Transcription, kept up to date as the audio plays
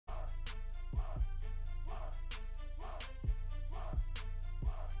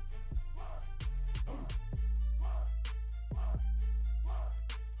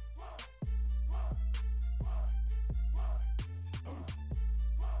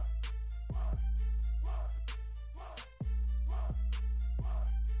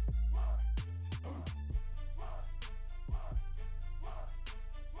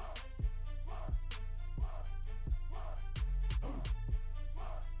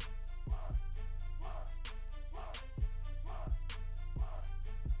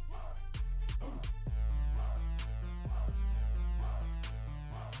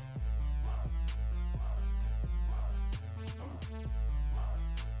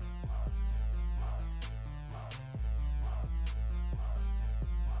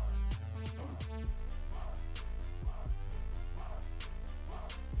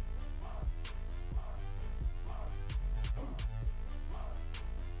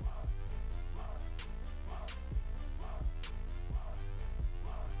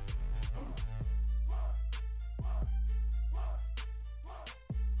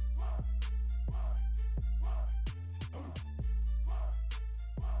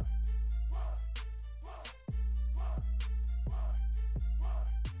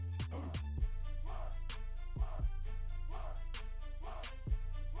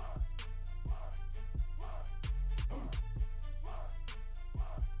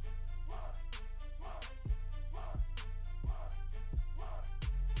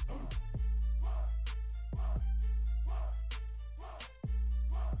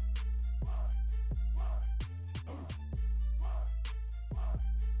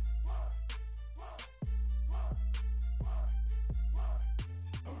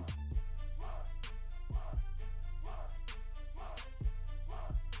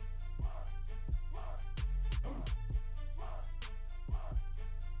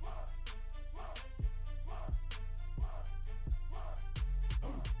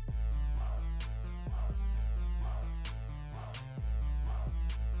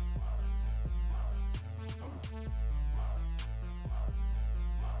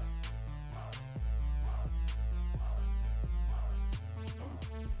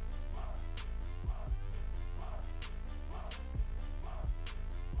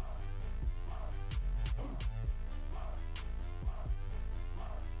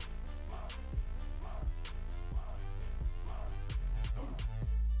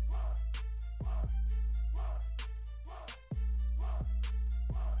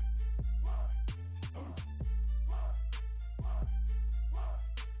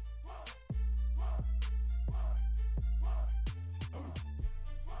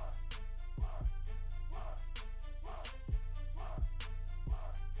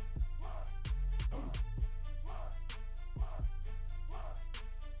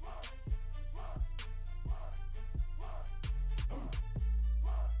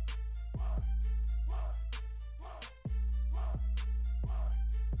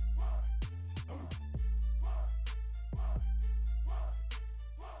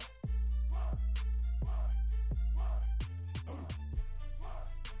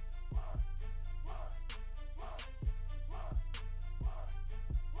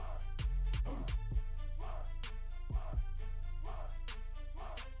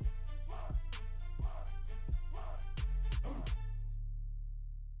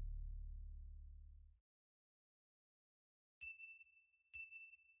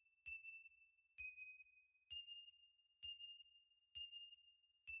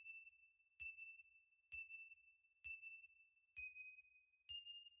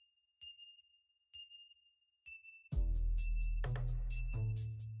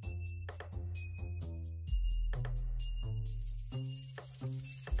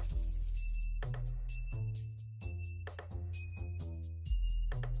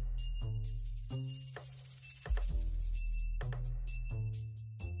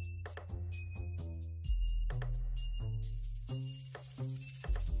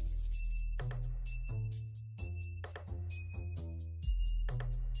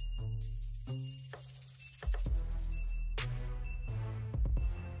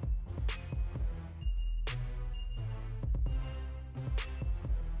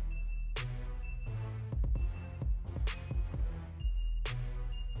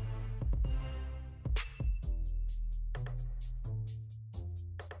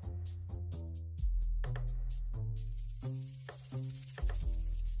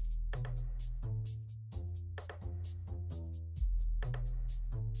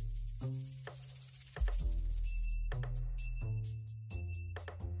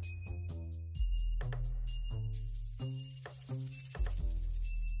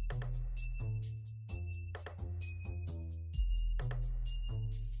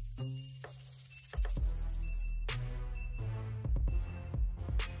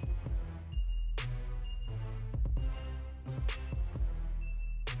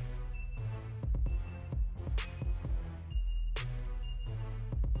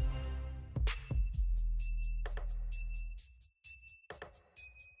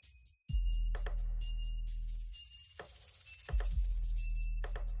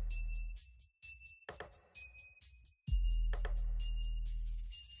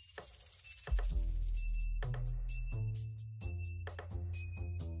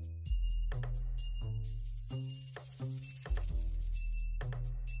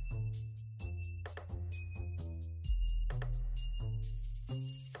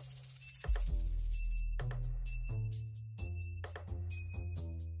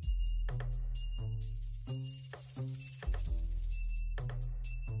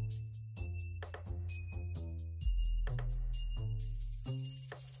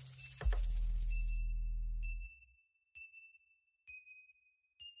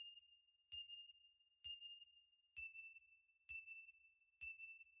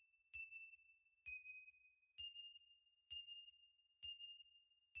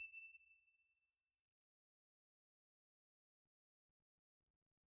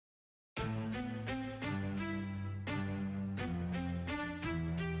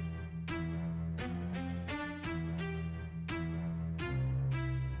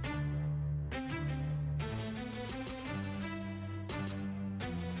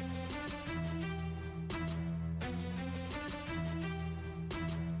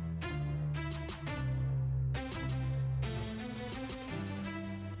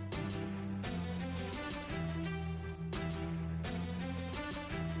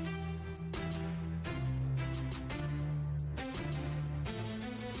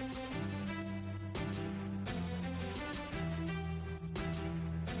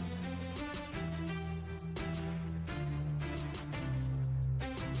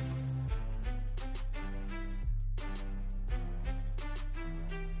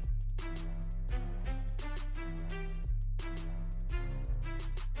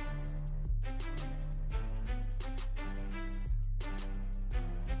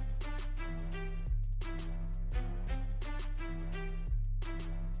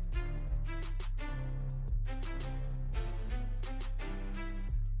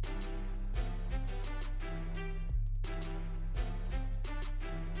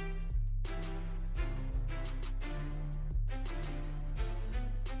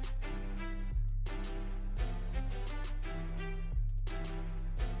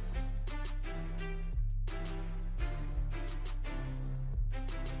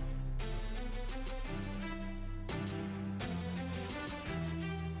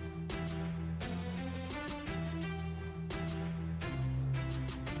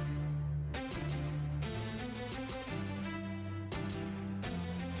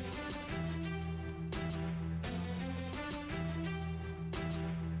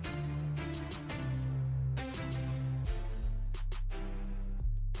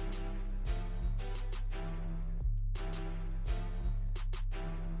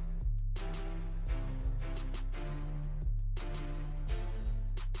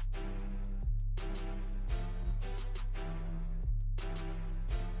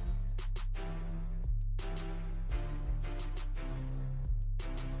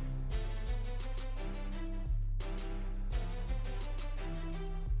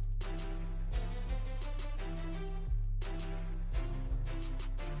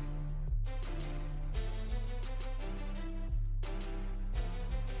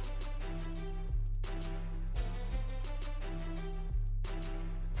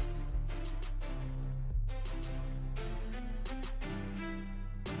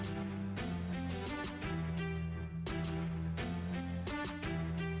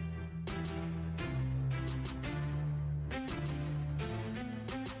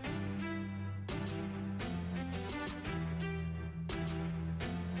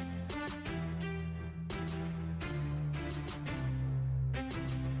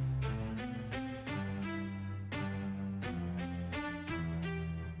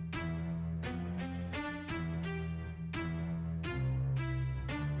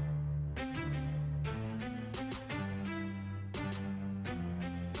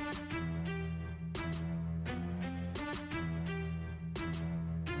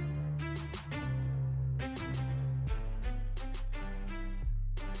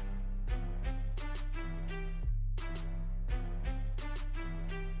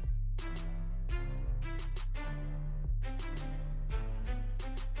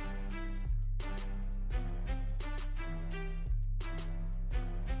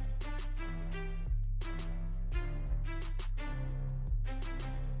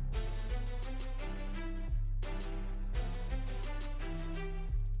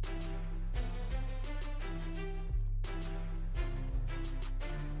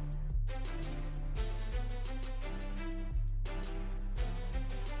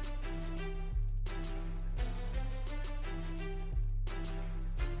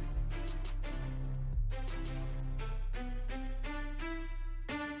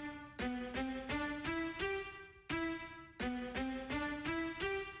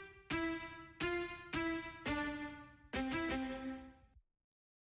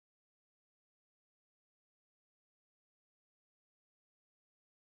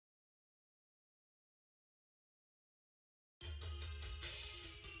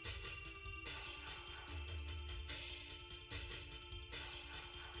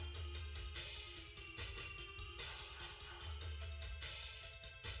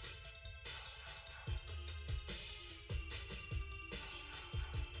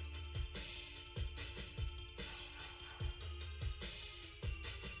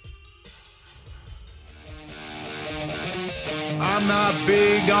I'm not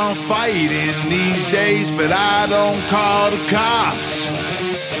big on fighting these days, but I don't call the cops.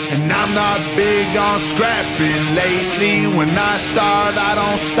 And I'm not big on scrapping lately. When I start, I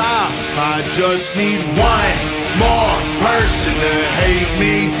don't stop. I just need one more person to hate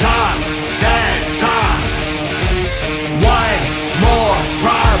me top that top. One more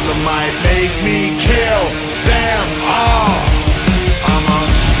problem might make me kill them all. I'm a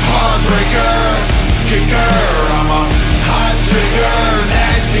heartbreaker, kicker, I'm a hot trigger,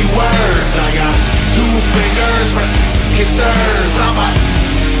 nasty words. I got 2 fingers for kissers. I'm a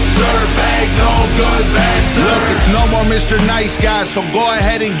dirtbag, no good bastard. Look, it's no more Mr. Nice Guy, so go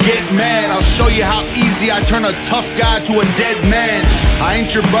ahead and get mad. I'll show you how easy I turn a tough guy to a dead man. I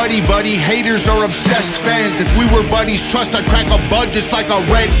ain't your buddy, haters are obsessed fans. If we were buddies, trust I'd crack a bud just like a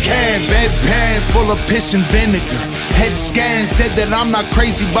red can. Bedpan full of piss and vinegar. Head scan said that I'm not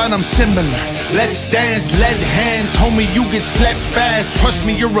crazy, but I'm similar. Let's dance, lead hands, homie, you get slept fast. Trust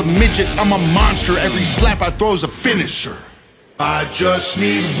me, you're a midget, I'm a monster. Every slap I throw's a finisher. I just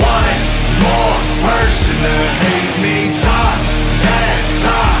need one more person to hate me top that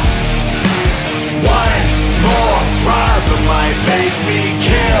top. One more problem might make me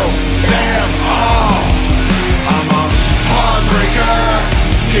kill them all. I'm a heartbreaker,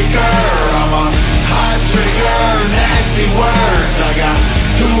 kicker, I'm a hot trigger, nasty words. I got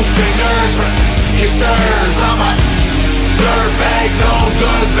 2 fingers for kissers. I'm a dirtbag, no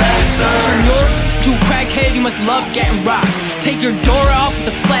good bastard. You crackhead, you must love getting rocked. Take your door off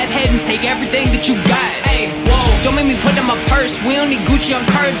with a flat head and take everything that you got. Hey, whoa, don't make me put in my purse. We don't need Gucci on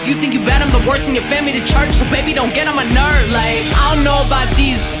curves. You think you bad, I'm the worst in your family to church. So baby, don't get on my nerves. Like, I don't know about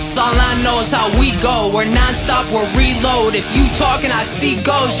these, all I know is how we go. We're non-stop, we're reload. If you talking, I see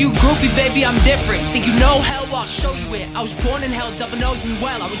ghosts. You groupie, baby, I'm different. Think you know hell? Well, I'll show you it. I was born in hell, devil knows me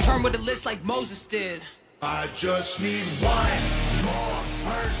well. I return with a list like Moses did. I just need one more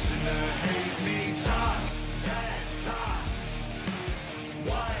person to hate me top that top.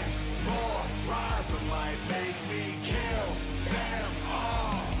 One more problem might make me kill them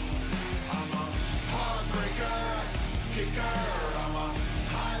all. I'm a heartbreaker, kicker, I'm a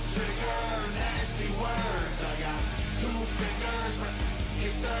hot trigger, nasty words. I got 2 fingers for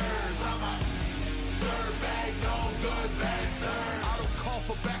kissers. I'm a dirtbag, no good bastard. I don't call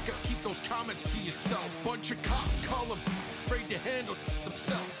for backup, keep those comments to yourself. Bunch of cop color afraid to handle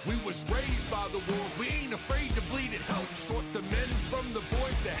themselves. We was raised by the wolves, we ain't afraid to bleed it help. Sort the men from the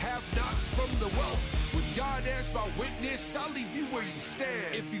boys, the have-nots from the wealth. When God asks my witness, I'll leave you where you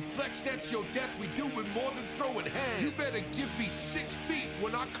stand. If you flex, that's your death, we do it more than throwing hands. You better give me 6 feet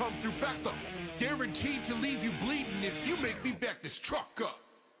when I come through back up. Guaranteed to leave you bleeding if you make me back this truck up.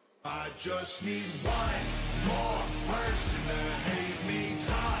 I just need one more person to hate me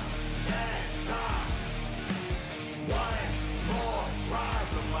top that top. One more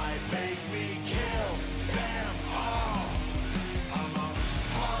problem might make me kill them all. I'm a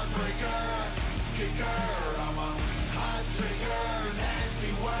heartbreaker, kicker, I'm a hot trigger,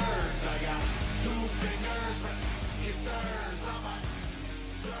 nasty words. I got 2 fingers for kissers. I'm a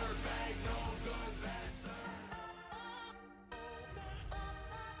dirtbag, no good bastard.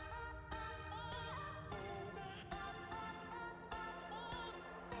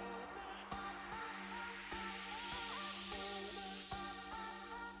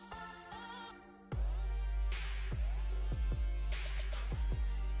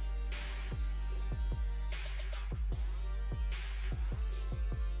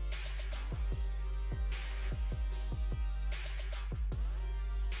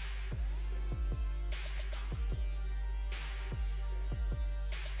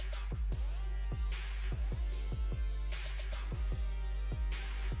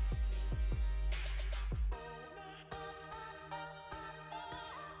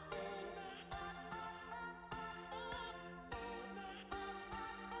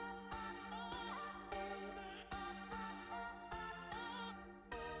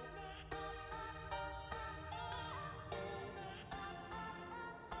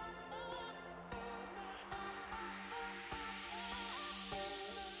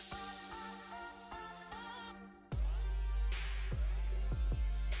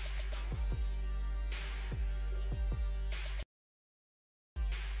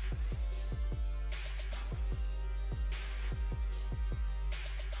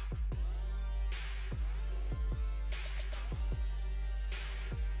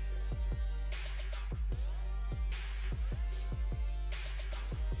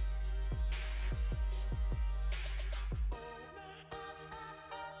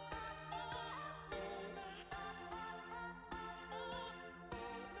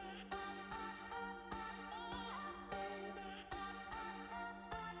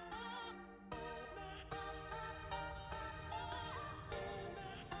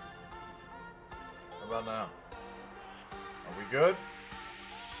 about now? Are we good?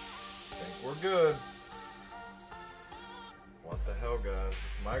 I think we're good. What the hell, guys?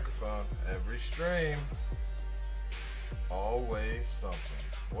 This microphone, every stream, always something.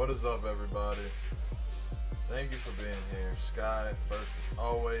 What is up, everybody? Thank you for being here. Sky first as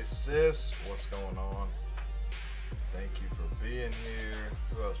always. Sis, what's going on? Thank you for being here.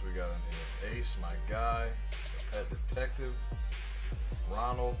 Who else we got in here? Ace, my guy. The pet detective.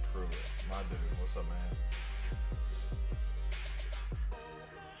 Ronald Pruitt, my dude. What's up, man?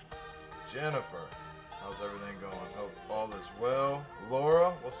 Jennifer, how's everything going? Hope all is well.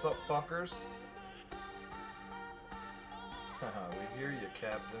 Laura, what's up, fuckers? We hear you,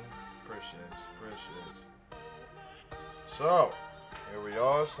 Captain. Appreciate you. So, here we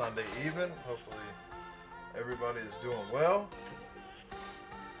are, Sunday evening. Hopefully, everybody is doing well.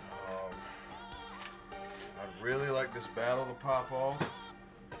 I'd really like this battle to pop off.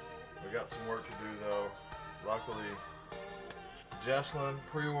 We got some work to do, though. Luckily, Jesslyn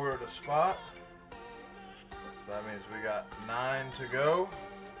pre-ordered a spot. So that means we got 9 to go.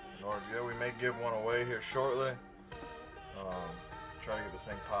 In order to go, we may give one away here shortly. Try to get this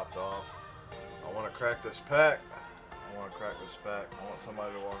thing popped off. I want to crack this pack. I want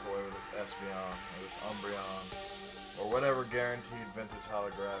somebody to walk away with this Espeon or this Umbreon or whatever guaranteed vintage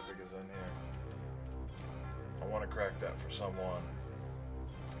holographic is in here. I want to crack that for someone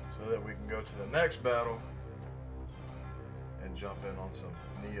so that we can go to the next battle and jump in on some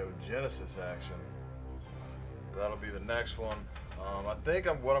Neo Genesis action. So that'll be the next one. I think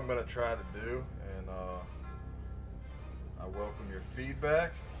what I'm going to try to do, and I welcome your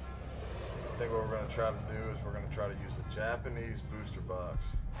feedback. I think what we're going to try to do is we're going to try to use a Japanese booster box.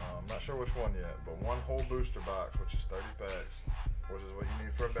 I'm not sure which one yet, but one whole booster box, which is 30 packs, which is what you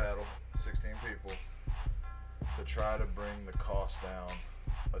need for a battle, 16 people, to try to bring the cost down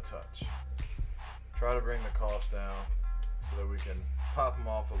a touch. Try to bring the cost down so that we can pop them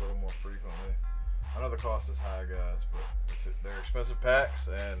off a little more frequently. I know the cost is high, guys, but they're expensive packs,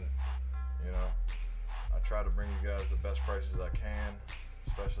 and you know, I try to bring you guys the best prices I can,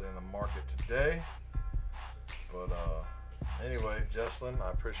 especially in the market today. But anyway, Jesslyn,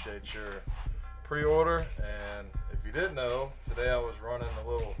 I appreciate your pre-order, and if you didn't know, today I was running a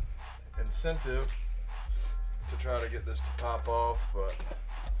little incentive to try to get this to pop off, but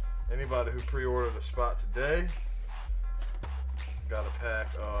anybody who pre-ordered a spot today got a pack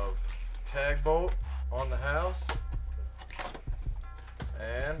of Tag Bolt on the house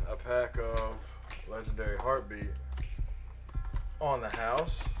and a pack of Legendary Heartbeat on the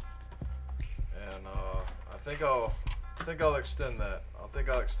house, and I think I'll extend that.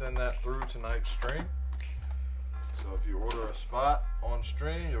 I'll extend that through tonight's stream. So if you order a spot on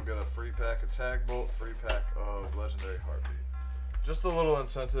stream, you'll get a free pack of Tag Bolt, free pack of Legendary Heartbeat. Just a little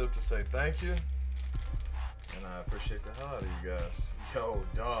incentive to say thank you, and I appreciate the hell out of you guys. Yo,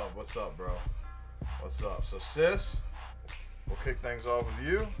 Dub, what's up, bro? What's up? So, sis, we'll kick things off with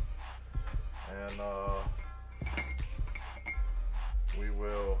you, and we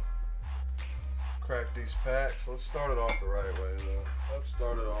will crack these packs. Let's start it off the right way, though. Let's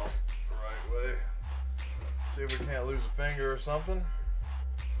start it off the right way. See if we can't lose a finger or something.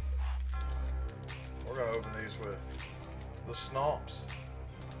 We're gonna open these with the Snomps.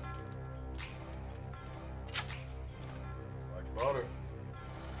 Like butter.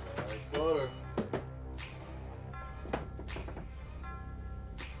 Like butter.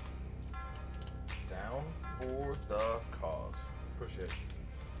 Down for the cause. Appreciate you.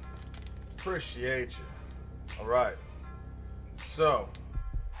 Appreciate you. Alright. So,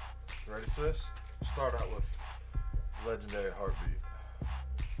 ready, sis? Start out with Legendary Heartbeat.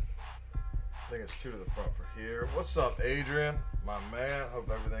 I think it's 2 to the front for here. What's up, Adrian? My man.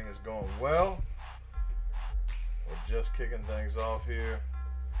 Hope everything is going well. We're just kicking things off here.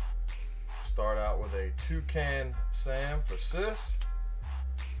 Start out with a Toucan Sam for sis.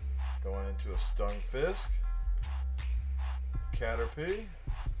 Going into a Stunfisk. Caterpie.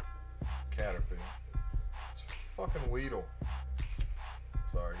 It's fucking Weedle.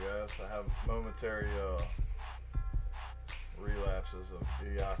 Sorry, guys. I have momentary relapses of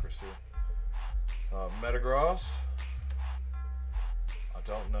idiocracy. Metagross. I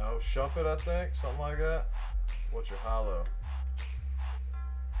don't know. Shuppet, I think. Something like that. What's your hollow?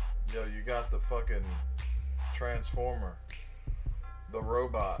 Yo, you got the fucking Transformer. The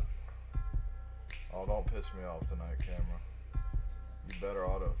robot. Oh, don't piss me off tonight, camera. You better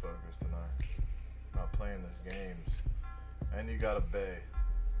autofocus tonight. I'm not playing this games. And you got a bay.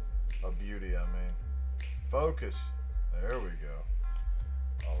 A beauty, I mean. Focus. There we go.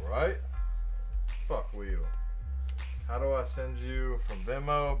 Alright. Fuck Weedle. How do I send you from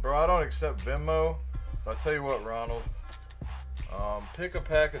Venmo? Bro, I don't accept Venmo. I'll tell you what, Ronald. Pick a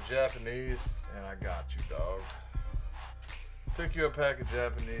pack of Japanese, and I got you, dog. Pick you a pack of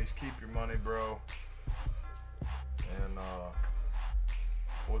Japanese. Keep your money, bro. And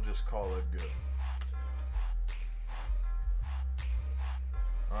we'll just call it good.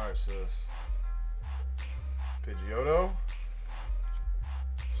 Alright, sis. Pidgeotto.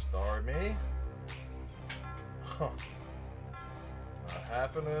 Starmie. Huh. Not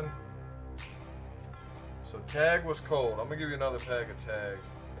happening. So tag was cold. I'm gonna give you another pack of tag.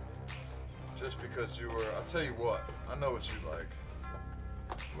 Just because you were, I'll tell you what, I know what you like.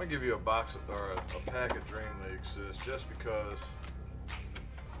 I'm gonna give you a box of, or a pack of Dream League, sis, just because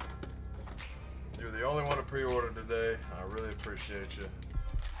you're the only one to pre-order today. I really appreciate you.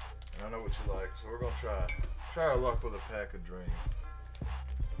 And I know what you like, so we're gonna try our luck with a pack of Dream.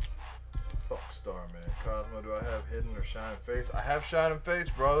 Fuck Starman. Cosmo, do I have Hidden or Shining Fates? I have Shining Fates,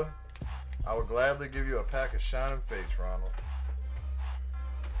 brother. I would gladly give you a pack of Shining Fates, Ronald.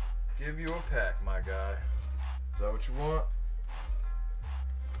 Give you a pack, my guy. Is that what you want?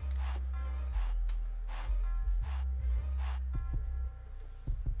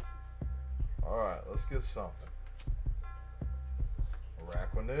 Alright, let's get something.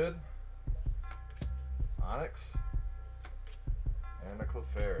 Araquanid, Onyx, and a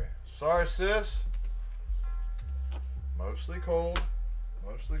Clefairy. Sorry, sis. Mostly cold.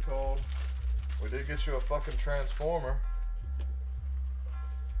 Mostly cold. We did get you a fucking Transformer.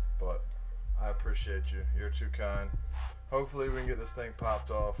 But I appreciate you. You're too kind. Hopefully we can get this thing popped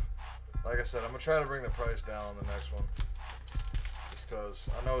off. Like I said, I'm going to try to bring the price down on the next one. Just because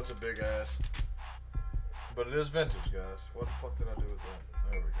I know it's a big ass. But it is vintage, guys. What the fuck did I do with that?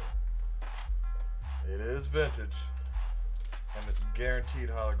 There we go. It is vintage. And it's guaranteed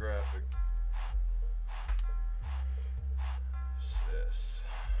holographic. Sis.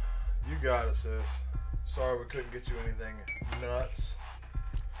 You got it, sis. Sorry we couldn't get you anything nuts.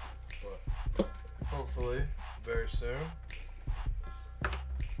 But hopefully very soon.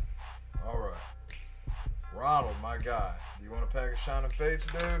 Alright. Ronald, my guy. Do you want a pack of Shining Fates,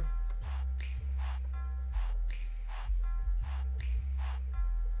 dude?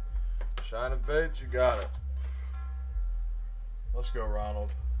 Shining Fates, you got it. Let's go,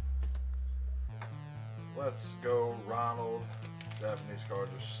 Ronald. Let's go, Ronald. Japanese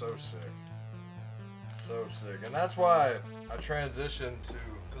cards are so sick. So sick. And that's why I transitioned to,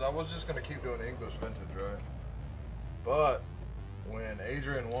 because I was just going to keep doing English vintage, right? But when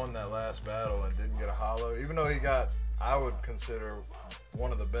Adrian won that last battle and didn't get a holo, even though he got, I would consider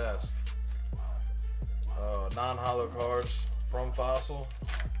one of the best non-holo cards from Fossil,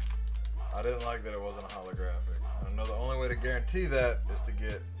 I didn't like that it wasn't a holographic. I know the only way to guarantee that is to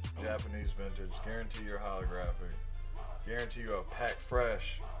get Japanese vintage, guarantee your holographic, guarantee you a pack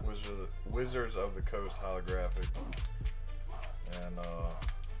fresh Wizards of the Coast holographic, and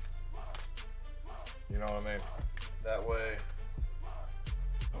you know what I mean? That way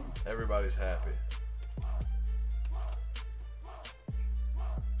everybody's happy.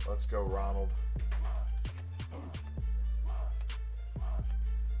 Let's go, Ronald.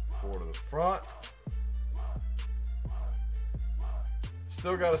 4 to the front.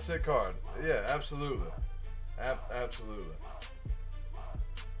 Still got a sick card. Yeah, absolutely. Absolutely.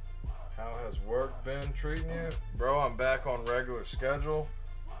 How has work been treating you? Bro, I'm back on regular schedule.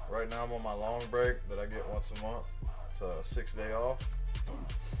 Right now I'm on my long break that I get once a month. It's a 6-day off.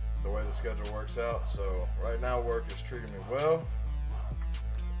 The way the schedule works out. So right now work is treating me well.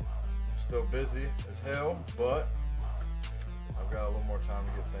 Still busy as hell, but I've got a little more time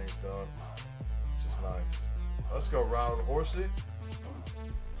to get things done, which is nice. Let's go Ronald Horsey,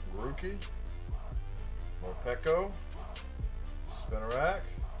 Grookey, Morpeko, Spinarak,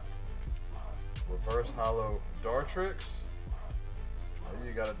 Reverse Hollow Dartrix. There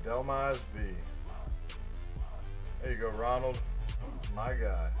you got a Delmise V. There you go, Ronald, my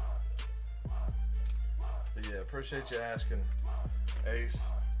guy. But yeah, appreciate you asking, Ace.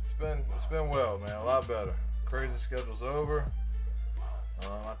 It's been well, man, a lot better. Crazy schedule's over.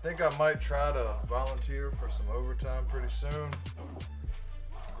 I think I might try to volunteer for some overtime pretty soon.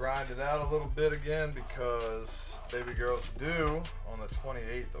 Grind it out a little bit again because baby girl's due on the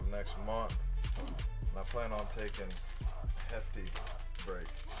 28th of next month. And I plan on taking a hefty break.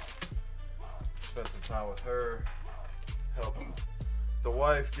 Spend some time with her, help the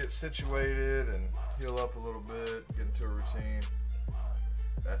wife get situated and heal up a little bit, get into a routine.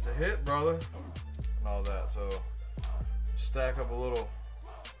 That's a hit, brother, and all that. So stack up a little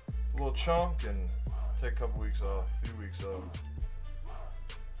chunk and take a couple weeks off, a few weeks off.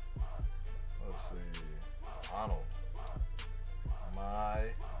 Let's see, Arnold, my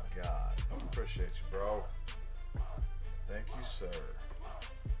God. Appreciate you, bro. Thank you, sir.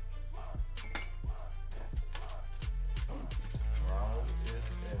 Ronald is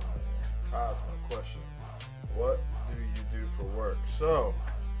in there. Cosmo question. What do you do for work? So,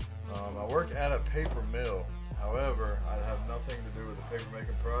 I work at a paper mill. However, I have nothing to do with the paper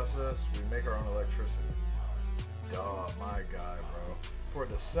making process. We make our own electricity. Duh, my guy, bro. For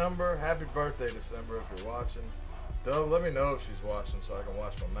December, happy birthday, December, if you're watching. Dub, let me know if she's watching so I can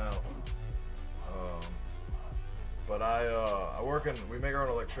watch my mouth. But I work in, we make our own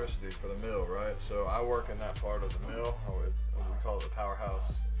electricity for the mill, right? So I work in that part of the mill. We call it the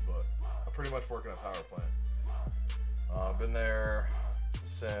powerhouse, but I pretty much work in a power plant. I've been there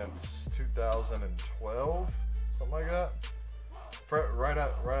since 2012, something like that. Right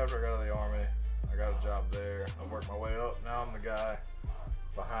after I got out of the army, I got a job there. I worked my way up. Now I'm the guy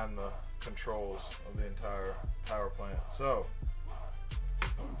behind the controls of the entire power plant. So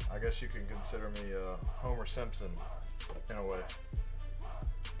I guess you can consider me Homer Simpson in a way.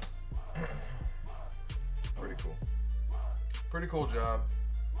 Pretty cool. Pretty cool job.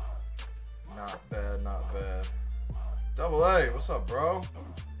 Not bad, not bad. Double A, what's up, bro?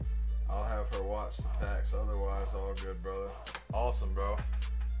 I'll have her watch the packs. Otherwise, all good, brother. Awesome, bro.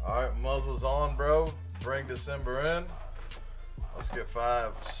 All right, muzzles on, bro. Bring December in. Let's get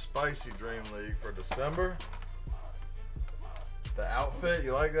 5 spicy Dream League for December. The outfit,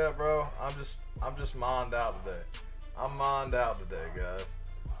 you like that, bro? I'm just monned out today. I'm monned out today, guys.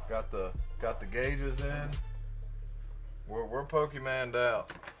 Got the gauges in. We're Pokemon'd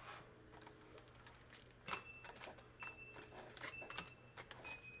out.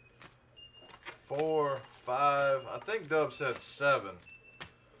 Four, 5. I think Dub said 7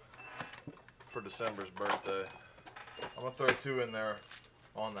 for December's birthday. I'm gonna throw 2 in there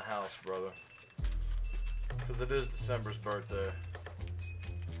on the house, brother, because it is December's birthday.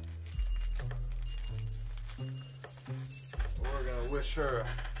 We're gonna wish her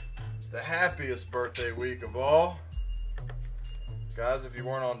the happiest birthday week of all. Guys, if you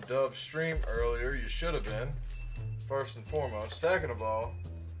weren't on Dub's stream earlier, you should have been, first and foremost. Second of all,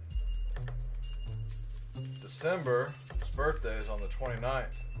 December's birthday is on the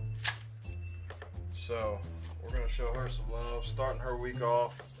 29th. So we're gonna show her some love, starting her week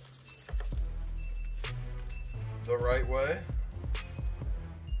off the right way.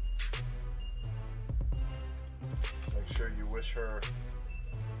 Make sure you wish her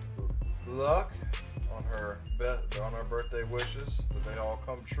luck on her birthday wishes, that they all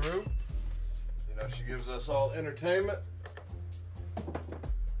come true. You know, she gives us all entertainment.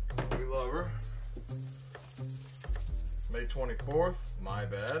 We love her. May 24th, my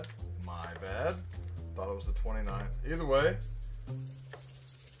bad. Thought it was the 29th. Either way,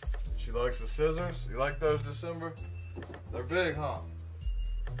 she likes the scissors. You like those, December? They're big, huh?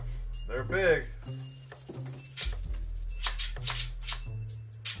 They're big.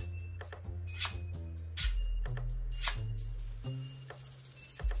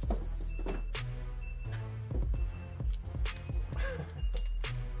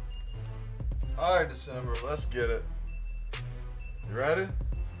 All right, December, let's get it. You ready?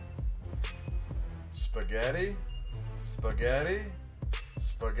 Spaghetti, spaghetti,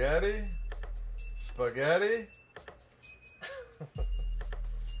 spaghetti, spaghetti.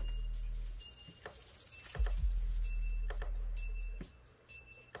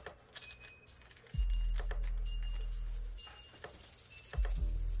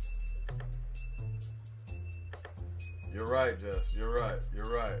 You're right, Jess. You're right.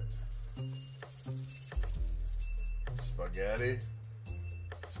 You're right. Spaghetti,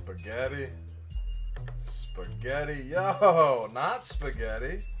 spaghetti, spaghetti. Yo, not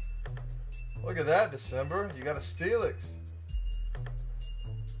spaghetti. Look at that, December. You got a Steelix.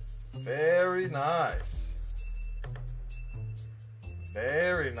 Very nice.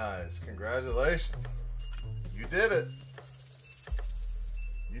 Very nice. Congratulations. You did it.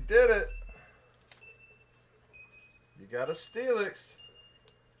 You did it. You got a Steelix.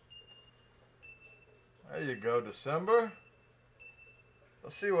 There you go, December.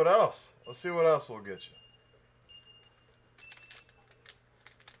 Let's see what else. Let's see what else we'll get you.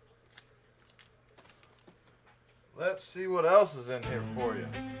 Let's see what else is in here for you.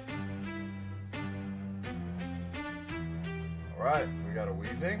 All right, we got a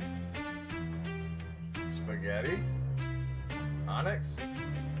Weezing, Spaghetti, Onyx,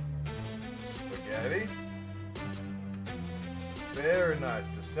 Spaghetti. Very nice.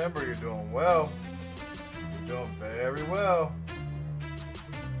 December, you're doing well. You're doing very well.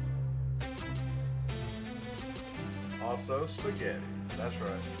 Also spaghetti. That's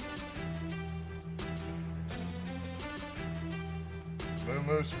right. Moo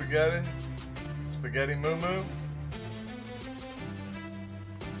Moo Spaghetti. Spaghetti Moo Moo.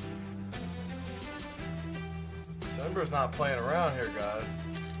 December's not playing around here, guys.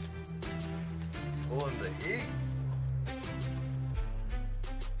 Pulling the heat.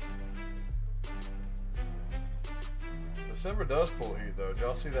 December does pull heat, though. Did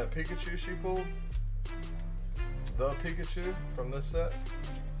y'all see that Pikachu she pulled? The Pikachu from this set?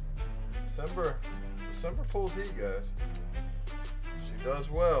 December pulls heat, guys. She does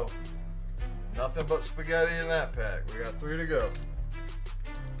well. Nothing but spaghetti in that pack. We got 3 to go.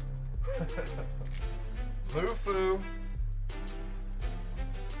 Moo-foo.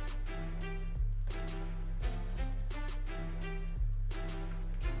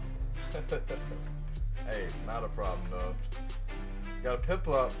 Hey, not a problem though. Got a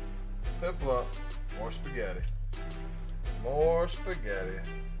Piplup. Piplup. More spaghetti. More spaghetti.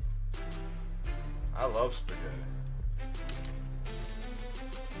 I love spaghetti.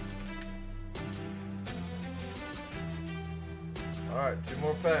 Alright, 2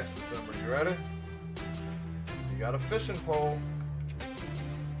 more packs, December. You ready? You got a fishing pole.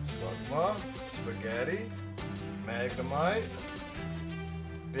 Slugma. Spaghetti. Magnemite.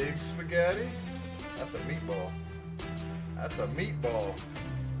 Big spaghetti. That's a meatball. That's a meatball.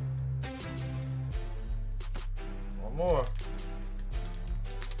 One more.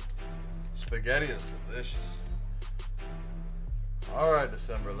 Spaghetti is delicious. Alright,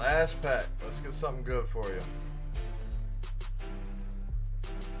 December. Last pack. Let's get something good for you.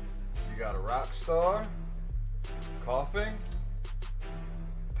 You got a Rockstar. Coughing.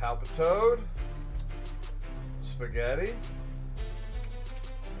 Palpitoad. Spaghetti.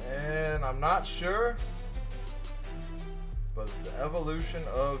 And I'm not sure, but it's the evolution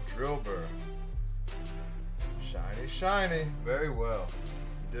of Drillbur. Shiny, shiny. Very well.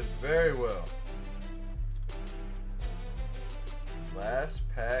 You did very well. Last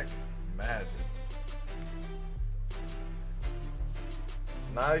pack magic.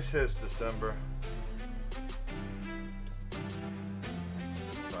 Nice hits, December.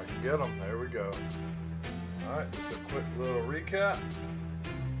 If I can get them, there we go. Alright, just a quick little recap.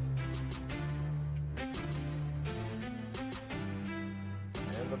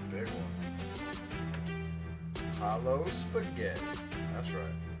 The big one. Hollow spaghetti. That's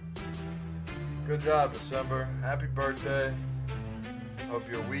right. Good job, December. Happy birthday. Hope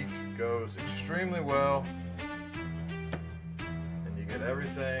your week goes extremely well and you get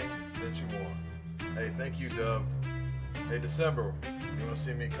everything that you want. Hey, thank you, Dub. Hey, December, you want to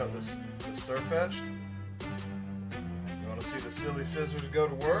see me cut this surf etched? You want to see the silly scissors go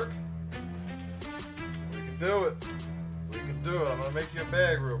to work? We can do it. We can do it. I'm gonna make you a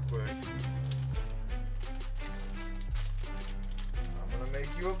bag real quick. I'm gonna make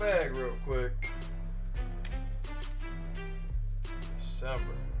you a bag real quick.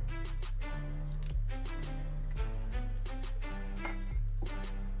 December.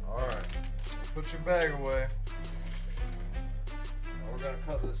 Alright. Put your bag away. Now we're gonna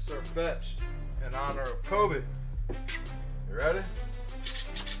cut this surf fetch in honor of Kobe. You ready?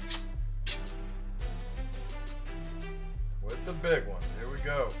 With the big one. Here we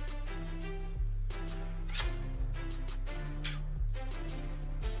go.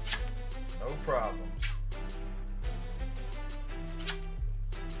 No problem.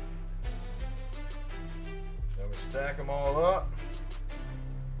 Then we stack them all up.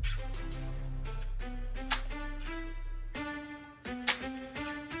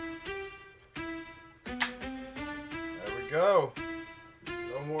 There we go.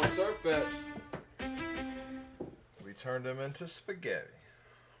 No more surf fetch. We turned them into spaghetti.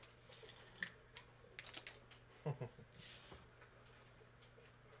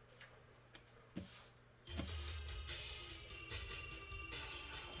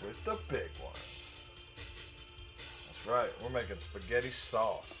 With the big one. That's right, we're making spaghetti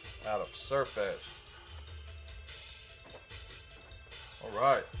sauce out of surf etched.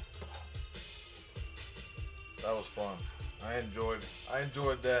 Alright. That was fun. I enjoyed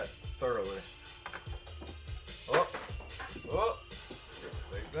that thoroughly. Oh, oh,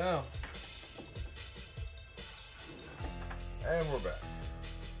 take down. And we're back.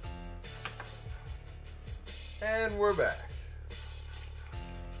 And we're back.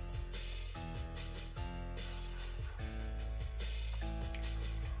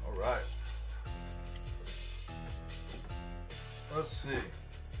 All right. Let's see.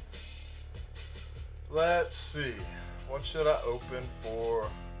 Let's see. What should I open for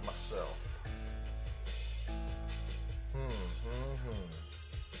myself?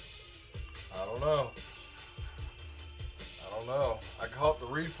 I don't know. I caught the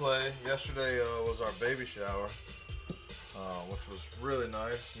replay. Yesterday was our baby shower. which was really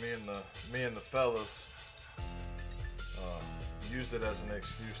nice. Me and the fellas used it as an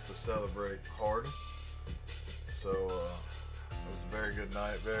excuse to celebrate hard. So it was a very good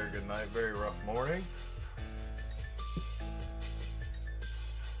night, very rough morning.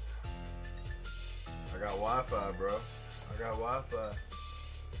 I got Wi-Fi, bro. I got Wi-Fi.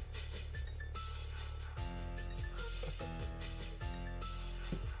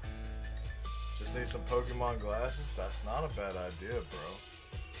 Just need some Pokemon glasses. That's not a bad idea, bro.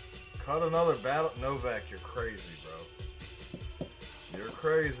 Cut another battle. Novak, you're crazy, bro. You're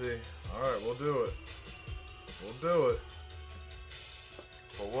crazy. Alright, we'll do it. We'll do it.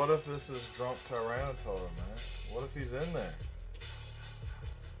 But what if this is Drunk Tyranitar, man? What if he's in there?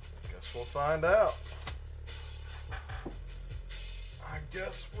 Guess we'll find out. I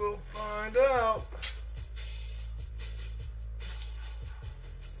guess we'll find out.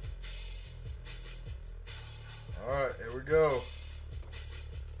 Alright, here we go.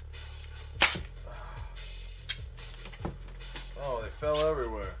 Oh, they fell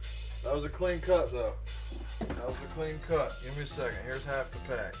everywhere. That was a clean cut, though. That was a clean cut. Give me a second. Here's half the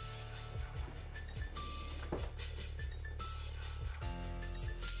pack.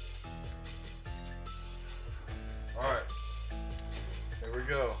 Alright. Here we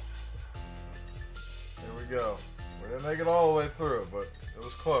go. Here we go. We didn't make it all the way through, but it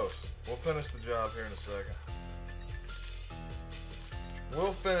was close. We'll finish the job here in a second.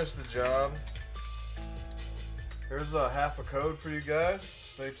 We'll finish the job. Here's a half a code for you guys.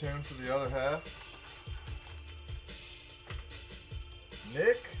 Stay tuned for the other half.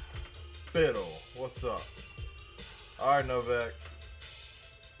 Nick Biddle, what's up? Alright, Novak.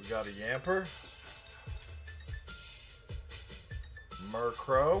 We got a Yamper.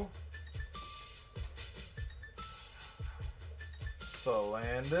 Murkrow.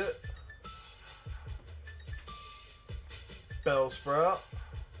 Salandit. Bellsprout.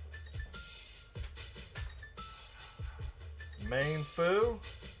 Mainfu.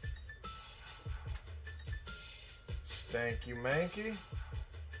 Stanky Manky.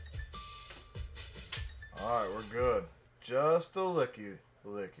 Alright, we're good. Just a licky.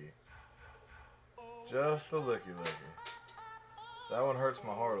 Just a licky. That one hurts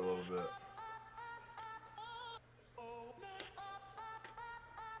my heart a little bit.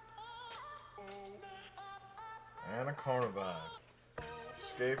 And a Carnivine.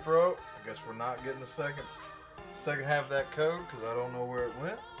 Escape rope. I guess we're not getting the second half of that code because I don't know where it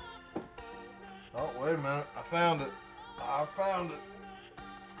went. Oh, wait a minute. I found it. I found it.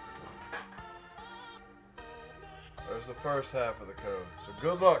 There's the first half of the code. So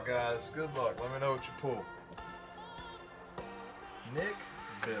good luck, guys. Good luck. Let me know what you pull. Nick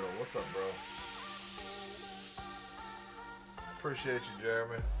Biddle. What's up, bro? Appreciate you,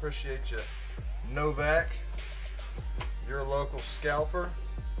 Jeremy. Appreciate you, Novak. Your local scalper.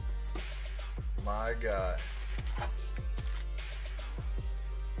 My guy.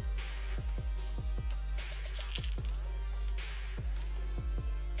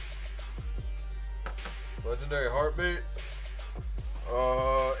 Legendary Heartbeat.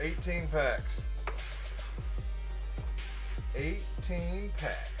 18 packs. 18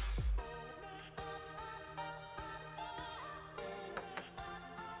 packs.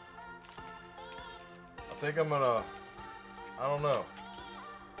 I think I'm gonna, I don't know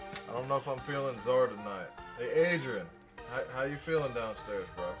if I'm feeling Zard tonight. Hey Adrian, how you feeling downstairs,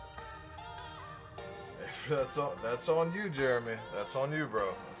 bro? That's on you, Jeremy. That's on you,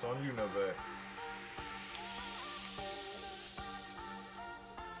 bro. That's on you, Novak.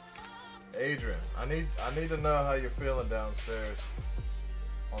 Adrian, I need to know how you're feeling downstairs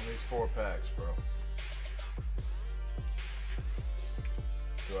on these 4 packs, bro.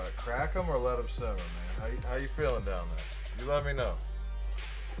 Do I crack them or let them simmer, man? How you feeling down there? You let me know.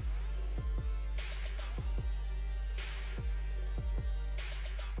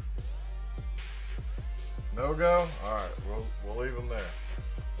 No go? All right, we'll leave them there.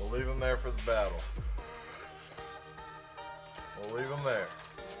 We'll leave them there for the battle. We'll leave them there.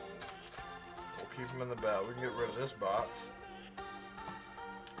 Keep them in the battle. We can get rid of this box.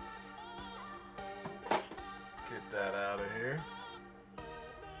 Get that out of here.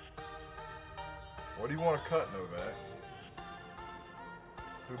 What do you want to cut, Novak?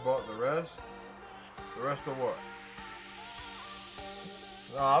 Who bought the rest? The rest of what?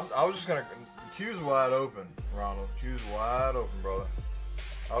 No, I was just gonna. Queue's wide open, Ronald. Queue's wide open, brother.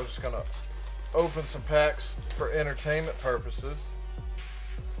 I was just gonna open some packs for entertainment purposes.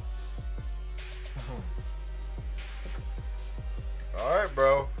 Alright,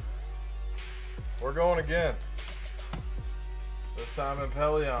 bro. We're going again. This time in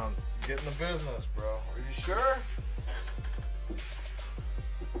Pelions. Getting the business, bro. Are you sure?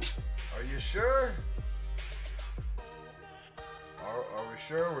 sure? Are we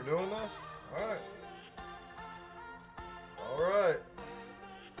sure we're doing this? Alright. Alright.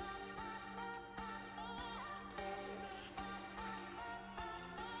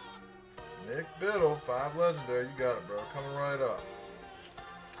 Nick Biddle, 5 legendary. You got it, bro. Coming right up.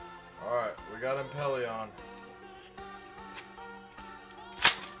 Alright, we got Impeleon.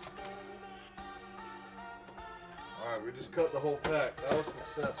 Alright, we just cut the whole pack. That was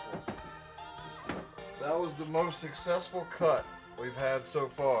successful. That was the most successful cut we've had so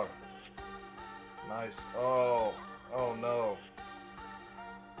far. Nice. Oh no.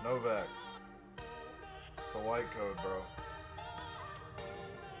 Novak. It's a white code, bro.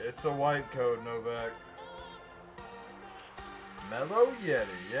 It's a white code, Novak. Mellow Yeti.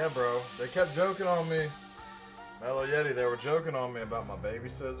 Yeah, bro. They kept joking on me. Mellow Yeti, they were joking on me about my baby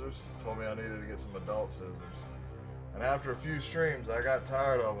scissors. Told me I needed to get some adult scissors. And after a few streams, I got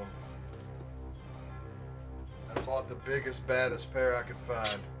tired of them. I bought the biggest, baddest pair I could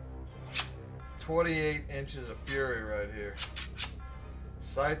find. 28 inches of fury right here.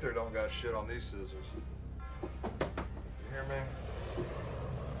 Scyther don't got shit on these scissors. You hear me?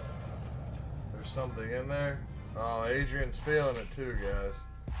 There's something in there. Oh, Adrian's feeling it too, guys.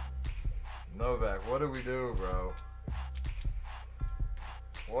 Novak, what did we do, bro?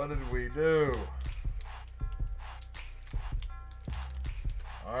 What did we do?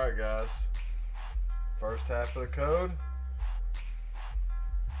 Alright, guys. First half of the code.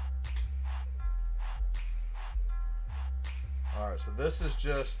 Alright, so this is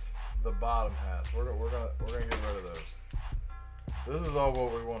just the bottom half. We're gonna get rid of those. This is all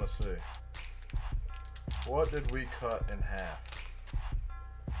what we want to see. What did we cut in half?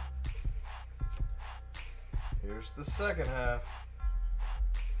 Here's the second half.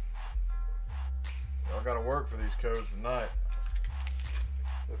 Y'all gotta work for these codes tonight.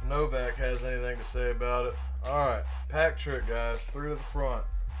 If Novak has anything to say about it. Alright, pack trick, guys. 3 to the front.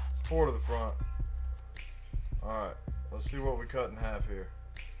 4 to the front. Alright, let's see what we cut in half here.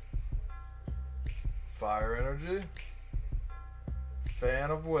 Fire Energy.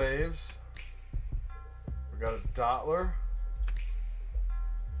 Fan of Waves. We got a Dottler.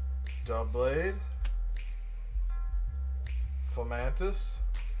 Dubblade. Flamantis.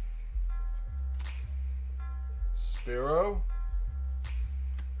 Spearow.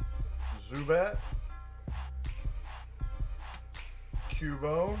 Zubat,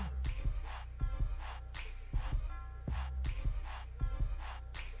 Cubone,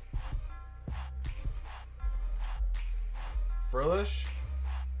 Frillish.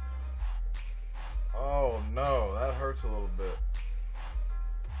 Oh no, that hurts a little bit.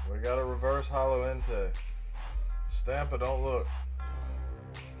 We got a reverse hollow Entei. Stampa, don't look.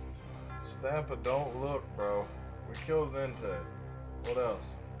 Stampa, don't look, bro. We killed an Entei. What else?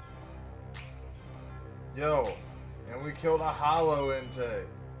 Yo, and we killed a hollow Entei.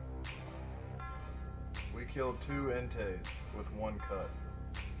 We killed 2 Enteis with 1 cut.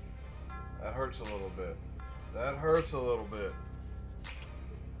 That hurts a little bit. That hurts a little bit.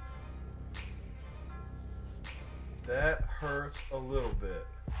 That hurts a little bit.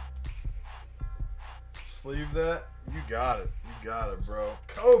 Sleeve that. You got it. You got it, bro.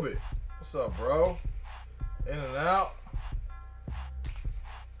 Kobe. What's up, bro? In and out.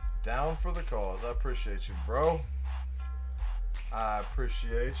 Down for the cause. I appreciate you, bro. I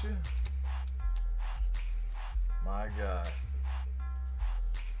appreciate you. My guy.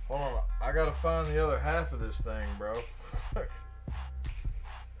 Hold on. I gotta find the other half of this thing, bro.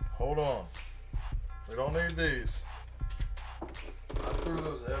 Hold on. We don't need these. I threw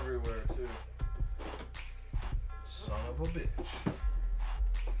those everywhere, too. Son of a bitch.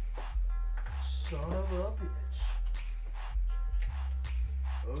 Son of a bitch.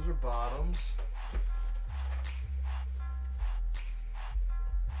 Those are bottoms.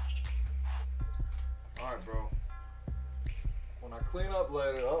 Alright, bro. When I clean up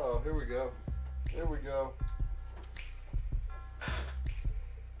later, uh-oh, here we go. Here we go.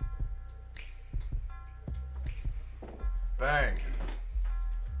 Bang.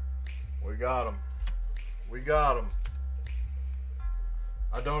 We got him. We got him.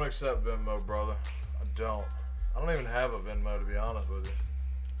 I don't accept Venmo, brother. I don't. I don't even have a Venmo, to be honest with you.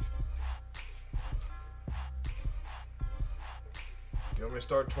 You want me to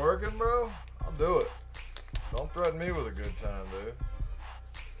start twerking, bro? I'll do it. Don't threaten me with a good time, dude.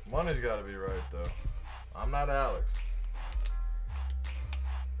 Money's got to be right, though. I'm not Alex.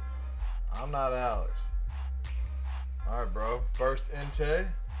 I'm not Alex. Alright, bro. First Entei.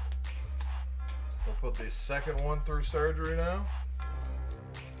 We'll put the second one through surgery now.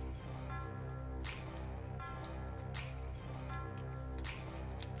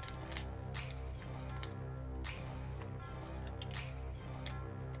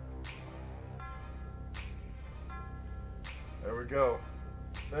 we go.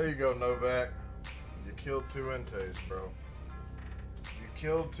 There you go, Novak. You killed 2 Entei, bro. You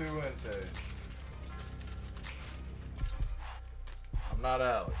killed 2 Entei. I'm not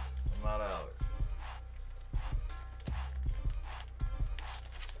Alex. I'm not Alex.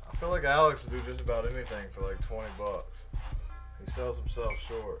 I feel like Alex will do just about anything for like 20 bucks. He sells himself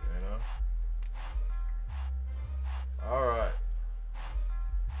short, you know? Alright.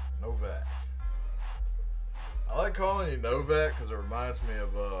 Novak. I like calling you Novak because it reminds me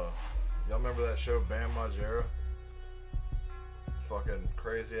of, y'all remember that show Bam Margera? Fucking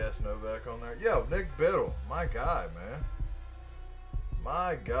crazy ass Novak on there. Yo, Nick Biddle. My guy, man.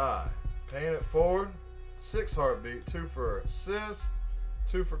 My guy. Paying it forward. 6 heartbeat. 2 for Sis.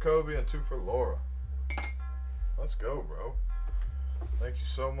 2 for Kobe and 2 for Laura. Let's go, bro. Thank you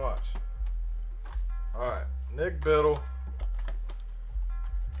so much. Alright, Nick Biddle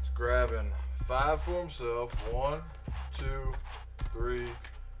is grabbing 5 for himself. 1, 2, 3,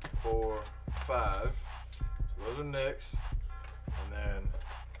 4, 5. So those are Nick's. And then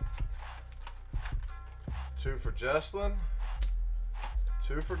 2 for Jesslyn,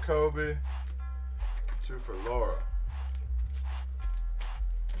 2 for Kobe, 2 for Laura.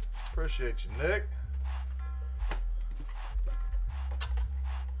 Appreciate you, Nick.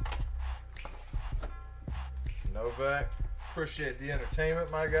 Novak, appreciate the entertainment,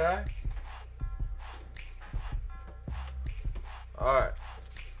 my guy. Alright,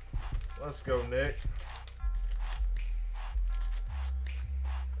 let's go, Nick.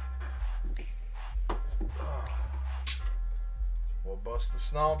 We'll bust the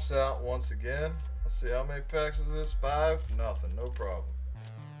stomps out once again. Let's see, how many packs is this? 5? Nothing, no problem.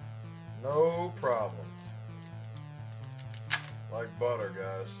 No problem. Like butter,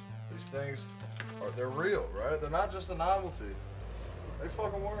 guys. These things they're real, right? They're not just a novelty. They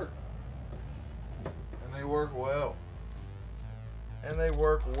fucking work. And they work well. And they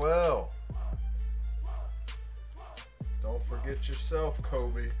work well. Don't forget yourself,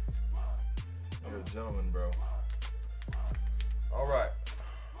 Kobe. You're a gentleman, bro. Alright.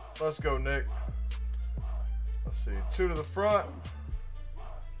 Let's go, Nick. Let's see. 2 to the front.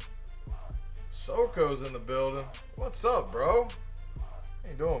 Soko's in the building. What's up, bro? How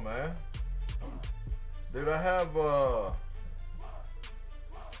you doing, man? Dude, I have,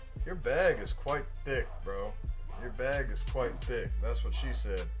 your bag is quite thick, bro. Your bag is quite thick. That's what she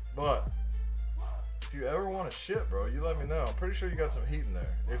said. But, if you ever want to shit, bro, you let me know. I'm pretty sure you got some heat in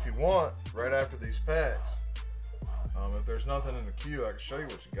there. If you want, right after these packs, if there's nothing in the queue, I can show you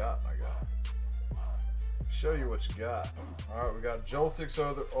what you got, my guy. Show you what you got. Alright, we got Joltik's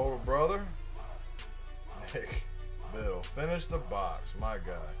older brother. Nick Biddle. Finish the box, my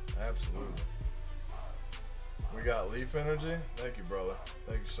guy. Absolutely. We got Leaf Energy. Thank you, brother.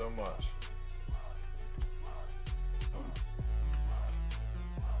 Thank you so much.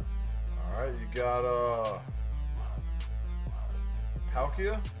 Alright, you got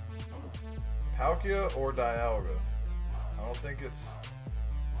Palkia or Dialga. I don't think it's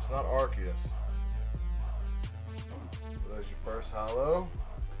not Arceus. So there's your first holo.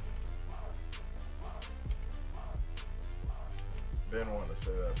 Been wanting to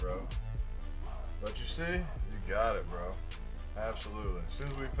say that, bro. But you see, you got it, bro. Absolutely. As soon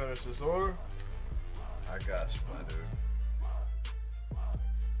as we finish this order, I got you, my dude.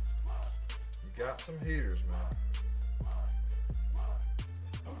 You got some heaters, man.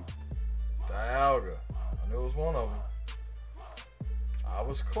 Dialga. I knew it was one of them. I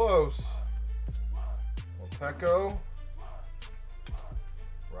was close. Peko.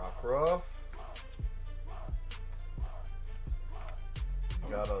 Rockruff. You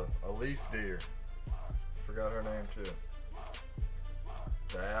got a Leaf Deer. Forgot her name too.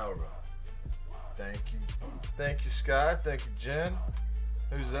 Dialga. Thank you. Thank you, Sky. Thank you, Jen.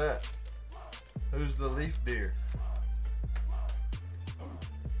 Who's that? Who's the Leaf Deer?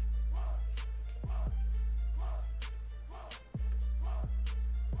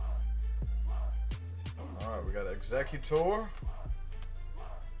 Alright, we got Executor.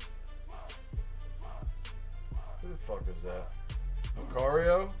 Who the fuck is that?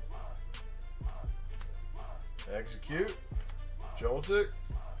 Lucario. Execute. Joltik.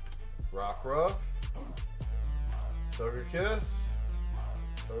 Rockruff. Togekiss.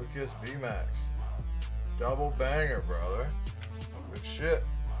 Togekiss VMAX. Double banger, brother. Good shit.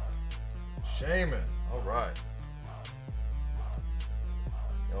 Shaman. Alright.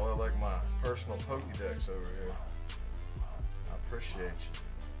 Y'all are like my personal Pokédex over here. I appreciate you.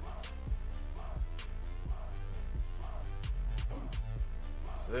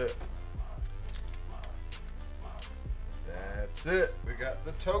 That's it. That's it. We got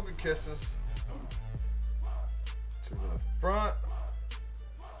the Togekisses. Two to the front.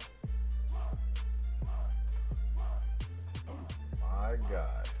 My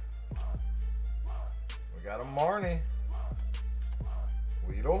God. We got a Marnie.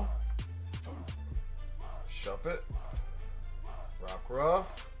 Weedle. Shuppet. Rockruff.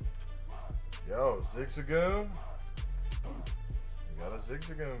 Yo, Zigzagoon. You got a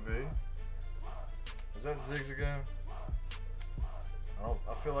Zigzagoon, V. Is that Zigzagoon?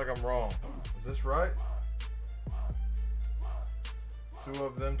 I feel like I'm wrong. Is this right? Two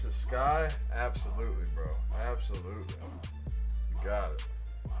of them to Sky? Absolutely, bro. Absolutely. You got it.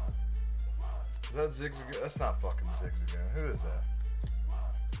 Is that Zigzagoon? That's not fucking Zigzagoon. Who is that?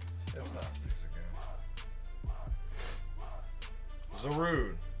 It's not Zigzagoon.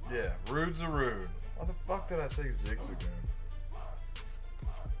 Zarude. Yeah, Rude Zarude. Why the fuck did I say Zigzagoon?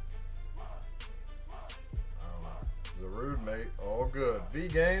 Zarude, mate. All good. V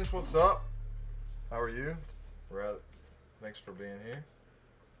Games, what's up? How are you? Thanks for being here.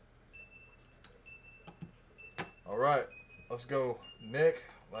 Alright, let's go. Nick,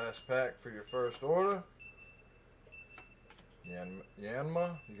 last pack for your first order.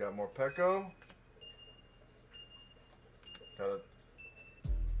 Yanma, you got more Pecco. Got a...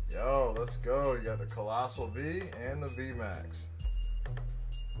 Yo, let's go. You got the Colossal V and the V Max.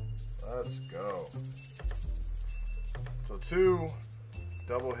 Let's go. So 2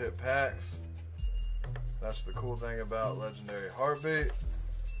 double hit packs. That's the cool thing about Legendary Heartbeat.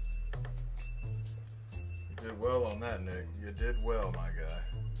 You did well on that, Nick. You did well, my guy.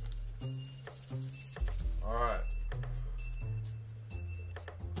 Alright.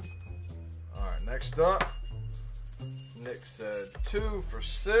 Alright, next up. Nick said 2 for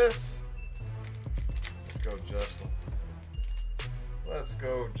Sis. Let's go, Jesslyn. Let's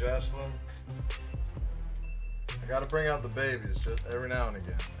go, Jesslyn. I gotta bring out the babies just every now and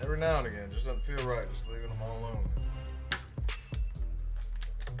again. Every now and again. Just doesn't feel right just leaving them all alone.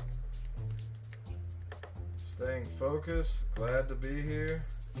 Staying focused. Glad to be here.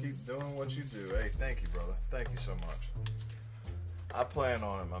 Keep doing what you do. Hey, thank you, brother. Thank you so much. I plan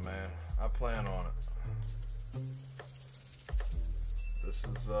on it, my man. I plan on it.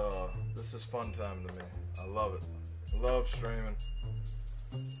 This is fun time to me. I love it. I love streaming.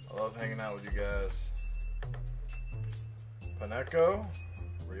 I love hanging out with you guys. Paneco,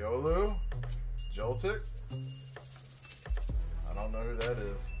 Riolu, Joltik. I don't know who that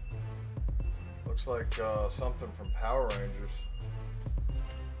is. Looks like something from Power Rangers.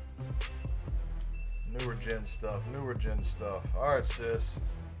 Newer gen stuff, newer gen stuff. Alright, sis.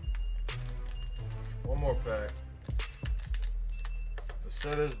 One more pack. The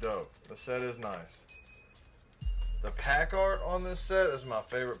set is dope. The set is nice. The pack art on this set is my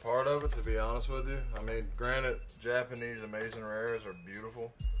favorite part of it, to be honest with you. I mean, granted, Japanese Amazing Rares are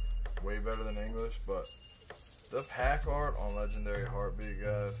beautiful. Way better than English, but the pack art on Legendary Heartbeat,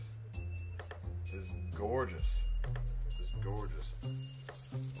 guys, is gorgeous. It's gorgeous.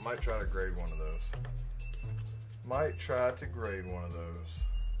 I might try to grade one of those. Might try to grade one of those.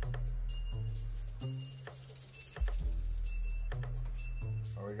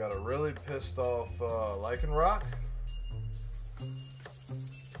 Oh, we got a really pissed off Lycanroc.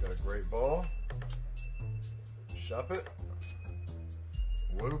 Got a great ball. Shuppet.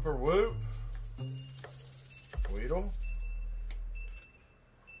 Whooper Whoop. Weedle.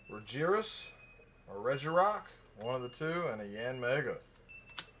 Regiris or Regirock. One of the two, and a Yan Mega.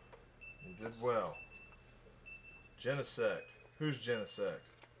 You did well. Genesect. Who's Genesect?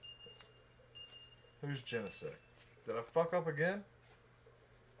 Who's Genesect? Did I fuck up again?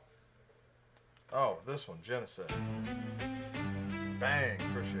 Oh, this one, Genesect. Bang,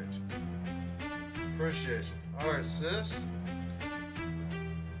 appreciate you. Appreciate you. Alright, sis.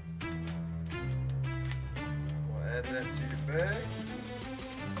 We'll add that to your bag.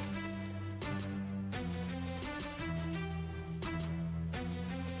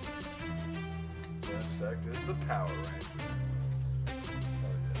 Genesect is the Power Ranger. Oh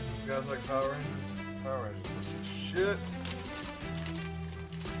yeah. You guys like Power Rangers? Power Rangers is shit.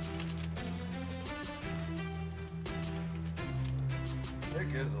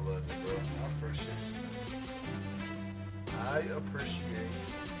 Nick is a legend, bro. I appreciate you. I appreciate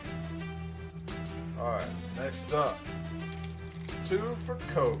you. Alright, next up. 2 for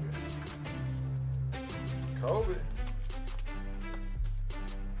Kobe. Kobe.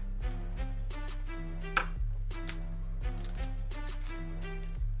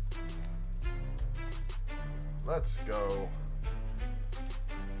 Let's go.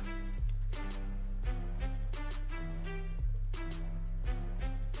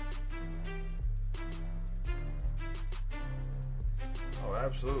 Oh,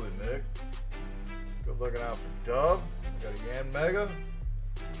 absolutely, Nick. Good looking out for Dub. We got a Yan Mega.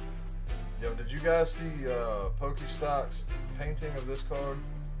 Yo, did you guys see Pokestock's painting of this card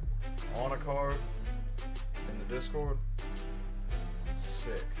on a card in the Discord?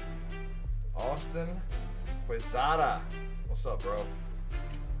 Sick. Austin Quezada. What's up, bro?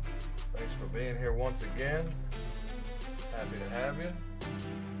 Thanks for being here once again. Happy to have you.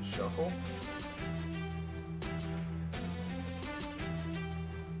 Shuffle.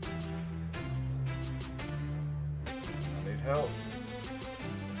 I need help.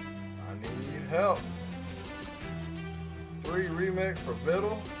 I need help. 3 remake for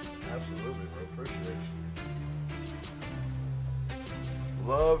Biddle. Absolutely, bro. Appreciate you.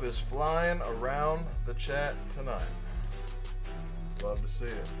 Love is flying around the chat tonight. Love to see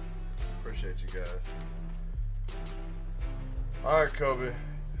it. Appreciate you guys. Alright, Kobe.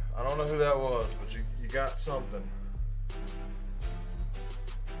 I don't know who that was, but you got something.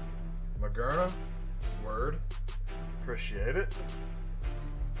 Moderna. Word. Appreciate it.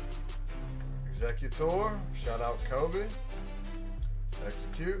 Executor. Shout out Kobe.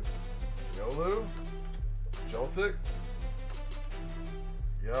 Execute. Yolu. Joltic.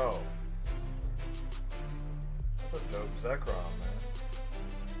 Yo. That's a dope Zekrom, man.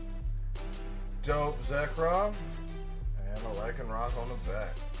 Dope Zekrom. And a Lycan Rock on the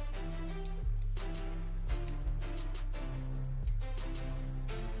back.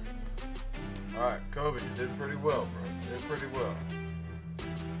 Alright, Kobe, you did pretty well, bro. You did pretty well.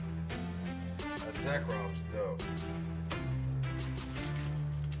 That Zekrom's dope.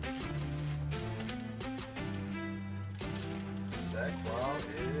 Zekrom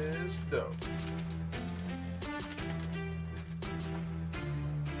is dope.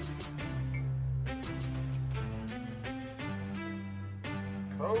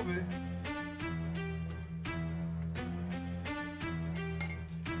 Kobe.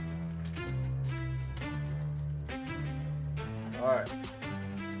 Alright.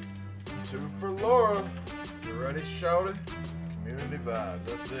 2 for Laura. You ready, shouty? Community vibe.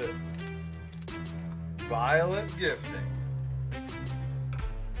 That's it. Violent gifting.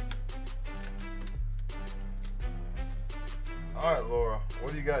 Alright, Laura.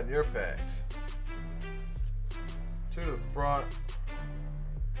 What do you got in your packs? 2 to the front.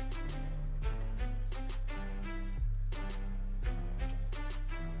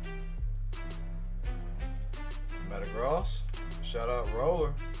 Metagross. Shout out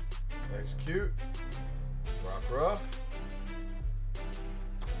Roller. Execute. Rock Rough.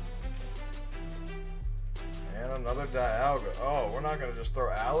 And another Dialga. Oh, we're not going to just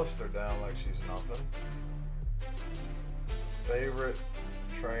throw Alistair down like she's nothing. Favorite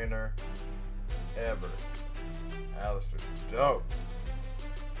trainer ever. Alistair's dope.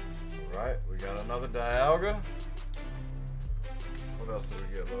 Alright, we got another Dialga. What else did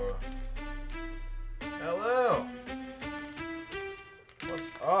we get, Laura? Hello! What's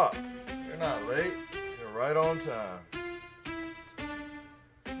up? You're not late. You're right on time.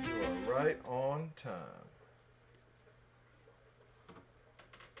 You are right on time.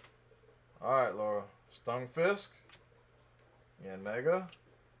 Alright, Laura. Stunfisk. Yan Mega.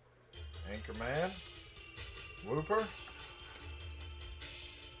 Anchorman. Whooper.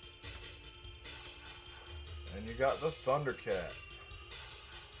 And you got the Thundercat.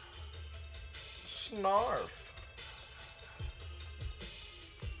 Snarf.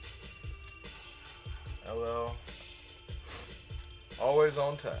 Hello. Always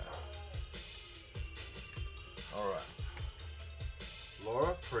on time. Alright.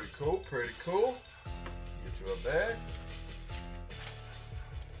 Laura, pretty cool, pretty cool. Get you a bag.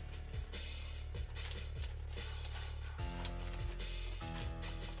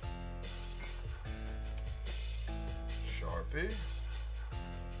 Sharpie.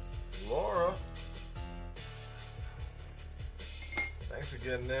 Laura. Thanks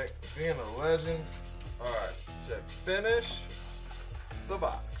again, Nick. Being a legend. Alright, said finish the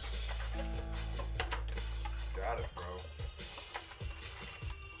box. Got it, bro.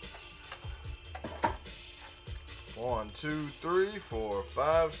 1, 2, 3, 4,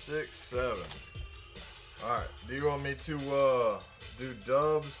 5, 6, 7. Alright, do you want me to do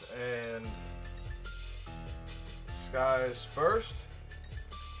Dubs and Skies first?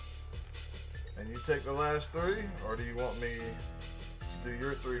 And you take the last 3? Or do you want me to do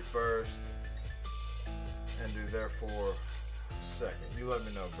your 3 first and do their 4 second? You let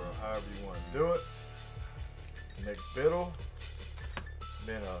me know, bro. However you want to do it. Nick Biddle,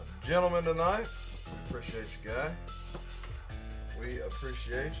 being a gentleman tonight. Appreciate you, guy. We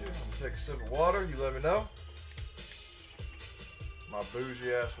appreciate you. I'm gonna take a sip of water. You let me know. My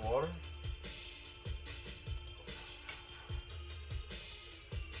bougie ass water.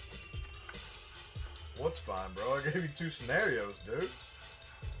 What's fine, bro? I gave you 2 scenarios, dude.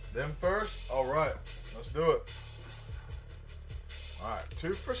 Them first? Alright, let's do it. Alright,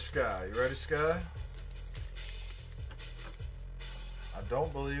 2 for Sky. You ready, Sky? I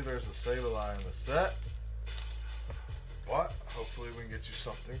don't believe there's a Sableye in the set. But hopefully we can get you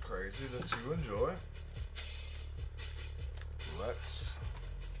something crazy that you enjoy. Let's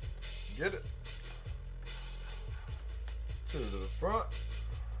get it. 2 to the front.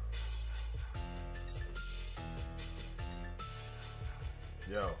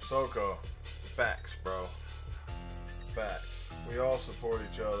 Yo, Soko, facts, bro. Facts. We all support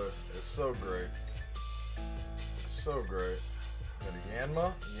each other. It's so great. So great. Got a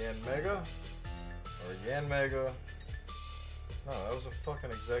Yanma, Yanmega, or a Yanmega. No, that was a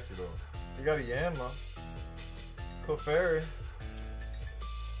fucking Executor. You got a Yanma. Clefairy.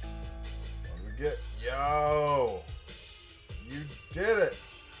 What do we get? Yo! You did it!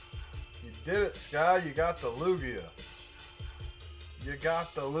 You did it, Sky. You got the Lugia. You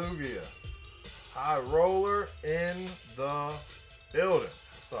got the Lugia. High roller in the building.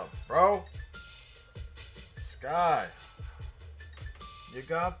 What's up, bro? Sky. You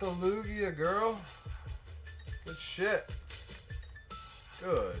got the Lugia, girl. Good shit.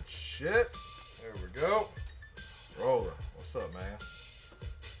 Good shit. There we go. Roller. What's up, man?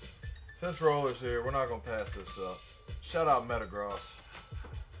 Since Roller's here, we're not going to pass this up. Shout out Metagross.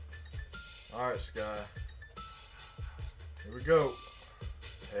 Alright, Sky. Here we go.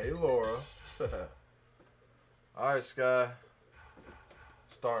 Hey, Laura. Alright, Sky.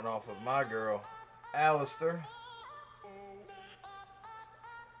 Starting off with my girl, Alistair.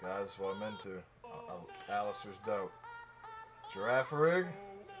 Guys, that's what I'm into. Alistair's dope. Giraffe Rig.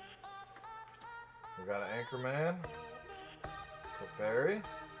 We got an Anchorman. Clefairy.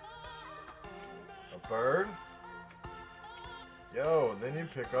 A bird. Yo, then you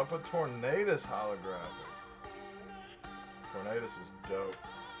pick up a Tornadus holographic. Tornadus is dope.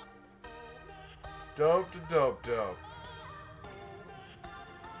 Dope to dope dope.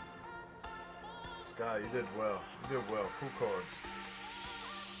 Sky, you did well. You did well. Cool cards.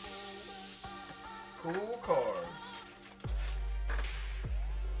 Cool cards.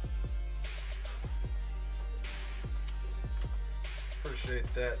 Appreciate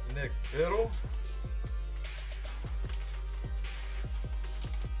that, Nick Biddle.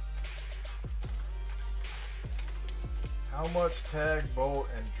 How much Tag, Bolt,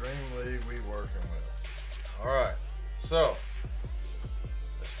 and Dream League we working with? Alright, so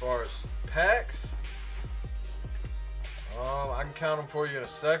as far as packs, I can count them for you in a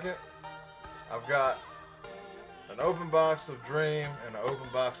second. I've got an open box of Dream and an open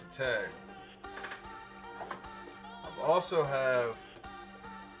box of Tag. I also have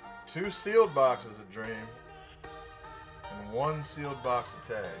 2 sealed boxes of Dream and 1 sealed box of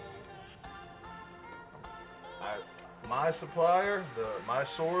Tag. My supplier, my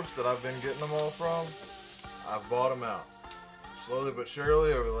source that I've been getting them all from, I've bought them out. Slowly but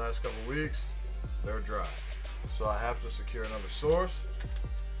surely over the last couple weeks, they're dry. So I have to secure another source.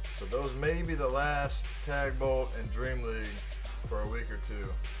 So those may be the last Tag Bolt and Dream League for a week or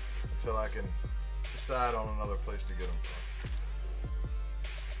 2 until I can decide on another place to get them from.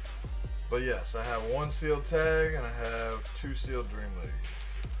 But yes, I have 1 sealed Tag and I have 2 sealed Dream League.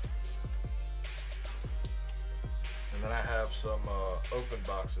 And then I have some open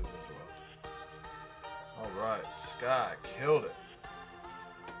boxes as well. Alright, Sky killed it.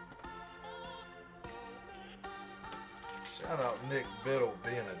 Shout out Nick Biddle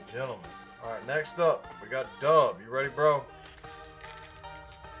being a gentleman. Alright, next up, we got Dub. You ready, bro?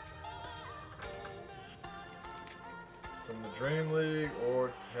 From the Dream League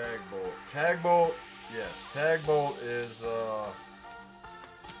or Tag Bolt? Tag Bolt, yes. Tag Bolt is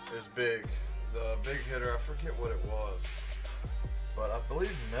big. The big hitter, I forget what it was, but I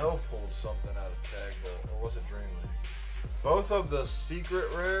believe Mel pulled something out of Tag Bolt, or was it Dream League? Both of the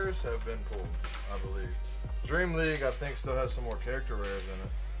secret rares have been pulled, I believe. Dream League, I think, still has some more character rares in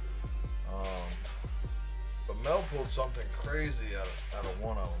it. But Mel pulled something crazy out of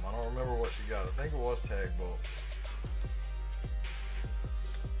one of them. I don't remember what she got. I think it was Tag Bolt.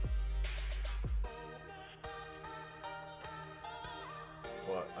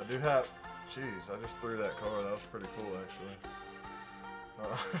 What? I do have... Jeez, I just threw that card. That was pretty cool, actually.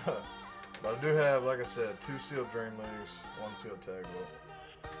 But I do have, like I said, 2 sealed Dream Leagues, 1 sealed Tag Bolt.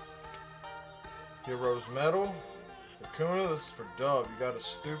 Heroes Metal. Kakuna, this is for Dub. You got a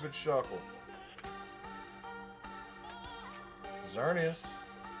stupid Shuckle. Xerneas.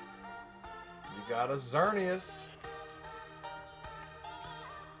 You got a Xerneas.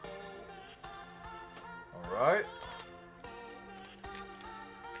 Alright.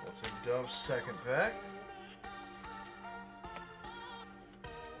 Some Dove's second pack.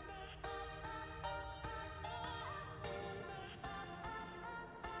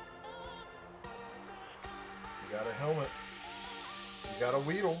 You got a helmet. You got a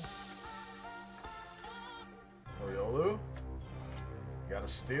Weedle. Oriolu. You got a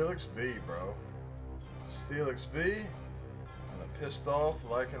Steelix V, bro. Steelix V. And a pissed off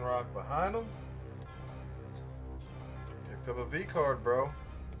Lycanroc behind him. Picked up a V card, bro.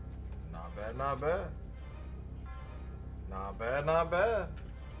 Not bad, not bad. Not bad, not bad.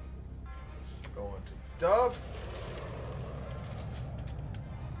 Going to Dub.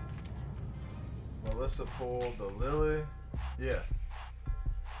 Melissa pulled the Lily. Yeah.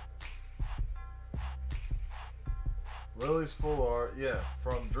 Lily's full art. Yeah,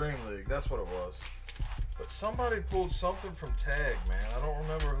 from Dream League. That's what it was. But somebody pulled something from Tag, man. I don't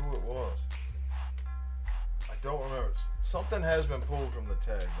remember who it was. I don't remember. Something has been pulled from the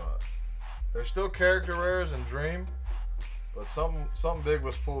Tag bot. There's still character rares in Dream, but something big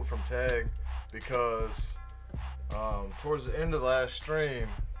was pulled from Tag because towards the end of last stream,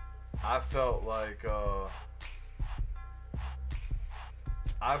 I felt like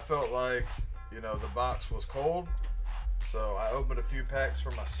you know, the box was cold, so I opened a few packs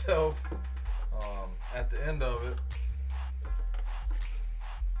for myself at the end of it,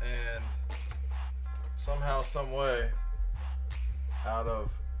 and somehow, some way, out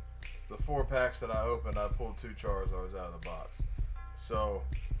of the 4 packs that I opened, I pulled 2 Charizards out of the box. So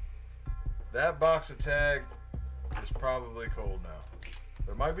that box of Tag is probably cold now.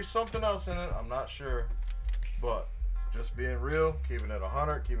 There might be something else in it, I'm not sure, but just being real, keeping it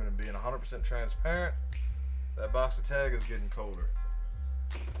 100, keeping it being 100% transparent, that box of Tag is getting colder.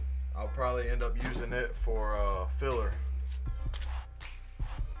 I'll probably end up using it for filler.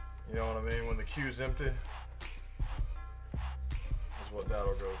 You know what I mean? When the queue's empty, is what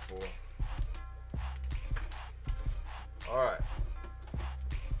that'll go for.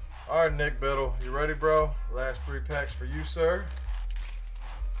 Alright, Nick Biddle, you ready, bro? Last 3 packs for you, sir.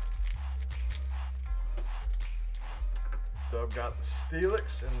 Dub got the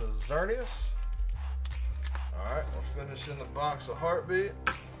Steelix and the Xerneas. Alright, we're finishing the box of Heartbeat.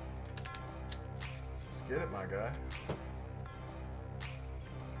 Let's get it, my guy.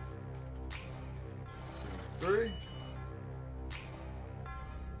 2, 3.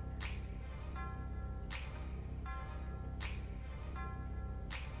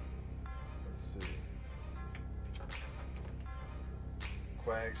 Let's see.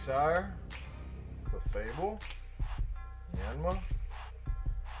 Quagsire, Clefable, Yanma,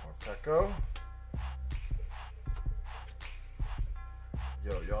 Morpeko.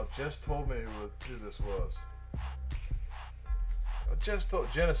 Yo, y'all just told me who this was. I just told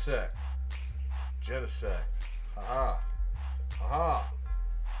Genesect. Genesect. Haha. Haha.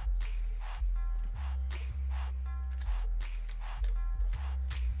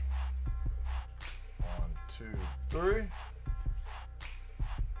 One, 2, 3.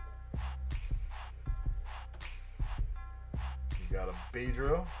 You got a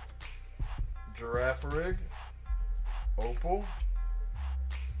Beedrill, Girafarig, Opal,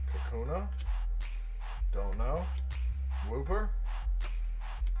 Kakuna, don't know, Wooper.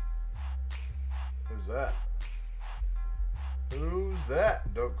 Who's that? Who's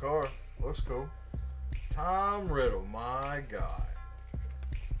that? Dope card. Looks cool. Tom Riddle, my guy.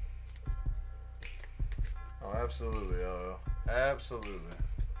 Oh, absolutely, absolutely.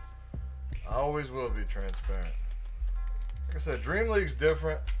 I always will be transparent. Like I said, Dream League's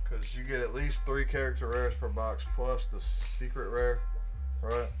different because you get at least 3 character rares per box plus the secret rare,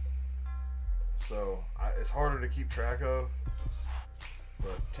 right? So it's harder to keep track of.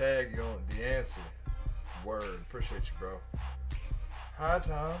 But Tag, you want Deancey. Word. Appreciate you, bro. Hi,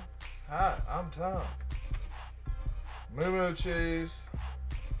 Tom. Hi, I'm Tom. Moo Moo Cheese.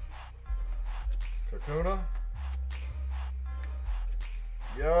 Kakuna.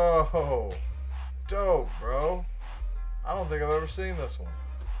 Yo. Dope, bro. I don't think I've ever seen this one.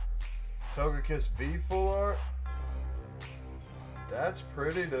 Togekiss V full art. That's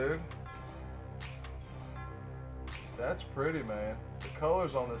pretty, dude. That's pretty, man. The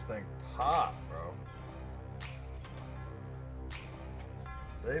colors on this thing pop, bro.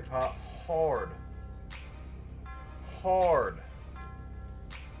 They pop hard. Hard.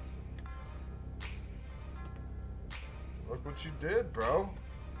 Look what you did, bro.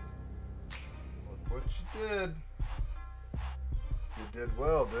 Look what you did. You did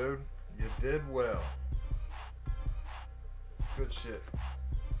well, dude. You did well. Good shit.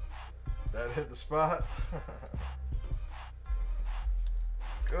 That hit the spot.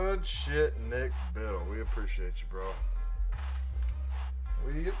 Good shit, Nick Biddle. We appreciate you, bro.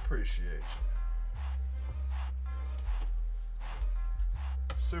 We We appreciate you.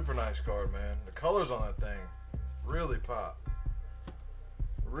 Super nice card, man. The colors on that thing really pop.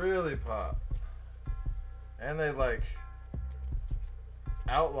 Really pop. And they like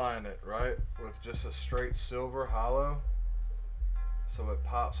outline it, right? With just a straight silver hollow. So it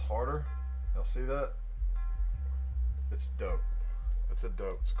pops harder. Y'all see that? It's dope. It's a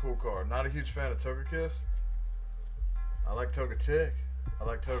a cool card. Not a huge fan of Togekiss. I like Togetic. I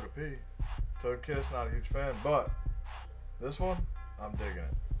like Togepi. Togekiss, not a huge fan. But this one, I'm digging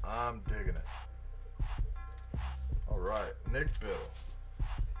it. I'm digging it. Alright, Nick Biddle.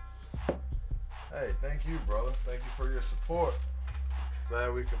 Hey, thank you, brother. Thank you for your support.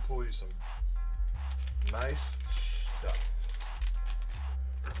 Glad we can pull you some nice stuff.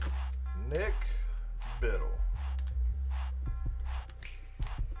 Nick Biddle.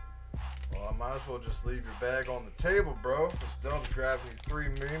 Well, I might as well just leave your bag on the table, bro. This Dub's grabbing you 3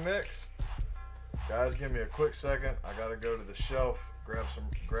 mix. Guys, give me a quick second. I gotta go to the shelf, grab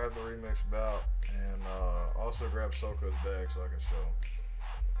the remix bout, and also grab Soko's bag so I can show him.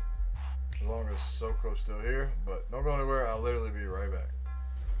 As long as Soko's still here, but don't go anywhere. I'll literally be right back.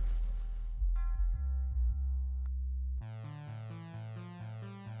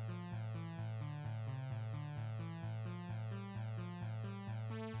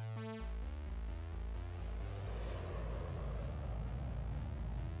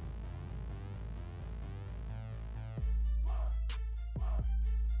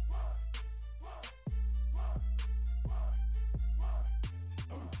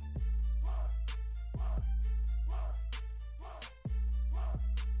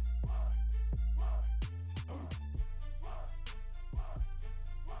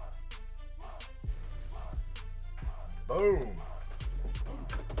 Boom.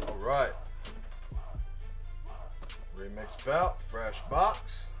 All right. Remix bout, fresh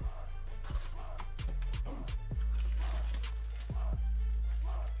box.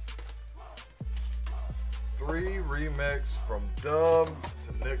 Three remix from Dub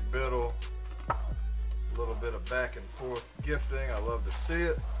to Nick Biddle. A little bit of back and forth gifting. I love to see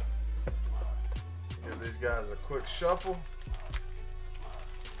it. Give these guys a quick shuffle.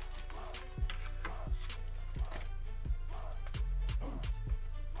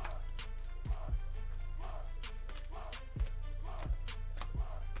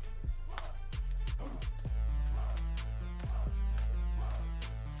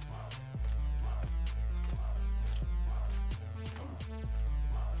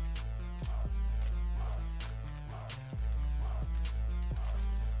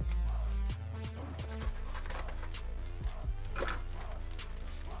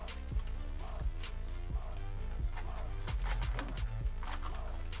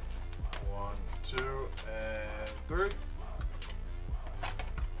 Two and three.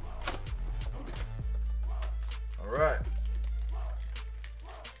 All right.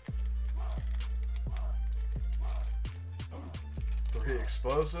 Three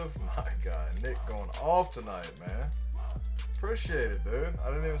explosive. My God, Nick going off tonight, man. Appreciate it, dude. I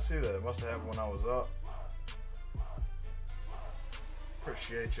didn't even see that. It must have happened when I was up.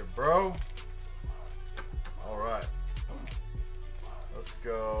 Appreciate you, bro. All right. Let's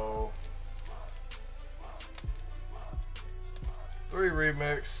go. 3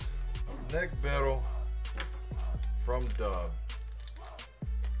 remix, Nick Biddle from Dub.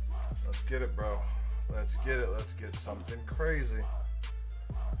 Let's get it, bro. Let's get it. Let's get something crazy.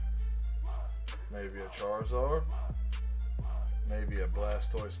 Maybe a Charizard. Maybe a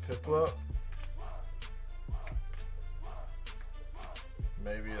Blastoise Piplup.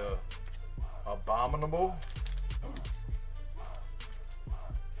 Maybe a Abominable.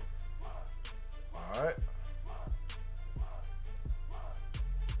 All right.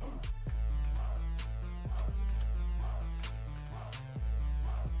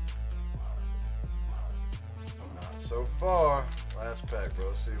 So far, last pack, bro.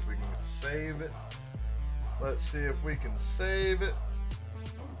 Let's see if we can save it. Let's see if we can save it.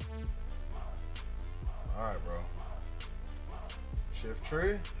 Alright, bro. Shift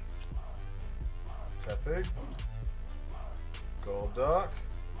Tree. Tepig. Golduck.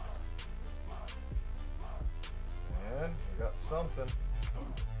 And we got something.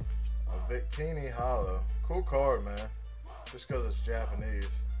 A Victini Hollow. Cool card, man. Just because it's Japanese.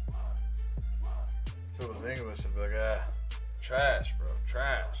 If it was English, it'd be like, ah, trash, bro,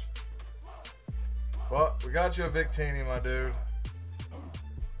 trash. But we got you a Victini, my dude.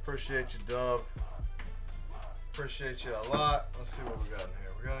 Appreciate you, Dub. Appreciate you a lot. Let's see what we got in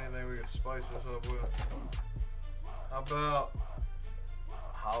here. We got anything we can spice this up with? How about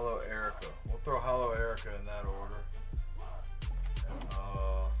Hollow Erica? We'll throw Hollow Erica in that order. And,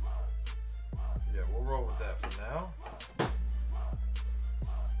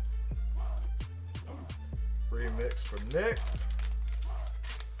 mix for Nick.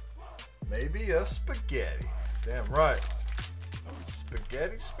 Maybe a spaghetti. Damn right.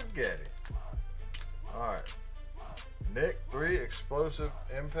 Spaghetti, spaghetti. Alright. Nick, 3 explosive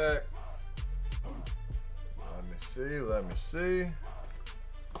impact. Let me see, let me see.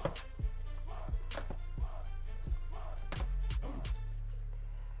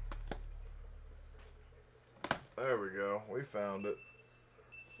 There we go. We found it.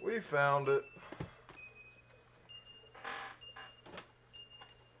 We found it.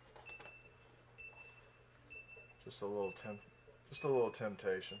 Just a little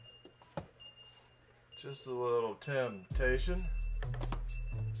temptation. Just a little temptation.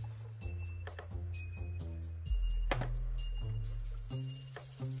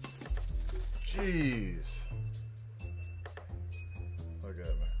 Jeez. Look at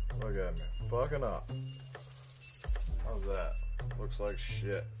me. Look at me. Fucking up. How's that? Looks like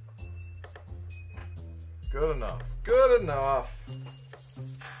shit. Good enough. Good enough.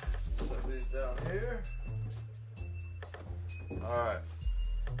 Set these down here. Alright.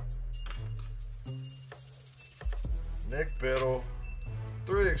 Nick Biddle.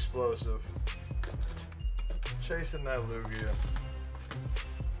 3 explosive. Chasing that Lugia.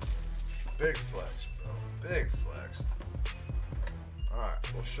 Big flex, bro. Big flex.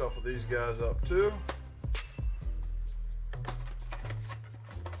 Alright, we'll shuffle these guys up too.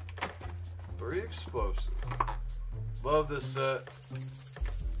 3 explosive. Love this set.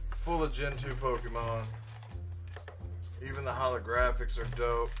 Full of Gen 2 Pokemon. Even the holographics are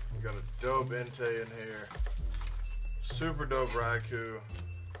dope. You got a dope Entei in here. Super dope Raikou.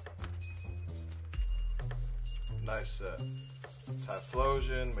 Nice set.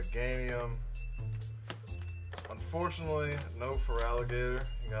 Typhlosion, Meganium. Unfortunately, no Feraligatr.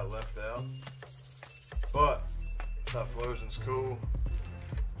 He got left out. But Typhlosion's cool.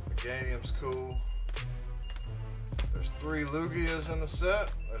 Meganium's cool. There's 3 Lugias in the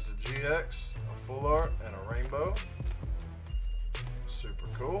set. There's a GX, a Full Art, and a Rainbow. Super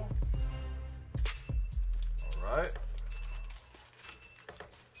cool. Alright.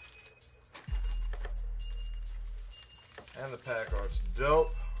 And the pack art's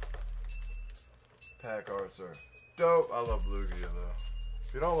dope. Pack arts are dope. I love Lugia though.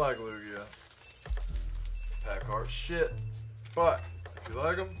 If you don't like Lugia, pack art's shit. But if you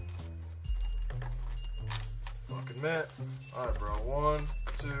like them, fucking mint. Alright, bro. 1,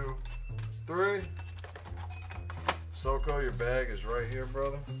 2, 3. Soko, your bag is right here,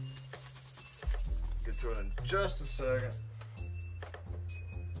 brother. Get to it in just a second.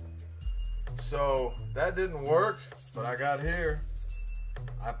 So that didn't work, but I got here.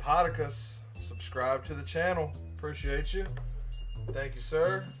 Ipodicus, subscribe to the channel. Appreciate you. Thank you,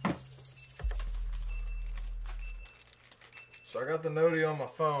 sir. So I got the noti on my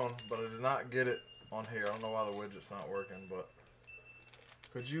phone, but I did not get it on here. I don't know why the widget's not working, but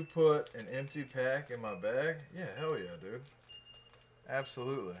could you put an empty pack in my bag? Yeah, hell yeah, dude.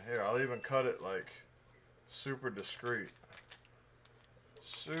 Absolutely. Here, I'll even cut it like super discreet.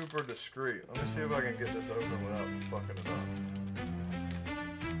 Super discreet. Let me see if I can get this open without fucking it up.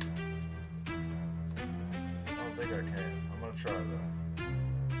 I don't think I can. I'm gonna try though.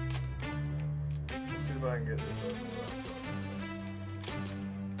 Let's see if I can get this open without fucking it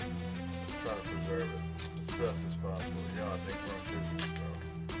up. Try to preserve it as best as possible. Yo, I think we're in business, bro.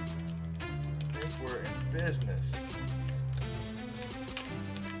 I think we're in business.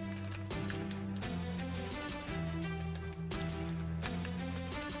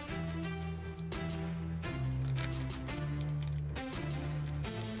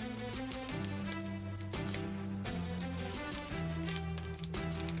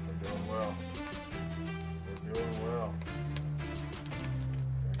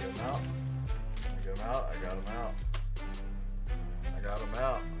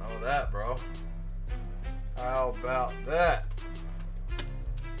 How about that, bro? How about that?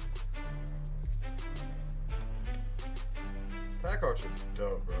 Pack arts are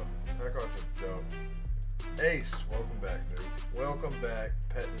dope, bro. Pack arts are dope. Ace, welcome back, dude. Welcome back,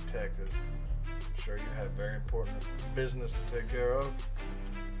 Pet Detective. I'm sure you have very important business to take care of.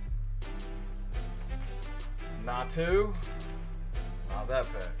 Natu. Not that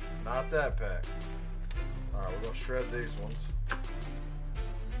pack. Not that pack. Alright, we're gonna shred these ones.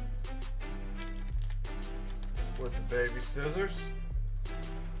 With the baby scissors.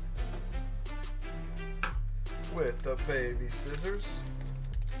 With the baby scissors.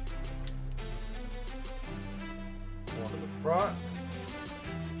 One to the front.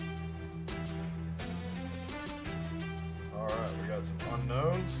 Alright, we got some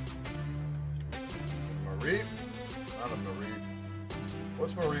unknowns. Mareep. Not a Mareep.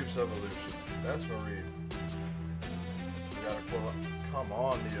 What's Mareep's evolution? That's Mareep. Well, come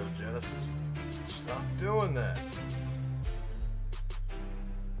on, Neo Genesis. Stop doing that.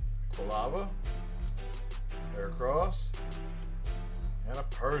 Quilava, Heracross, and a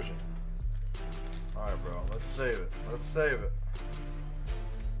Persian. Alright, bro, let's save it. Let's save it.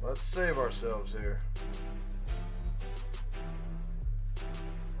 Let's save ourselves here.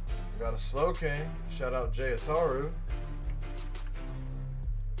 We got a Slowking. Shout out Jay Ataru.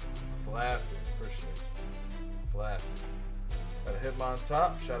 Flaffy, appreciate it. Flaffy. Got a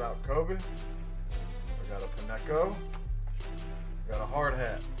Hitmontop. Shout out Kobe. We got a Pineco. We got a Hard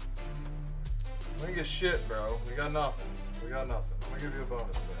Hat. We ain't get shit, bro. We got nothing. We got nothing. I'm gonna give you a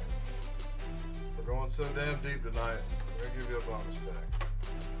bonus pack. We're going so damn deep tonight. We're gonna give you a bonus pack.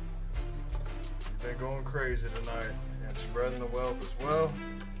 You've been going crazy tonight and spreading the wealth as well.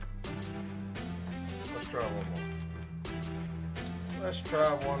 Let's try one more. Let's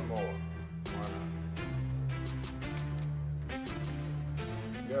try one more. Why not?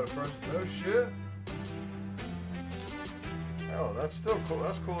 You got a first? No shit. Hell, that's still cool.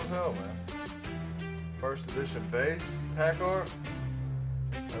 That's cool as hell, man. First edition base pack art.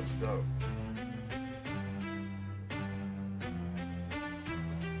 That's dope.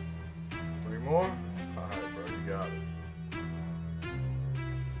 Three more? Alright, bro, you got it.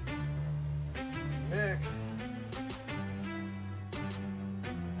 Nick.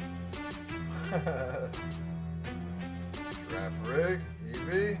 Draft rig,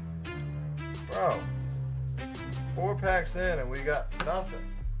 EV. Bro, 4 packs in and we got nothing.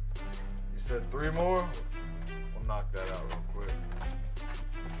 You said 3 more? We'll knock that out real quick.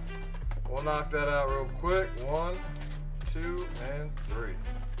 We'll knock that out real quick. 1, 2, and 3.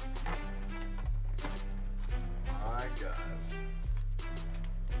 My guys.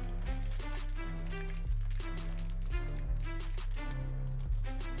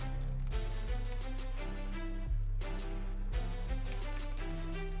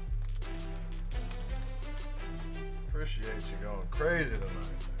 Appreciate you going crazy tonight.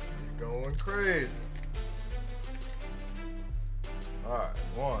 You're going crazy. Alright,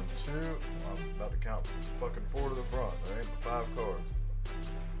 1, 2, I'm about to count fucking 4 to the front. There ain't but 5 cards.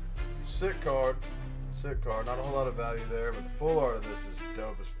 Sick card. Sick card. Not a whole lot of value there, but the full art of this is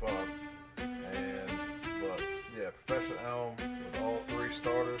dope as fuck. And, but, yeah, Professor Elm with all 3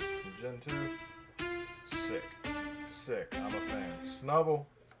 starters from Gen 2. Sick. Sick. I'm a fan. Snubble.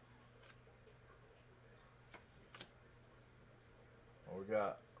 What we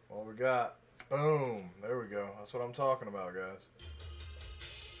got? What we got? Boom. There we go. That's what I'm talking about, guys.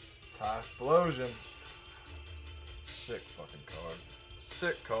 Typhlosion. Sick fucking card.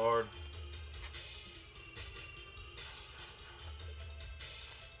 Sick card.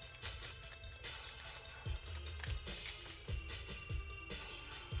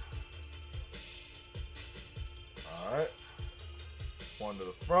 Alright. 1 to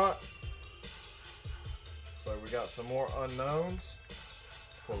the front. Looks like we got some more unknowns.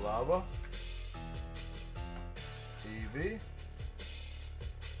 Quilava, EV,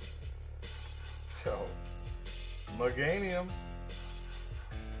 yo, Meganium,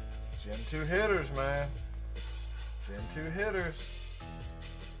 Gen 2 hitters, man, Gen 2 hitters.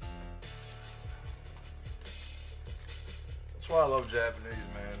 That's why I love Japanese,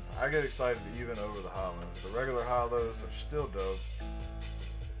 man. I get excited even over the hollows. The regular hollows are still dope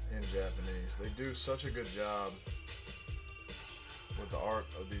in Japanese. They do such a good job with the art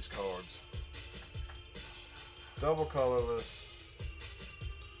of these cards. Double colorless.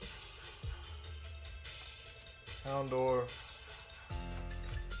 Houndour.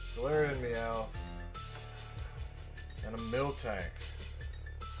 Galarian Meowth. And a Miltank.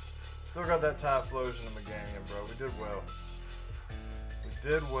 Still got that Typhlosion and Meganium, bro. We did well. We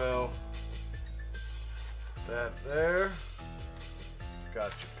did well. That there.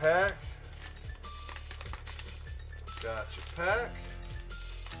 Got your pack. Got your pack.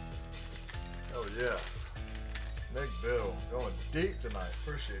 Oh yeah. Nick Bill going deep tonight.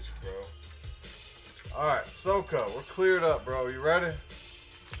 Appreciate you, bro. Alright, Soko, we're cleared up, bro. You ready?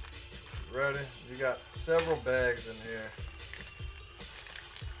 You ready? You got several bags in here.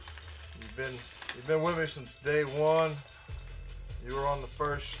 You've been with me since day 1. You were on the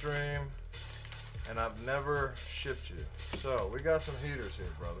first stream, and I've never shipped you. So we got some heaters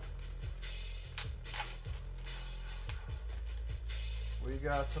here, brother. We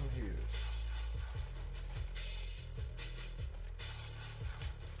got some heaters.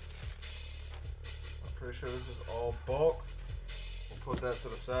 I'm pretty sure this is all bulk. We'll put that to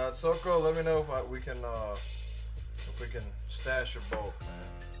the side. Soko, let me know if we can stash your bulk,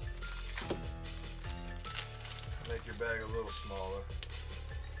 man. Make your bag a little smaller.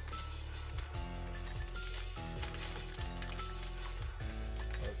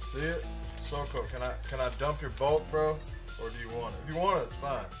 Let's see it. So cool. Can I dump your bulk, bro? Or do you want it? If you want it, it's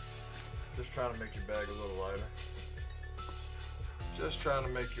fine. Just trying to make your bag a little lighter. Just trying to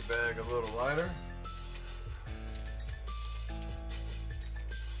make your bag a little lighter.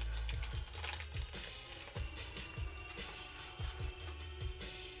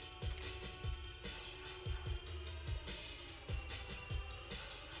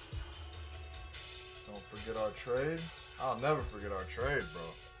 Don't forget our trade. I'll never forget our trade,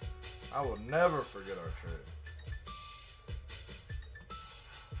 bro. I will never forget our trade.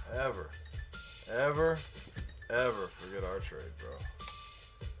 Ever. Ever. Ever forget our trade, bro.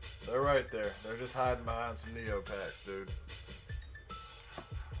 They're right there. They're just hiding behind some Neo packs, dude.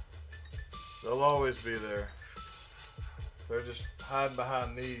 They'll always be there. They're just hiding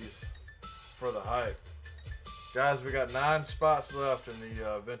behind these for the hype. Guys, we got 9 spots left in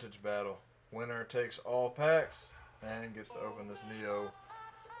the vintage battle. Winner takes all packs and gets to open this Neo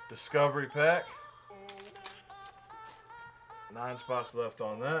Discovery pack. 9 spots left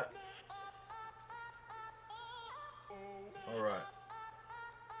on that. Alright.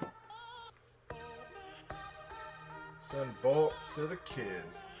 Send bulk to the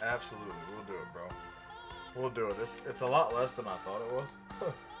kids. Absolutely. We'll do it, bro. We'll do it. It's a lot less than I thought it was.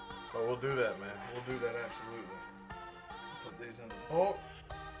 But we'll do that, man. We'll do that absolutely. Put these in the bulk.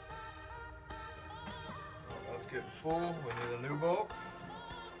 Let's get full. We need a new bulk.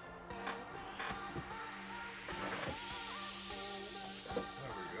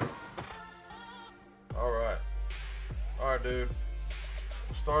 There we go. Alright. Alright, dude.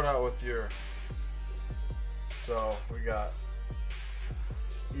 We'll start out with your... So, we got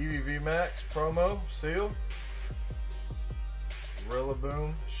EV VMAX promo sealed.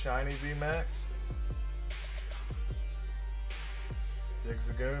 Rillaboom Shiny VMAX.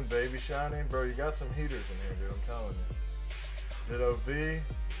 Zigzagoon Baby Shiny. Bro, you got some heaters in here, dude. I'm telling you. Ditto V.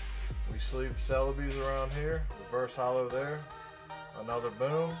 We sleeve Celebes around here. Reverse Hollow there. Another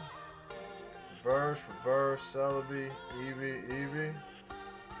Boom. Reverse, Celebi, Eevee.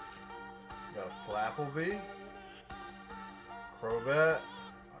 Got a Flapple V. Crobat.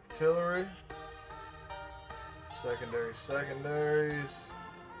 Octillery. Secondaries.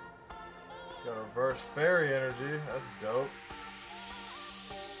 Got a reverse Fairy Energy. That's dope.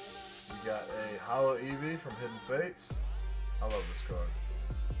 We got a Hollow Eevee from Hidden Fates. I love this card.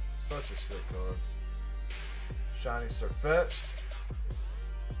 Such a sick card. Shiny Sirfetch'd.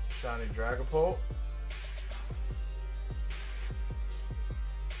 Shiny Dragapult.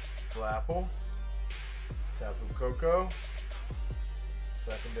 Flapple. Tapu Koko.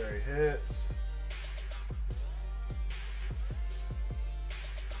 Secondary hits.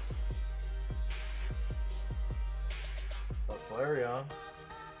 Flareon.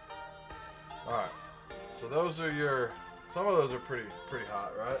 Alright. So those are your... Some of those are pretty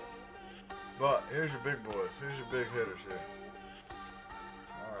hot, right? But here's your big boys. Here's your big hitters here.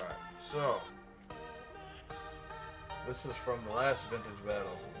 Alright. So... This is from the last vintage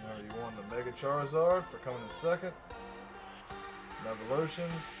battle. Remember, you won the Mega Charizard for coming in second.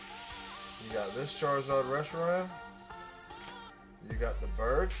 Evolutions. You got this Charizard Reshiram. You got the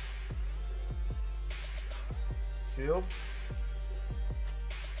birds. Sealed.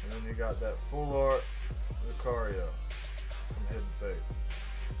 And then you got that full art Lucario from Hidden Fates.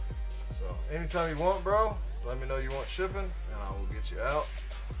 So anytime you want, bro, let me know you want shipping and I will get you out.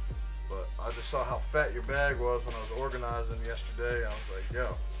 But I just saw how fat your bag was when I was organizing yesterday. I was like,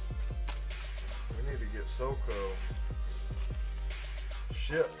 yo, we need to get Soko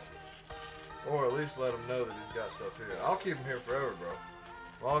shipped. Or at least let him know that he's got stuff here. I'll keep him here forever, bro.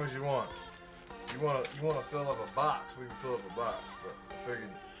 As long as you want. You want to fill up a box, we can fill up a box. But I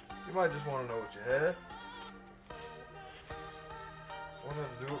figured you might just want to know what you had. What did I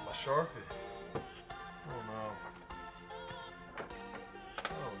do with my Sharpie? Oh no.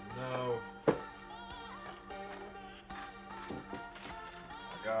 Oh no.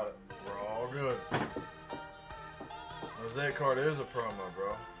 I got it. We're all good. Mosaic card is a promo,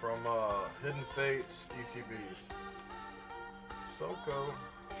 bro. From Hidden Fates ETBs. Soko.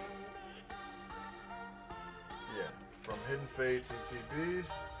 Yeah, from Hidden Fates ETBs.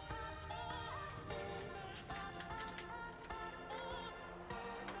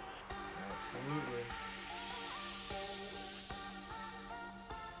 Absolutely.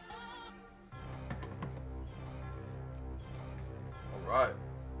 Alright.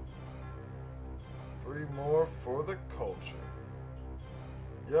 3 more for the culture.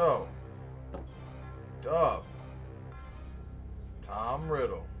 Yo. Dub. Tom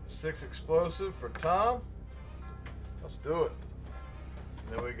Riddle. 6 explosive for Tom. Let's do it.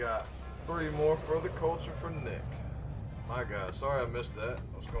 And then we got 3 more for the culture for Nick. My God, sorry I missed that.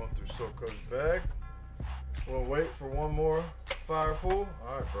 I was going through SoCo's bag. We'll wait for one more fire pull.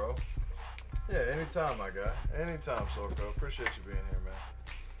 All right, bro. Yeah, anytime, my guy. Anytime, SoCo. Appreciate you being here, man.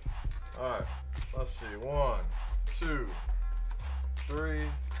 All right, let's see. 1, 2, 3,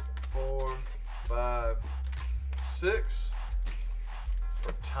 4, 5, 6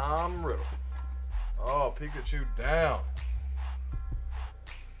 for Tom Riddle. Oh, Pikachu down.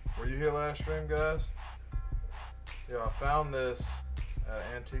 Were you here last stream, guys? Yeah, I found this at an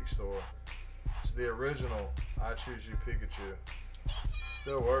antique store. It's the original I Choose You Pikachu.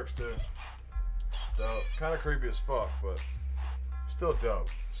 Still works too. Dope. Kind of creepy as fuck, but still dope.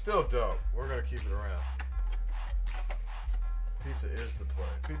 Still dope. We're gonna keep it around. Pizza is the play.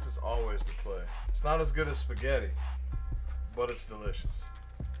 Pizza's always the play. It's not as good as spaghetti, but it's delicious.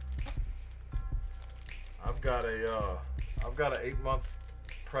 I've got an 8-month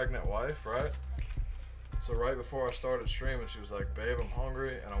pregnant wife, right? So right before I started streaming, she was like, "Babe, I'm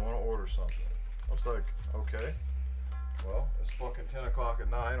hungry and I want to order something." I was like, "Okay." Well, it's fucking 10 o'clock at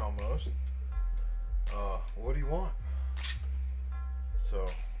night almost. What do you want? So,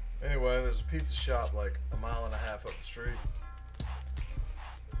 anyway, there's a pizza shop like a mile and a half up the street.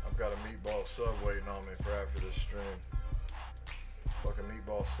 I've got a meatball sub waiting on me for after this stream. Fucking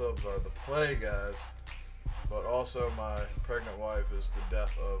meatball subs are the play, guys. But also my pregnant wife is the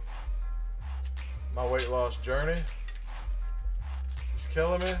death of my weight loss journey. She's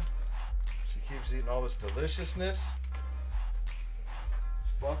killing me. She keeps eating all this deliciousness.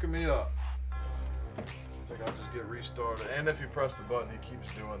 It's fucking me up. I think I'll just get restarted. And if you press the button, he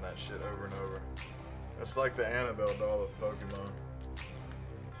keeps doing that shit over and over. It's like the Annabelle doll of Pokemon.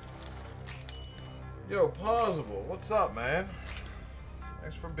 Yo, Plausible, what's up, man?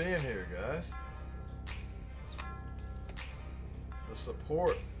 Thanks for being here, guys. The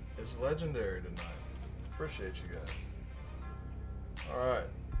support is legendary tonight. Appreciate you guys. Alright,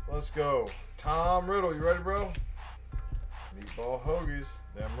 let's go. Tom Riddle, you ready, bro? Meatball hoagies.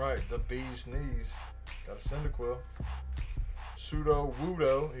 Damn right, the bee's knees. Got a Cyndaquil. Pseudo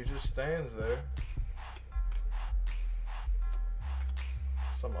Wudo, he just stands there.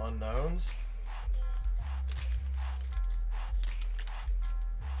 Some unknowns.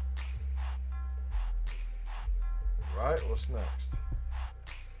 Right, what's next?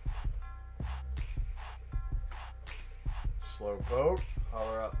 Slowpoke.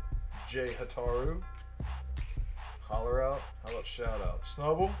 Holler out J Hataru. Holler out. How about shout out?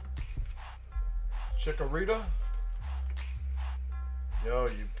 Snubble. Chikorita. Yo,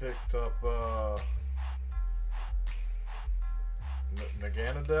 you picked up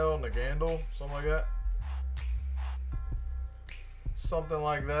Nagandle, something like that. Something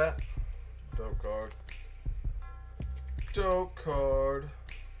like that. Dope card. Dope card.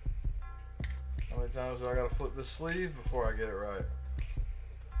 How many times do I gotta flip the sleeve before I get it right?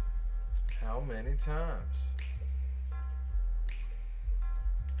 How many times?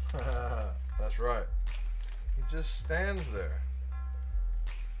 That's right. He just stands there.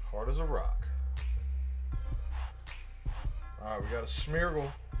 Hard as a rock. Alright, we got a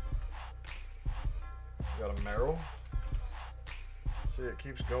Smeargle. We got a Meryl. See, it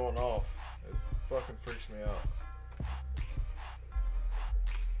keeps going off. It fucking freaks me out.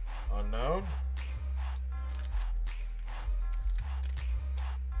 Unknown.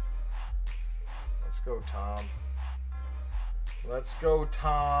 Let's go, Tom. Let's go,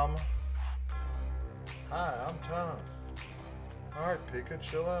 Tom. Hi, I'm Tom. Alright, Pika,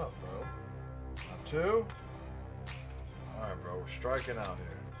 chill out, bro. Not two. Alright, bro, we're striking out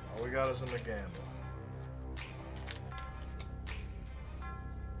here. All we got is a Nagandle.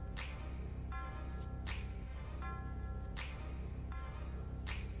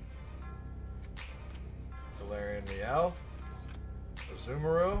 Galarian Meowth.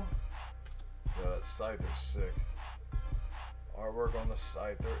 Azumarill. Yeah, that Scyther's sick. Artwork on the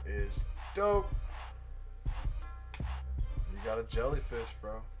Scyther is dope. You got a jellyfish,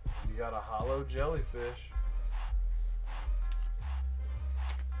 bro. You got a hollow jellyfish.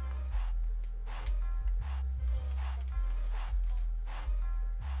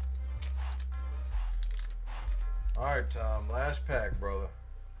 Alright, Tom. Last pack, brother.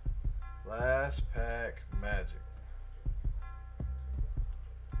 Last pack magic.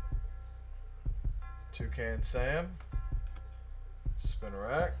 Toucan Sam.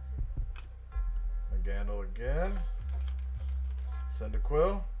 Spinarak. Nagandle again.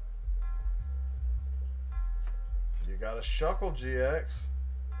 Cyndaquil. You got a Shuckle GX.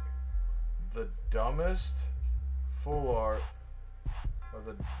 The dumbest full art, or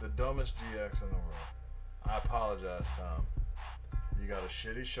the dumbest GX in the world. I apologize, Tom. You got a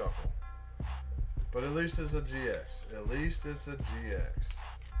shitty Shuckle. But at least it's a GX. At least it's a GX.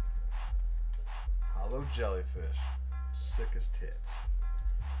 Hollow jellyfish. Sick as tits.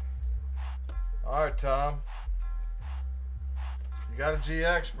 Alright, Tom. You got a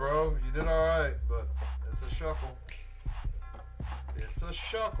GX, bro. You did alright, but it's a shuckle. It's a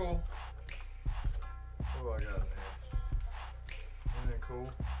shuckle. What do I got in here? Anything cool?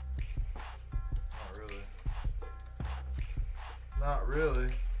 Not really. Not really.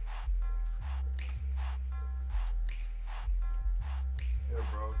 Yeah,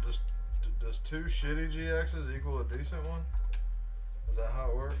 bro. Does 2 shitty GXs equal a decent one? Is that how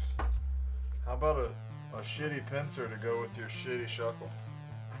it works? How about a shitty pincer to go with your shitty shuckle?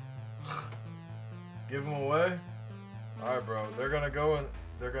 Give them away? Alright, bro. They're gonna go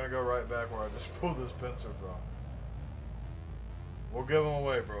right back where I just pulled this pincer from. We'll give them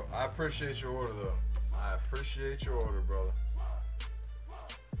away, bro. I appreciate your order, though. I appreciate your order, brother.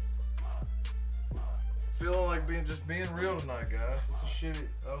 Feeling like just being real tonight, guys. It's a shitty.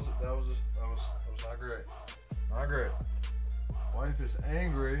 That was not great. Not great. Wife is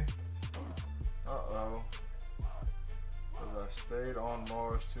angry. Uh-oh. Because I stayed on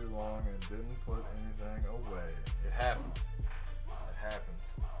Mars too long and didn't put anything away. It happens. It happens.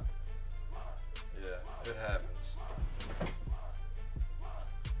 Yeah, it happens.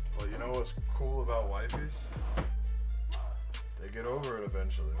 But you know what's cool about wifeys? They get over it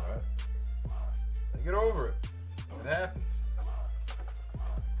eventually, right? They get over it. It happens.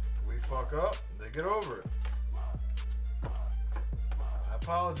 We fuck up, they get over it. I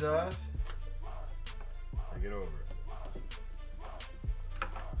apologize. They get over it.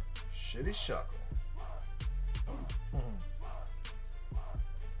 Shitty shuckle.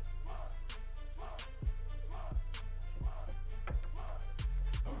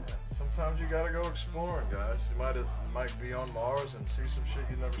 Yeah, sometimes you gotta go exploring, guys. You might be on Mars and see some shit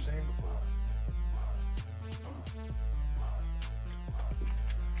you've never seen before.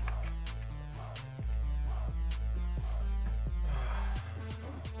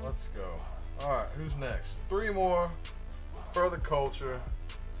 Let's go. Alright, who's next? 3 more for the culture.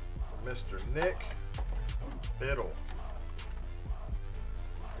 Mr. Nick Biddle.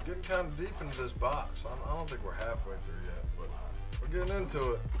 We're getting kind of deep into this box. I don't think we're halfway through yet, but we're getting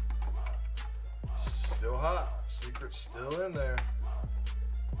into it. Still hot. Secret's still in there.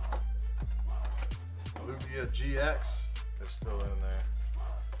 Lugia GX is still in there.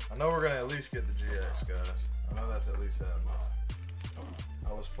 I know we're going to at least get the GX, guys. I know that's at least happening.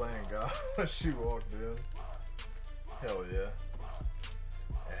 I was playing God when she walked in. Hell yeah.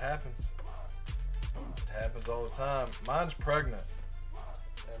 It happens. It happens all the time. Mine's pregnant.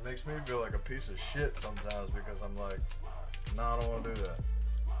 And it makes me feel like a piece of shit sometimes because I'm like, nah, I don't want to do that.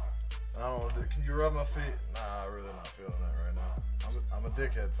 I don't want to do. Can you rub my feet? Nah, I'm really not feeling that right now. I'm a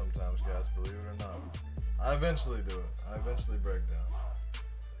dickhead sometimes, guys, believe it or not. I eventually do it. I eventually break down.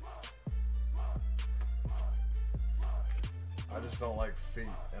 I just don't like feet,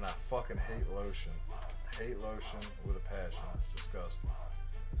 and I fucking hate lotion. I hate lotion with a passion. It's disgusting.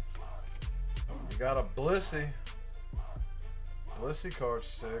 You got a Blissey. Blissey card's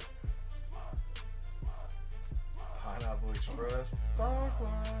sick. Pineapple Express. Dark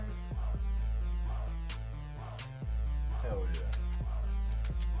Life. Hell yeah.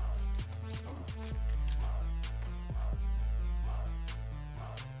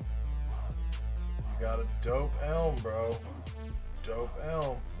 You got a dope elm, bro. Dope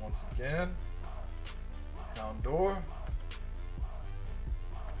elm. Once again. Houndour.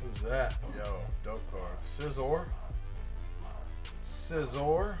 Who's that? Yo, dope card. Scizor.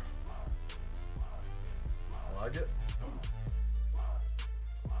 Scizor. I like it.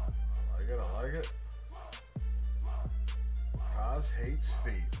 I like it. I like it. Kaz hates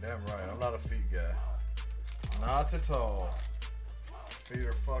feet. Damn right. I'm not a feet guy. Not at all. Feet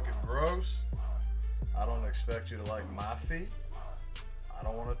are fucking gross. I don't expect you to like my feet. I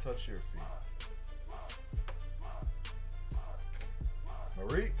don't want to touch your feet.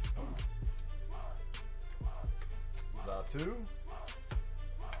 Marie. Zatu.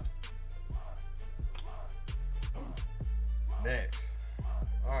 Nick.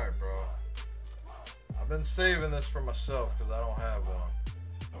 Alright, bro. I've been saving this for myself because I don't have one.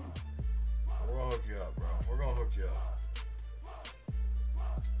 We're gonna hook you up, bro. We're gonna hook you up.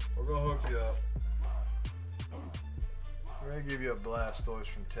 We're gonna hook you up. We're gonna give you a Blastoise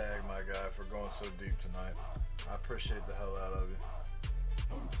from Tag, my guy, for going so deep tonight. I appreciate the hell out of you.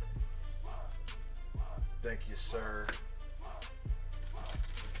 Thank you, sir.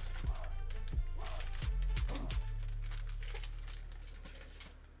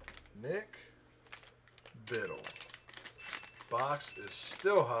 Nick Biddle. Box is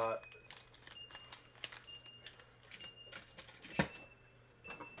still hot.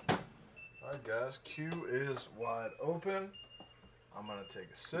 Alright guys, Q is wide open. I'm gonna take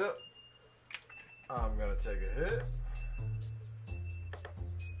a sip. I'm gonna take a hit.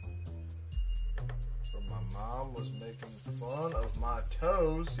 But my mom was making fun of my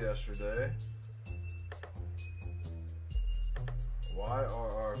toes yesterday. Why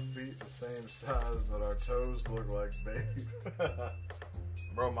are our feet the same size but our toes look like baby?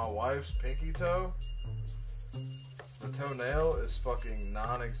 Bro, my wife's pinky toe, the toenail is fucking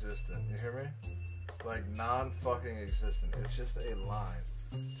non-existent. You hear me? Like non-fucking existent. It's just a line.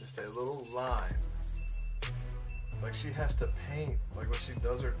 Just a little line. Like she has to paint. Like when she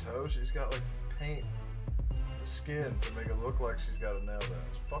does her toes, she's got like paint the skin to make it look like she's got a nail down.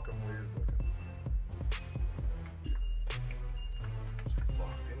 It's fucking weird looking. It's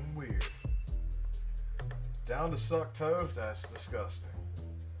fucking weird. Down to suck toes? That's disgusting.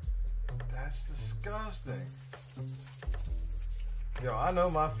 That's disgusting. Yo, I know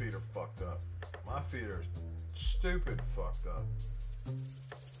my feet are fucked up. My feet are stupid fucked up.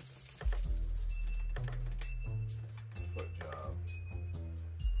 Foot job.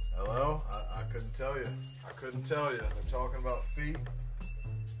 Hello? I couldn't tell you. I couldn't tell you. They're talking about feet.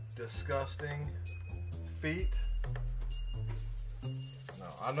 Disgusting feet. No,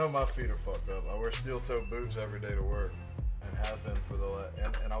 I know my feet are fucked up. I wear steel toe boots every day to work. And have been for the last,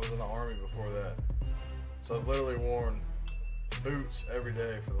 and I was in the army before that. So I've literally worn boots every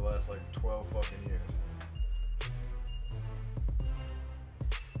day for the last like 12 fucking years.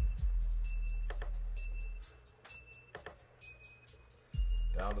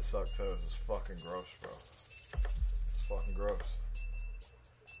 Down to suck toes is fucking gross, bro. It's fucking gross.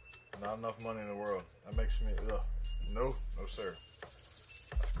 Not enough money in the world. That makes me, ugh. No, no sir.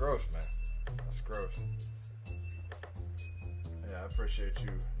 That's gross, man. That's gross. Yeah, I appreciate you,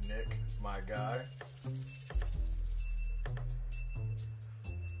 Nick, my guy.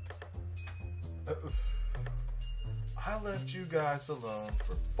 I left you guys alone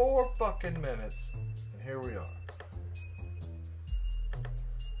for 4 fucking minutes, and here we are.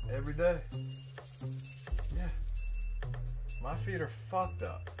 Every day. Yeah. My feet are fucked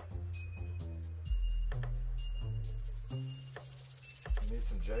up. You need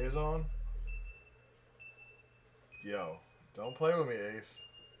some J's on? Yo. Don't play with me, Ace.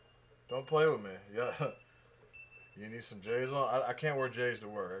 Don't play with me. Yeah. You need some J's on? I can't wear J's to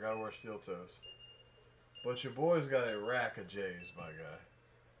work. I gotta wear steel toes. But your boy's got a rack of J's, my guy.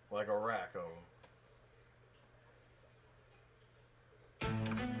 Like a rack of them.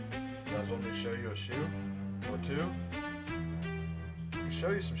 You guys want me to show you a shoe? Or 2? I can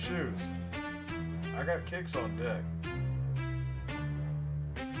show you some shoes. I got kicks on deck.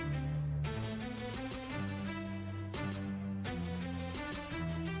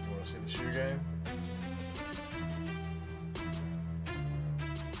 Shoe game.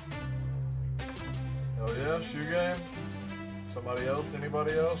 Hell yeah, shoe game. Somebody else,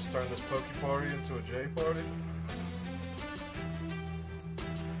 anybody else? Turn this Poke party into a J party.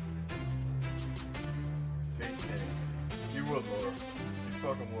 Feet king. You would, Laura. You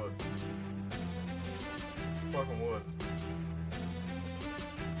fucking would. You fucking would.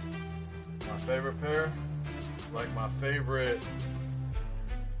 My favorite pair? Like my favorite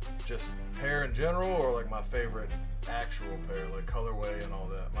just pair in general, or like my favorite actual pair, like colorway and all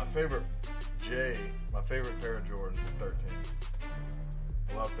that. My favorite my favorite pair of Jordans is 13.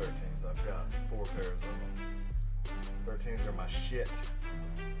 I love 13s. I've got 4 pairs of them. 13s are my shit.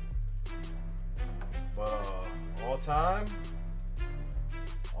 But all time,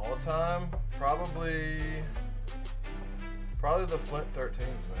 probably the Flint 13s,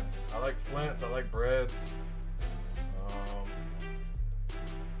 man. I like Flints. I like Breads.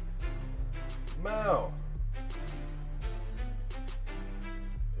 Mel.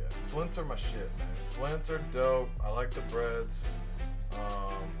 Yeah, Flints are my shit, man. Flints are dope. I like the Breads.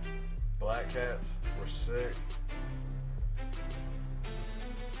 Black Cats were sick.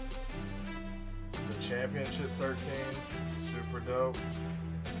 The Championship 13s, super dope.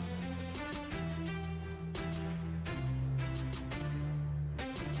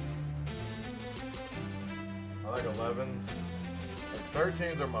 I like 11s.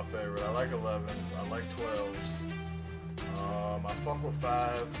 13s are my favorite. I like 11s. I like 12s. I fuck with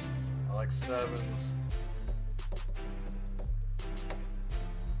 5s. I like 7s.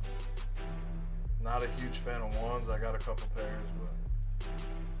 Not a huge fan of 1s. I got a couple pairs, but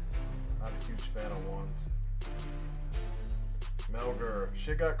not a huge fan of 1s. Melger.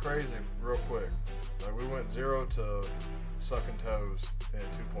 Shit got crazy real quick. Like we went 0 to sucking toes in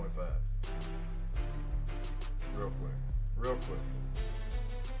 2.5. Real quick. Real quick.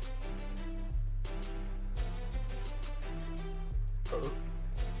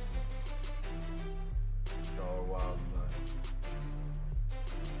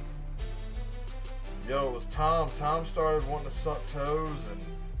 Yo, it was Tom. Tom started wanting to suck toes and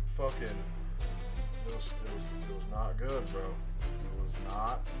fucking. It was not good, bro. It was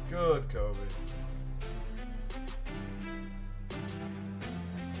not good, Kobe.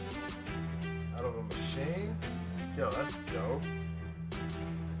 Out of a machine? Yo, that's dope.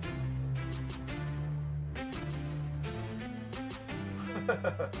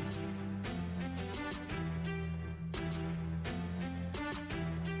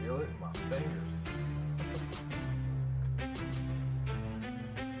 Feel it in my fingers.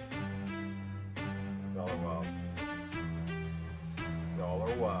 Y'all are wild. Y'all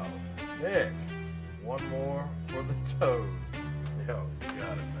are wild. Nick, one more for the toes. Yo, you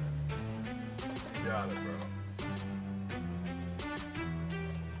got it, man. You got it, bro.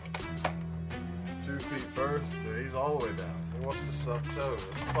 2 feet first. Dude, he's all the way down. He wants to suck toes.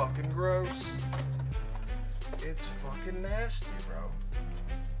 It's fucking gross. It's fucking nasty, bro.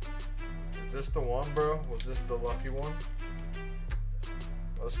 Is this the one, bro? Was this the lucky one?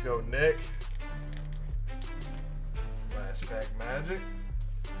 Let's go, Nick. Last pack magic.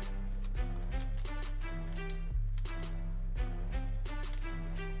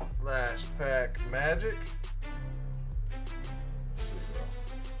 Last pack magic. Let's see, bro.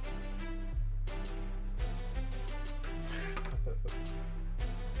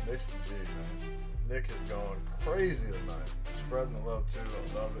 Nick's the G, man. Nick is going crazy tonight. Spreading the love too.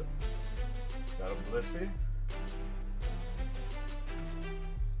 I love it. Got a Blissey.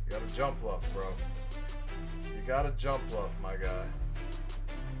 You got a jump luff, bro. You got a jump luff, my guy.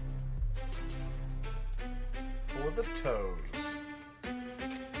 For the toes.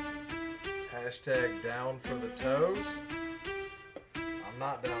 Hashtag down for the toes. I'm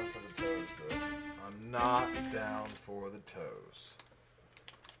not down for the toes, bro. I'm not down for the toes.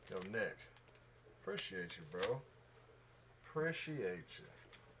 Yo, Nick. Appreciate you, bro. Appreciate you.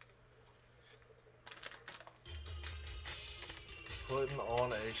 Putting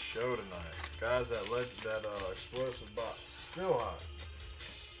on a show tonight. Guys, that explosive box. Still hot.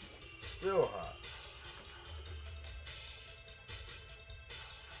 Still hot.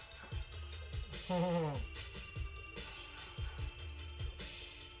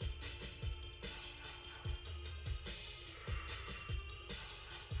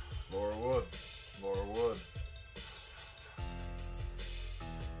 Laura Wood. Laura Wood.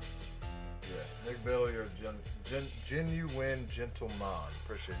 Yeah, Nick Bill, you're a genuine gentleman.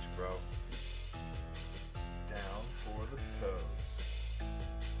 Appreciate you, bro. Down for the toes.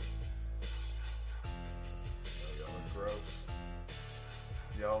 Y'all are gross.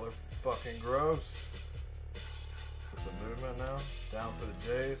 Y'all are fucking gross. It's a movement now. Down for the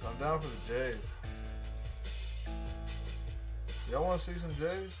Jays. I'm down for the Jays. Y'all want to see some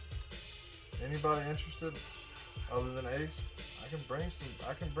Jays? Anybody interested other than Ace? I can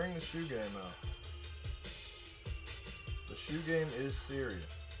bring the shoe game out. The shoe game is serious.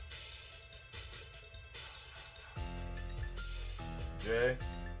 Jay?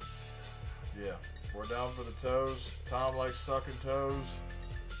 Yeah. We're down for the toes. Tom likes sucking toes.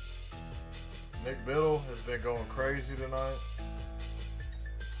 Nick Biddle has been going crazy tonight.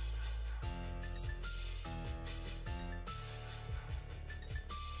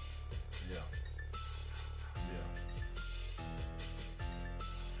 Yeah. Yeah.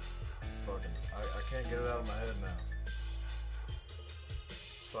 It's fucking, I can't get it out of my head now.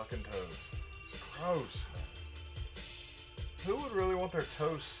 Sucking toes. It's gross, man. Who would really want their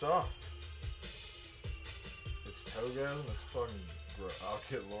toes sucked? It's toegasm? It's fucking gross. I'll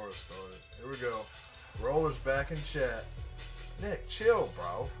get Laura started. Here we go. Roller's back in chat. Nick, chill,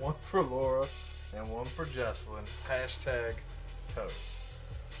 bro. One for Laura and one for Jesslyn. Hashtag toes.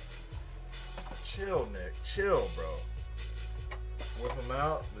 Chill, Nick. Chill, bro. Whip them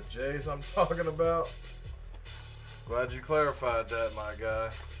out. The J's I'm talking about. Glad you clarified that, my guy.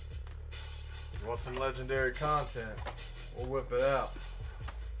 You want some legendary content? We'll whip it out.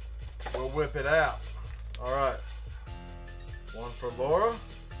 We'll whip it out. All right. One for Laura,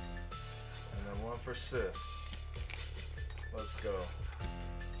 and then one for Sis. Let's go.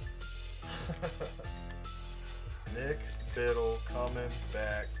 Nick Biddle coming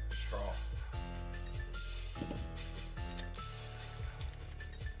back strong.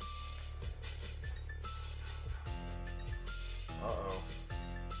 Uh-oh.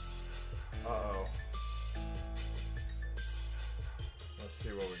 Uh-oh. Let's see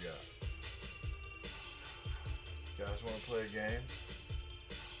what we got. You guys want to play a game?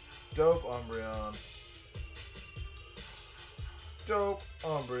 Dope Umbreon. Dope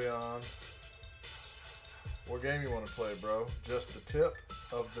Umbreon. What game you want to play, bro? Just the tip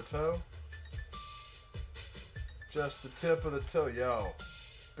of the toe? Just the tip of the toe. Yo,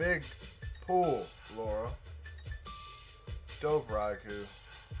 big Cool, Laura. Dope, Raikou.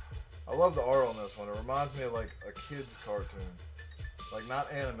 I love the art on this one. It reminds me of like a kid's cartoon. Like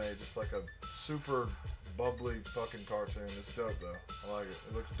not anime, just like a super bubbly fucking cartoon. It's dope though. I like it.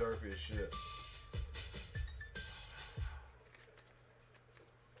 It looks derpy as shit.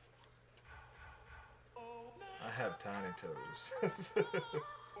 I have tiny toes.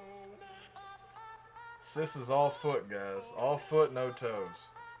 Sis is all foot, guys. All foot, no toes.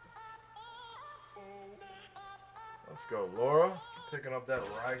 Let's go, Laura. Picking up that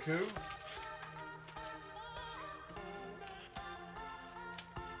Raikou.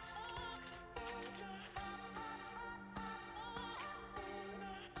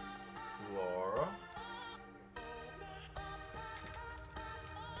 Laura.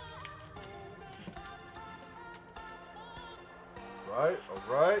 Right,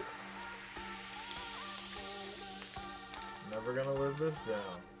 alright. Never gonna live this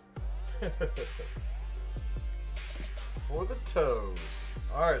down. For the toes.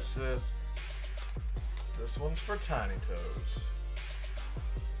 Alright, sis. This one's for tiny toes.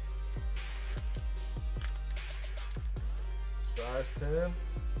 Size 10.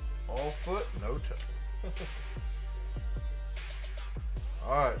 All foot, no toe.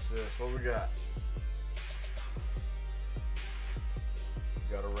 Alright, sis. What we got? You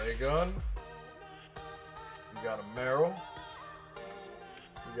got a ray gun. You got a Meryl.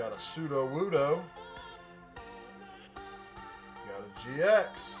 You got a Pseudo Wudo. GX.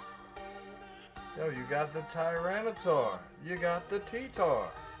 Yo, you got the Tyranitar. You got the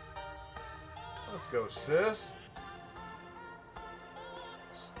T-Tar. Let's go, sis.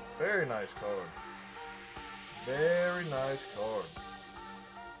 Very nice card. Very nice card.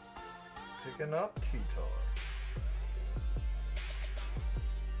 Picking up T-Tar.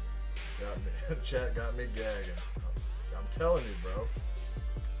 Got me. Chat got me gagging. I'm telling you, bro.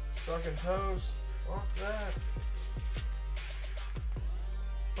 Sucking toes. Fuck that.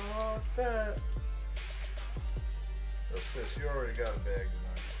 Fuck that. So sis, you already got a bag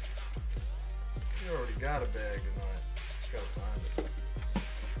tonight. You already got a bag tonight. Just gotta find it.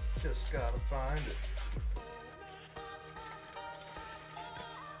 Just gotta find it.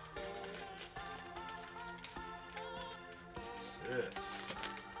 Sis.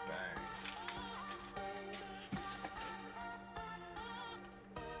 Bang.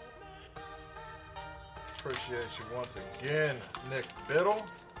 Appreciate you once again, Nick Biddle.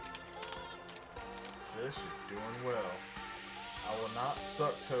 Sis, you're doing well. I will not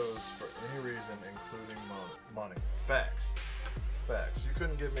suck toes for any reason, including money. Facts. Facts. You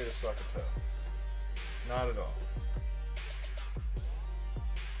couldn't get me to suck a toe. Not at all.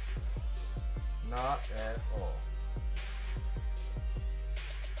 Not at all.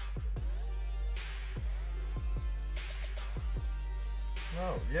 No.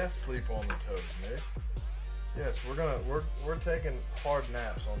 Yes, sleep on the toes, Nick. Yes, we're taking hard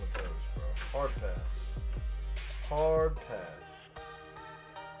naps on the toes, bro. Hard pass. Hard pass.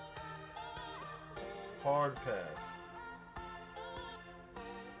 Hard pass.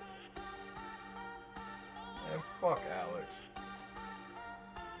 And fuck Alex.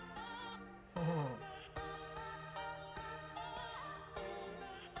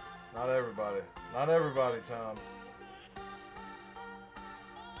 Not everybody. Not everybody, Tom.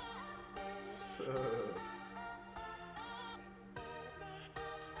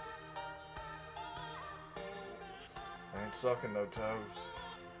 I ain't sucking no toes.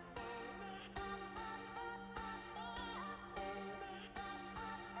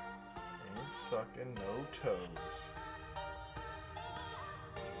 Ain't sucking no toes.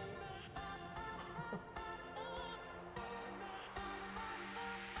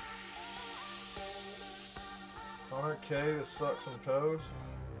 $100K to suck some toes?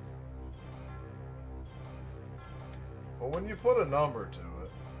 Well, when you put a number to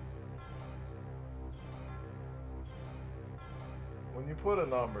it,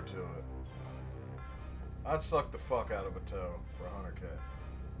 I'd suck the fuck out of a toe for $100K.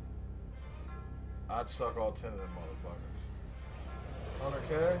 I'd suck all 10 of them motherfuckers.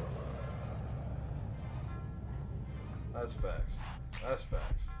 $100K? That's facts. That's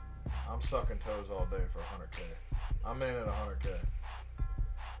facts. I'm sucking toes all day for $100K. I'm in at $100K.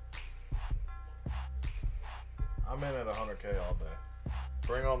 I'm in at $100K all day.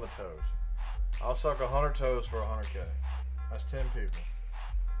 Bring on the toes. I'll suck 100 toes for $100K. That's 10 people.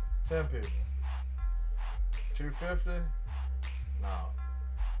 10 people. 250? No.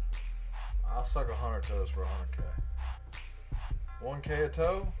 I'll suck 100 toes for $100K. 1K a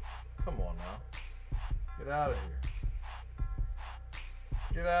toe? Come on now. Get out of here.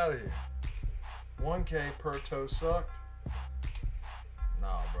 Get out of here. 1K per toe sucked?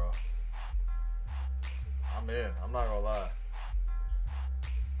 Nah, bro. in. I'm not gonna lie.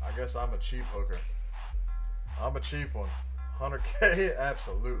 I guess I'm a cheap hooker. I'm a cheap one. 100K?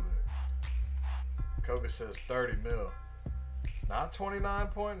 Absolutely. Kobe says 30 mil. Not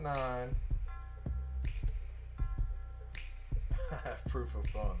 29.9. Proof of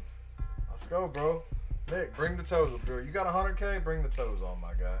funds. Let's go, bro. Nick, bring the toes up, dude. You got 100K? Bring the toes on,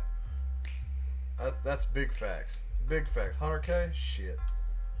 my guy. That's big facts. Big facts. 100K? Shit.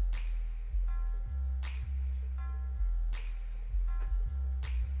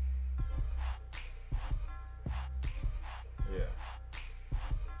 Yeah.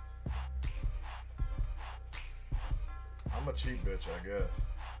 I'm a cheap bitch, I guess.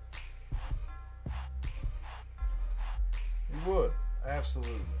 You would.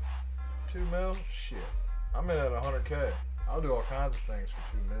 Absolutely. 2 mil? Shit. I'm in at 100K. I'll do all kinds of things for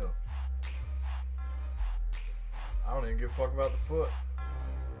 2 mil. I don't even give a fuck about the foot.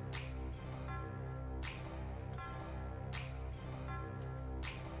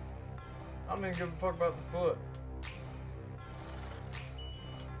 I don't even give a fuck about the foot.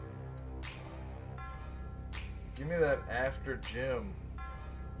 Give me that after gym,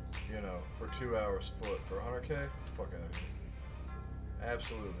 you know, for 2 hours foot for 100K. Get the fuck out of here.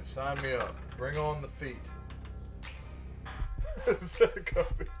 Absolutely. Sign me up. Bring on the feet.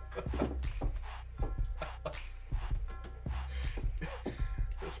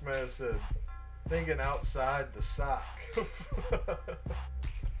 This man said, thinking outside the sock.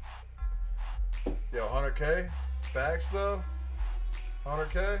 Yo, 100K? Facts though?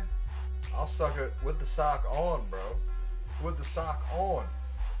 100K? I'll suck it with the sock on, bro. With the sock on.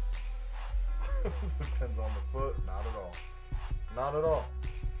 Depends on the foot. Not at all. Not at all.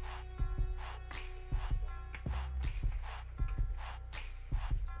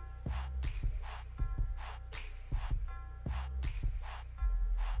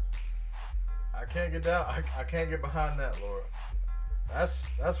 I can't get down. I can't get behind that, Laura.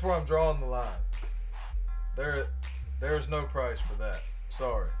 That's where I'm drawing the line. There's no price for that.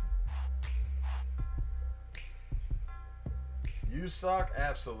 Sorry. Used sock?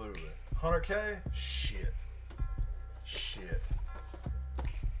 Absolutely. 100K? Shit. Shit.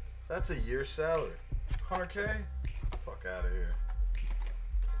 That's a year's salary. 100K? Fuck out of here.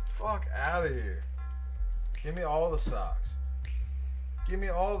 Fuck out of here. Give me all the socks. Give me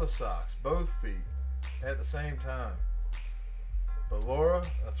all the socks. Both feet. At the same time. But Laura,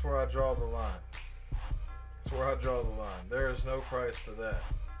 that's where I draw the line. That's where I draw the line. There is no price for that.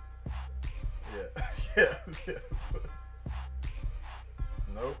 Yeah. Yeah.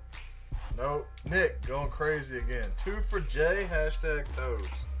 Nope. Nope. Nick going crazy again. 2 for Jay. Hashtag toes.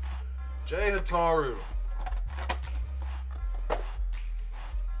 Jay Hataru.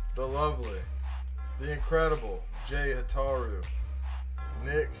 The lovely. The incredible Jay Hataru.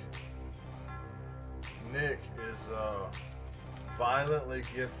 Nick is violently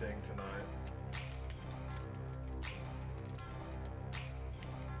gifting tonight.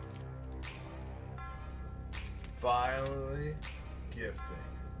 Violently gifting.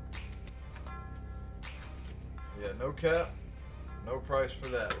 Yeah, no cap. No price for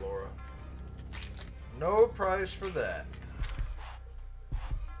that, Laura. No price for that.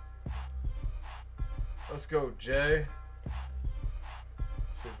 Let's go, Jay.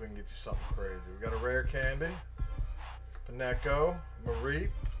 See if we can get you something crazy. We got a rare candy. Pinecco. Marie.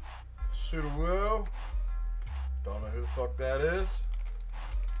 Sudowoo. Don't know who the fuck that is.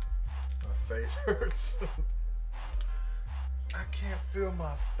 My face hurts. I can't feel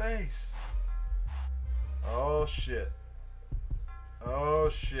my face. Oh shit. Oh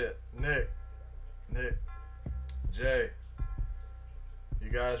shit. Nick. Jay. You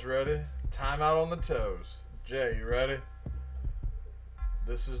guys ready? Timeout on the toes. Jay, you ready?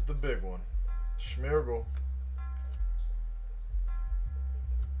 This is the big one. Schmirgle.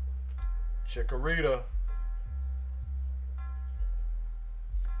 Chikorita.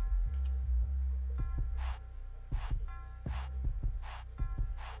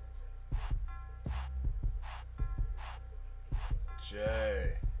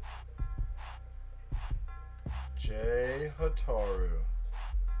 Jay Hataru.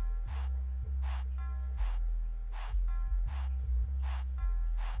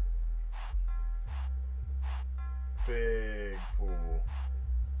 Big pool.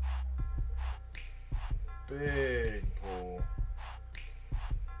 Big pool.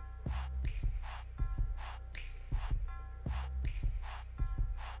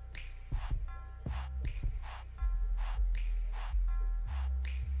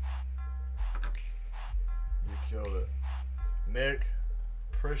 You killed it. Nick,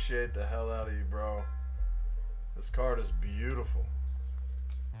 appreciate the hell out of you, bro. This card is beautiful.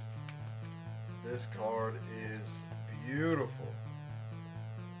 This card is beautiful.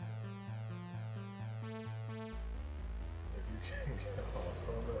 If you can get off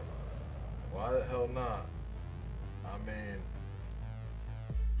from it, why the hell not? I mean,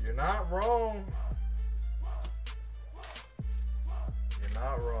 you're not wrong. You're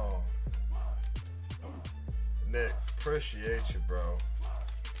not wrong. Nick, appreciate you, bro.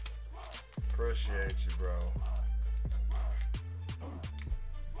 Appreciate you, bro.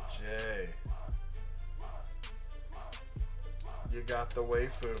 Jay, you got the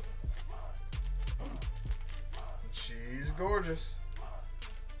waifu. She's gorgeous.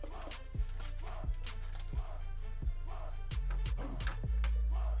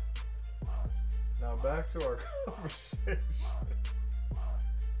 Now back to our conversation.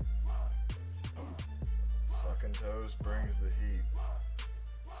 Sucking toes brings the heat.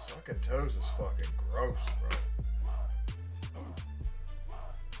 Sucking toes is fucking gross, bro.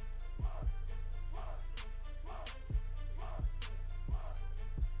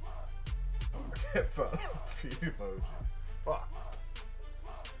 I can't find the feet emoji. Fuck.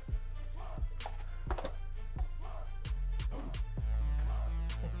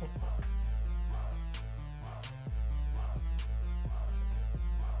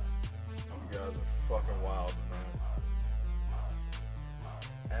 You guys are fucking wild tonight.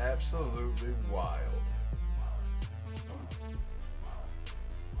 Absolutely wild.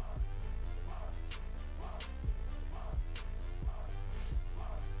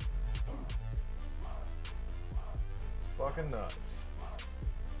 Fucking nuts.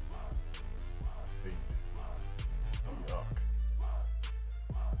 Feet. Yuck.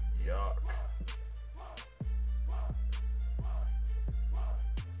 Yuck.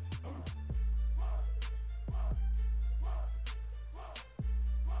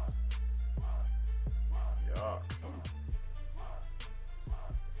 Yuck.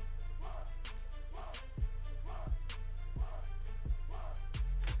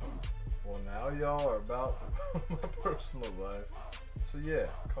 Well, now y'all are about my personal life. So yeah,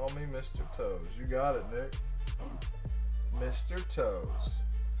 call me Mr. Toes. You got it, Nick. Mr. Toes.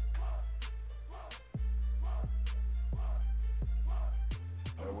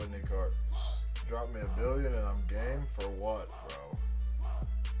 That Whitney card. Drop me $1 billion and I'm game for what, bro?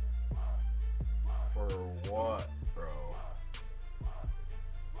 For what, bro?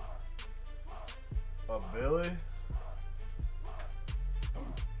 A Billy?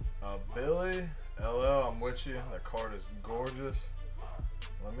 Billy? LL, I'm with you. That card is gorgeous.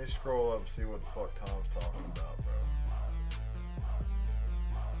 Let me scroll up and see what the fuck Tom's talking about, bro.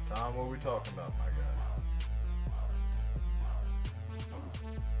 Tom, what are we talking about, my guy?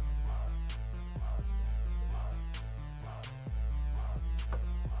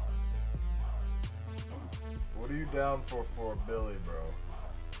 What are you down for a Billy, bro?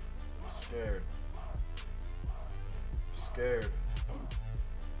 I'm scared. I'm scared.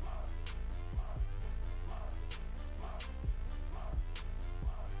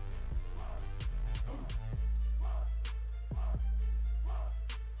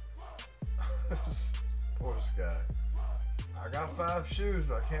 Poor Sky. I got 5 shoes,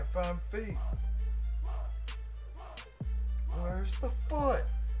 but I can't find feet. Where's the foot?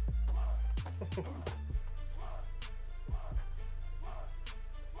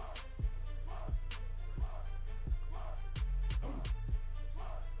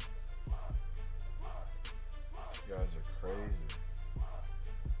 You guys are crazy.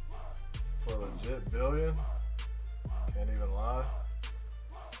 For a legit $1 billion? Can't even lie.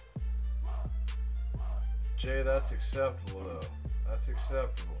 Jay, that's acceptable though. That's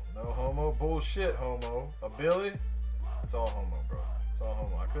acceptable. No homo. Bullshit, homo. A Billy? It's all homo, bro. It's all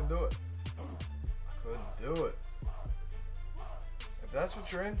homo. I couldn't do it. I couldn't do it. If that's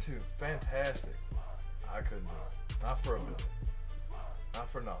what you're into, fantastic. I couldn't do it. Not for a Billy. Not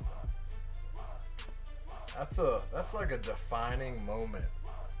for nothing. That's like a defining moment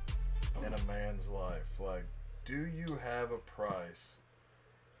in a man's life. Like, do you have a price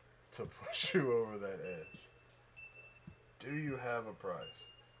to push you over that edge? Do you have a price?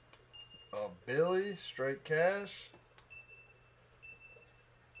 A Billy, straight cash?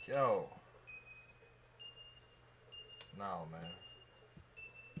 Yo. No, man.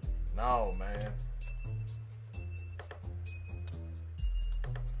 No, man.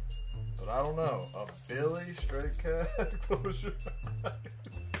 But I don't know. A Billy, straight cash? Close your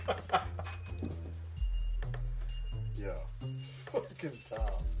eyes. Yo. Fucking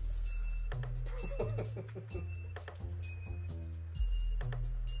Tom.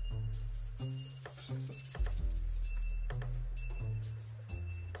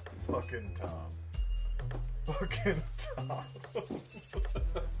 Fucking Tom. Fucking Tom.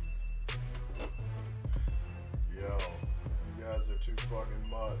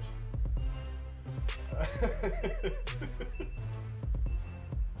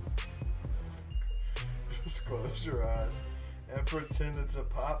 Just close your eyes and pretend it's a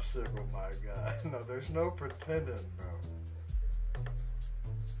popsicle, my guy. No, there's no pretending, bro.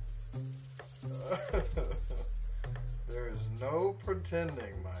 There is no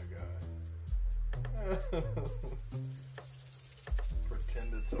pretending, my guy.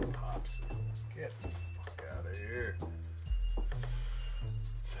 Pretend it's a popsicle. Get the fuck out of here.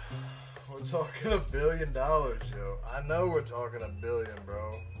 We're talking $1 billion, yo. I know we're talking $1 billion,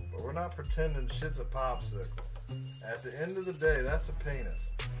 bro. But we're not pretending shit's a popsicle. At the end of the day, that's a penis.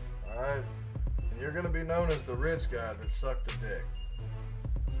 Alright? And you're gonna be known as the rich guy that sucked a dick.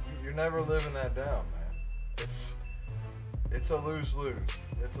 You're never living that down, man. It's a lose-lose.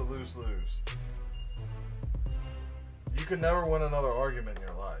 It's a lose-lose. You can never win another argument in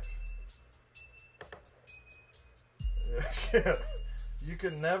your life. Yeah. You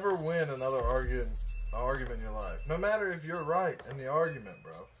can never win another argument in your life. No matter if you're right in the argument,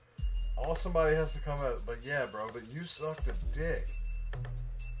 bro. All somebody has to come out, but yeah, bro, but you sucked a dick.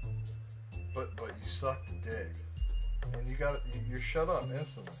 But you sucked a dick. And you're shut up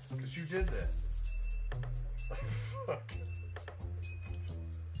instantly. Because you did that. Fuck.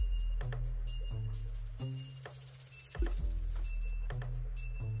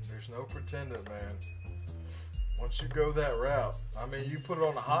 There's no pretending, man. Once you go that route, I mean, you put it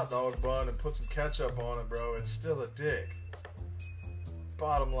on a hot dog bun and put some ketchup on it, bro, it's still a dick.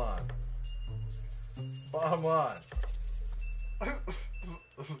 Bottom line. Bottom line.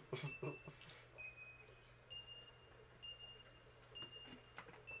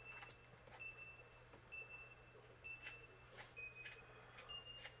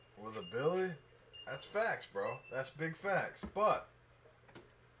 With a Billy? That's facts, bro. That's big facts. But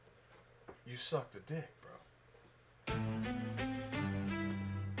you sucked a dick, bro.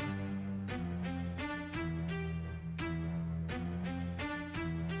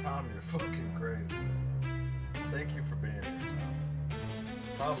 Tom, you're fucking crazy. Thank you for being here,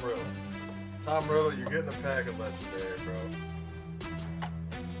 Tom. Tom Riddle. Tom Riddle, you're getting a pack of legendary, bro.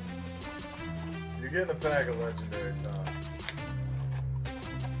 You're getting a pack of legendary, Tom.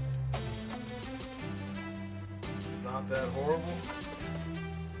 It's not that horrible.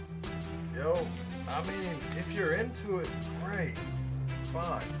 Yo, I mean, if you're into it, great.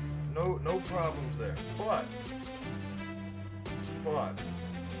 Fine. No problems there. But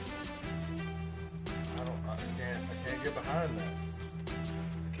I can't get behind that.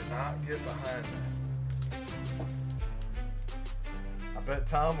 Cannot get behind that. I bet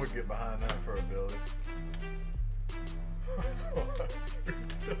Tom would get behind that for a Billy.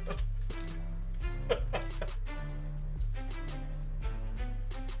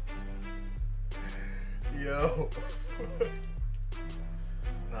 Yo.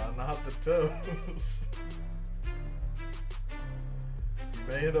 Nah, not the toes. You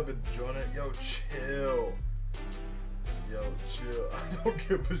may end up enjoying it. Yo, chill. Yo, chill. I don't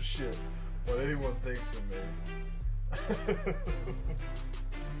give a shit what anyone thinks of me.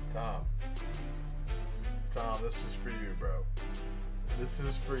 Tom, this is for you, bro. This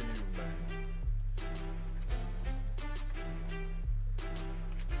is for you, man.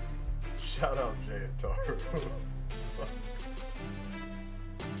 Shout out Jay and Taro.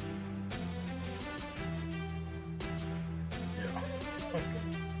 Yeah.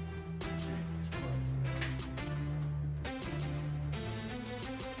 Jesus Christ, man.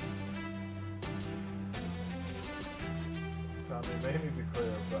 Tommy may need to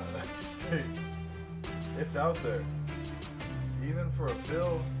clarify that statement. It's out there. Even for a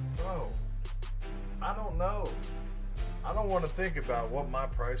bill, bro. I don't know. I don't want to think about what my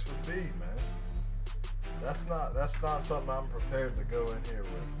price would be, man. That's not something I'm prepared to go in here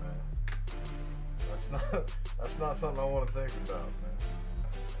with, man. That's not something I want to think about, man.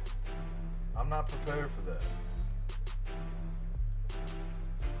 I'm not prepared for that.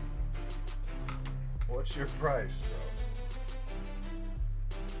 What's your price,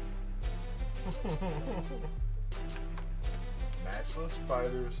 bro? Matchless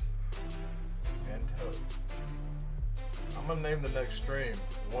fighters and toes. I'm gonna name the next stream,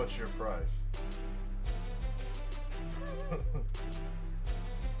 what's your price?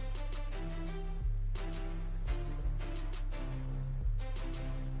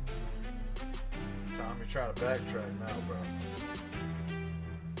 Tom, you're trying to backtrack now, bro.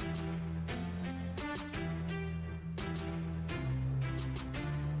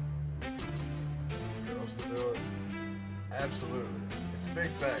 Girls to do it? Absolutely. It's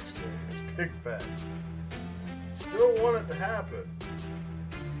big facts, Jay. It's big facts. Still want it to happen,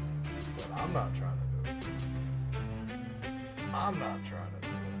 but I'm not trying to do it. I'm not trying to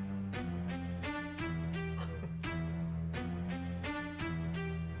do it.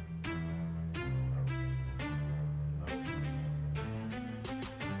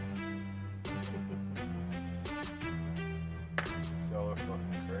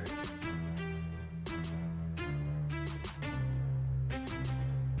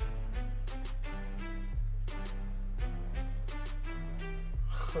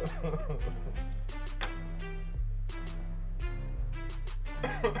 Tom,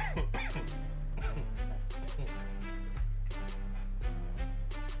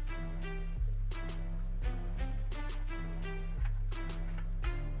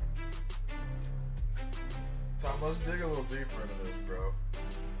 let's dig a little deeper into this, bro.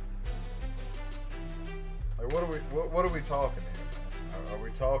 Like, what are we talking here, man? Are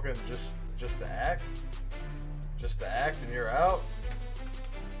we talking just the act? Just the act and you're out?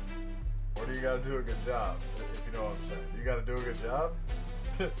 Or do you gotta do a good job, if you know what I'm saying? You gotta do a good job?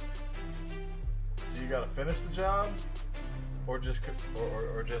 Do you gotta finish the job? Or just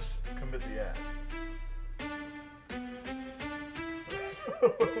commit the act?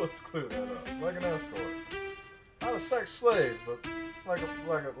 Let's clear that up. Like an escort. Not a sex slave, but like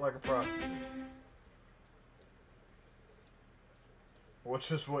a prostitute.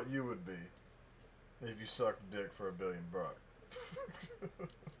 Which is what you would be if you sucked dick for $1 billion bucks.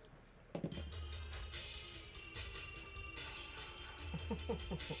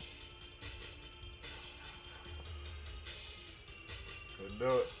 Couldn't do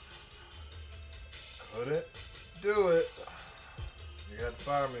it. Couldn't do it. You had to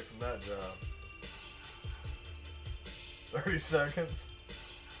fire me from that job. 30 seconds?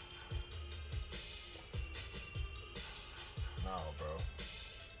 No, bro.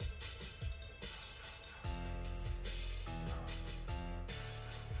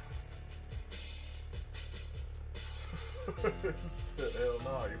 No. Hell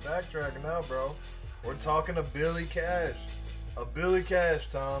no. You're backtracking now, bro. We're talking to Billy Cash. A Billy Cash,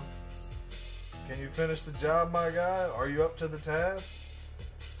 Tom. Can you finish the job, my guy? Are you up to the task?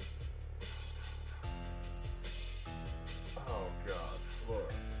 Oh, God.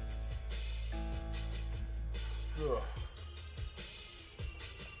 Look. Ugh.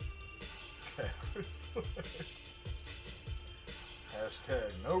 Gag reflex.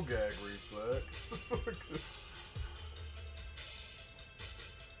 Hashtag no gag reflex.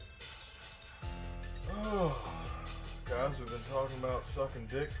 Oh, guys, we've been talking about sucking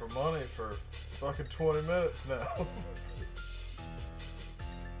dick for money for fucking 20 minutes now.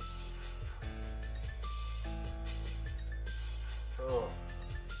 Oh.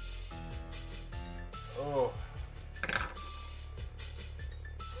 Oh.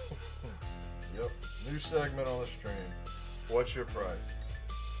 Yep. New segment on the stream. What's your price?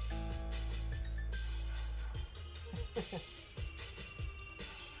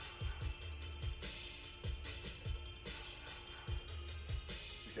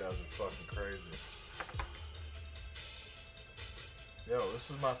 You guys are fucking crazy. Yo, this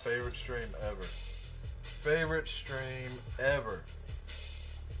is my favorite stream ever. Favorite stream ever.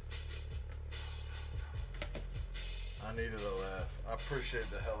 I needed a laugh. I appreciate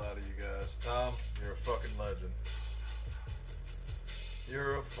the hell out of you guys. Tom, you're a fucking legend.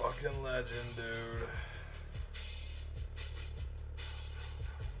 You're a fucking legend, dude.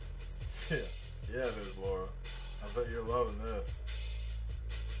 Yeah, it is, Laura. I bet you're loving this.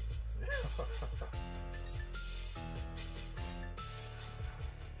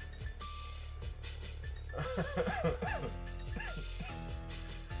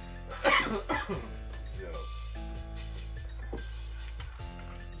 Yo.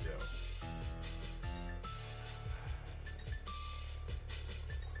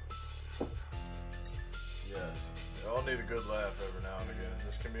 Yes. We all need a good laugh every now and again.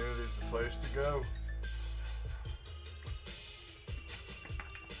 This community is the place to go.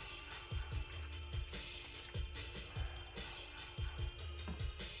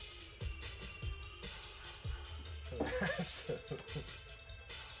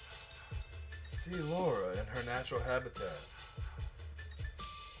 See Laura in her natural habitat.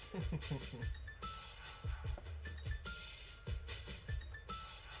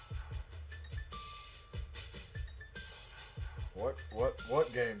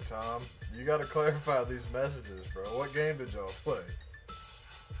 What game, Tom? You gotta clarify these messages, bro. What game did y'all play?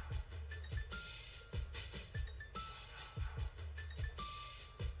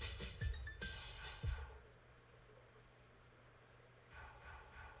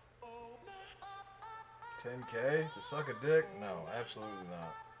 $10K to suck a dick? No, absolutely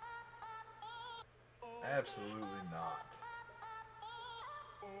not. Absolutely not.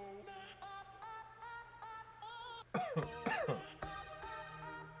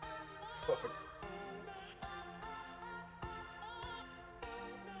 Fuck.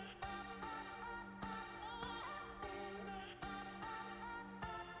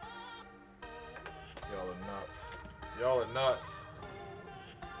 Y'all are nuts. Y'all are nuts.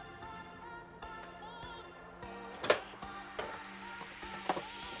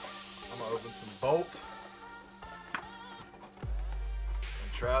 I'm gonna open some Bolt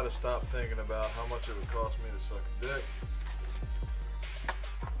and try to stop thinking about how much it would cost me to suck a dick.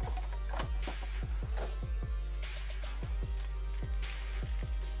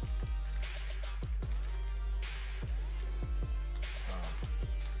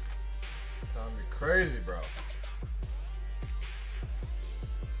 Tom, you're crazy, bro.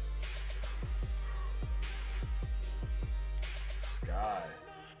 Sky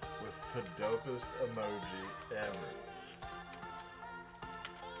with the dopest emoji ever.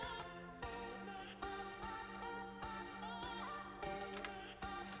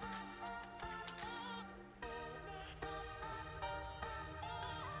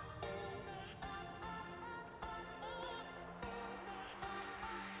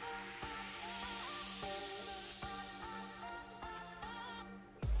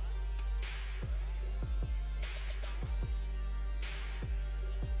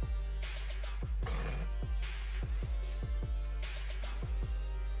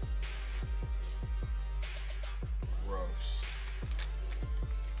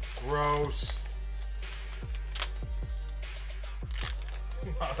 Gross.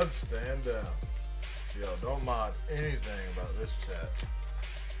 Mod, stand down. Yo, don't mod anything about this chat.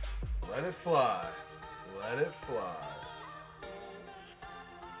 Let it fly. Let it fly.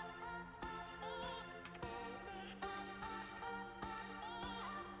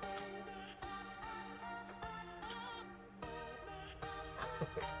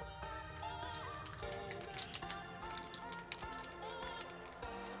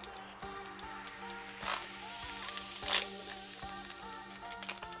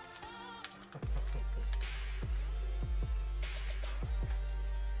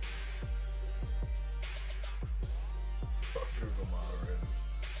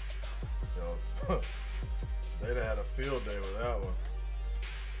 They'd have had a field day with that one.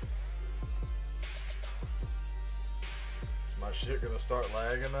 Is my shit gonna start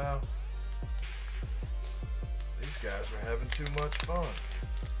lagging now? These guys are having too much fun.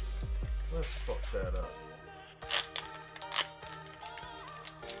 Let's fuck that up.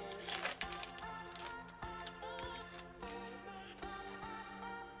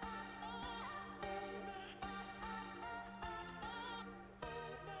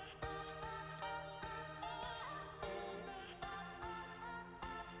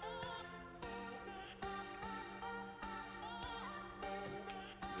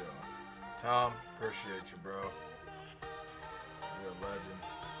 Tom, appreciate you, bro. You're a legend.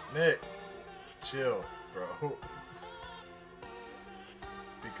 Nick, chill, bro.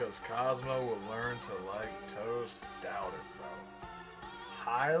 Because Cosmo will learn to like toast. Doubt it, bro.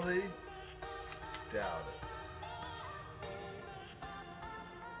 Highly doubt it.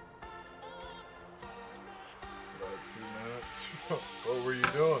 Like 2 minutes. What were you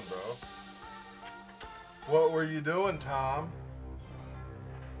doing, bro? What were you doing, Tom?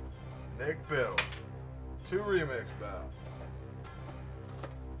 Nick Bill. 2 remix battles.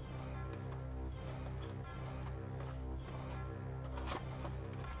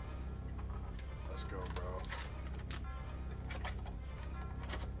 Let's go, bro.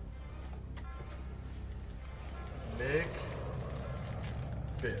 Nick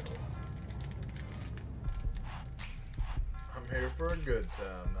Bill. I'm here for a good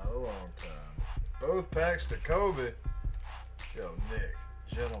time, not a long time. Both packs to Kobe. Yo, Nick,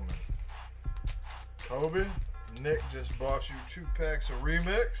 gentlemen. Kobe, Nick just bought you 2 packs of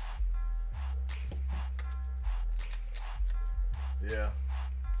remix. Yeah.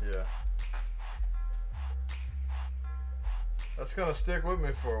 That's gonna stick with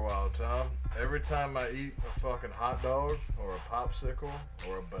me for a while, Tom. Every time I eat a fucking hot dog or a popsicle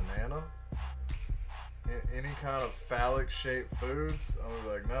or a banana, any kind of phallic shaped foods, I'm gonna be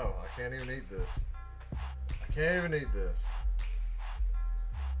like, no, I can't even eat this. I can't even eat this.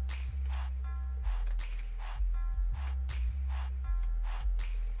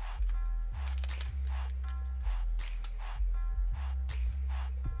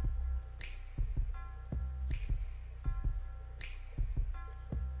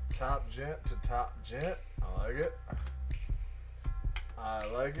 Top gent to top gent. I like it. I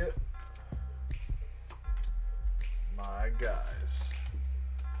like it. My guys.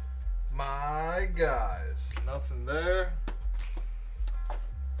 My guys. Nothing there.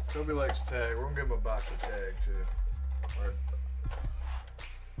 Kobe likes tag. We're gonna give him a box of tag too. Or a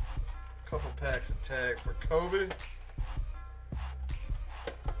couple packs of tag for Kobe.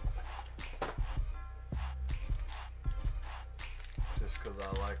 Because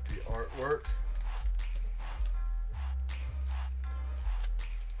I like the artwork.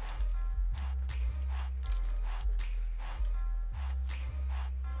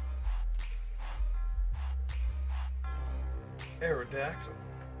 Pterodactyl.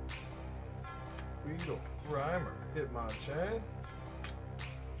 Beetle. Grimer. Hitmonchan.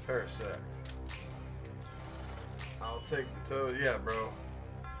 Parasect. I'll take the toes. Yeah, bro.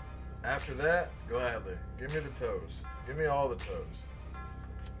 After that, gladly. Give me the toes. Give me all the toes.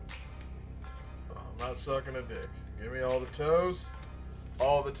 I'm not sucking a dick. Give me all the toes.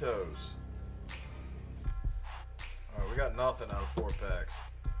 All the toes. Alright, we got nothing out of 4 packs.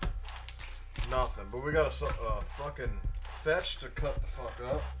 Nothing. But we got a fucking fetch to cut the fuck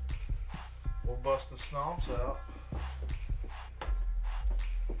up. We'll bust the stomps out.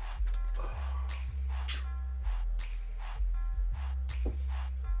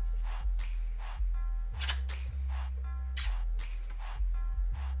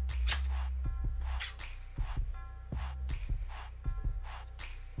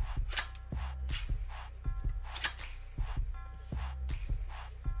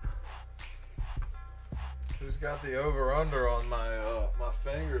 Who's got the over-under on my my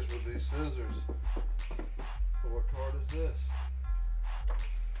fingers with these scissors? What card is this?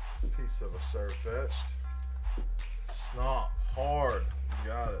 Piece of a Surfetched. Snot. Hard.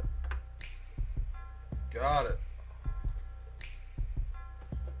 Got it. Got it.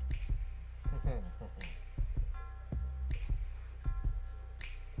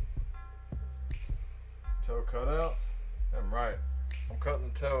 Toe cutouts? I'm right. I'm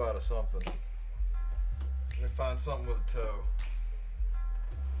cutting the toe out of something. Let me find something with a toe.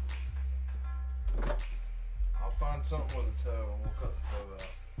 I'll find something with a toe and we'll cut the toe out.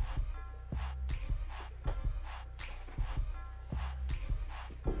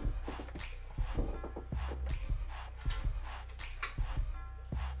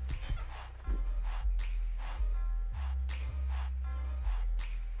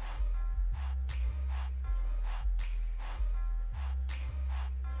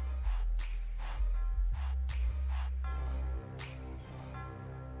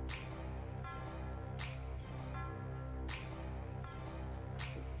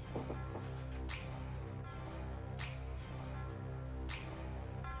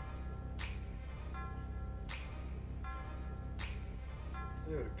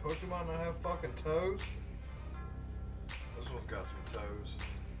 Dude, Pokemon not have fucking toes? This one's got some toes.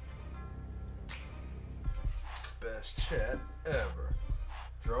 Best chat ever.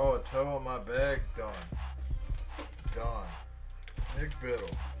 Draw a toe on my bag, done. Gone. Nick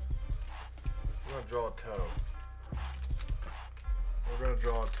Biddle. We're gonna draw a toe. We're gonna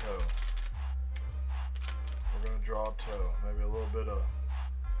draw a toe. We're gonna draw a toe. Maybe a little bit of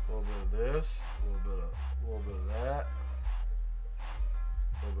this, a little bit of that.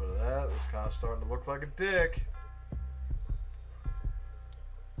 A little bit of that. It's kind of starting to look like a dick.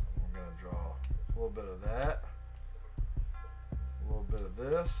 I'm going to draw a little bit of that. A little bit of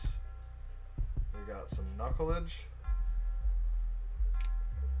this. We got some knucklage.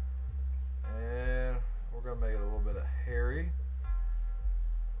 And we're going to make it a little bit of hairy.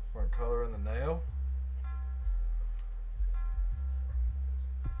 We're going to color in the nail.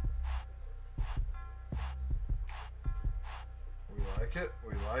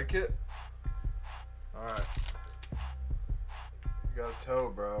 We like it. Alright. You got a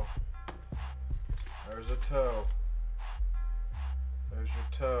toe, bro. There's a toe. There's your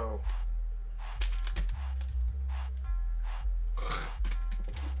toe.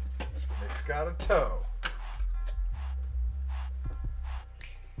 Nick's got a toe.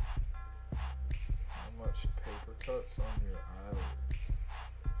 How much paper cuts on your eyelid?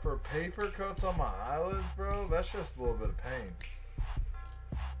 For paper cuts on my eyelids, bro, that's just a little bit of pain.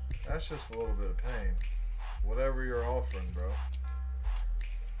 That's just a little bit of pain. Whatever you're offering, bro.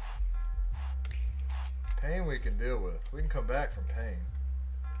 Pain we can deal with. We can come back from pain.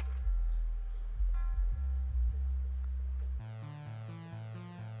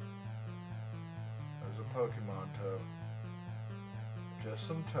 There's a Pokemon toe. Just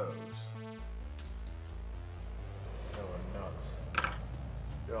some toes. Y'all are nuts.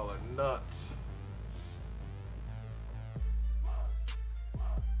 Y'all are nuts.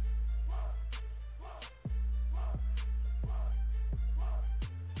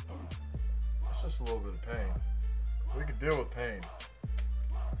 Just a little bit of pain. We can deal with pain.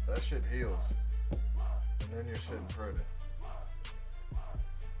 That shit heals. And then you're sitting pretty.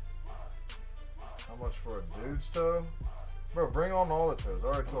 How much for a dude's toe? Bro, bring on all the toes. I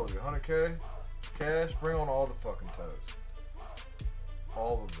already told you. 100K cash, bring on all the fucking toes.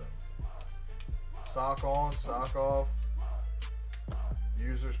 All of them. Sock on, sock off.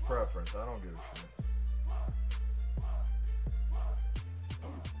 User's preference. I don't give a shit.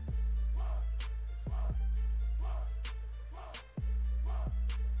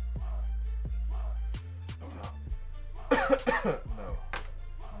 No.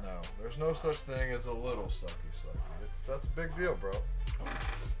 There's no such thing as a little sucky. That's a big deal, bro.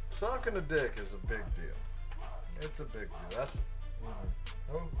 Sucking a dick is a big deal. It's a big deal. That's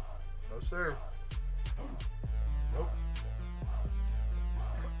no, no sir. Nope.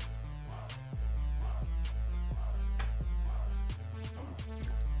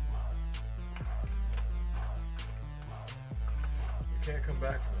 You can't come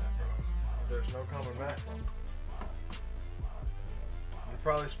back from that, bro. There's no coming back from it. You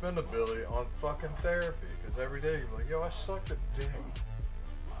probably spend a billy on fucking therapy because every day you're like, yo, I sucked a dick.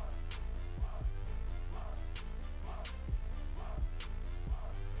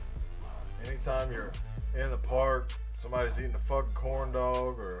 Anytime you're in the park, somebody's eating a fucking corn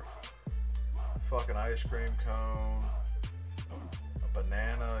dog or a fucking ice cream cone, a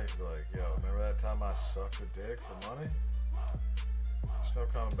banana, you're like, yo, remember that time I sucked a dick for money? There's no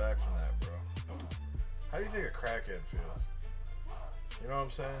coming back from that, bro. How do you think a crackhead feels? You know what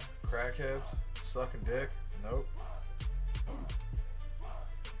I'm saying? Crackheads sucking dick? Nope.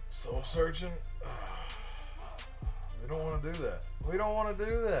 Soul searching? We don't want to do that. We don't want to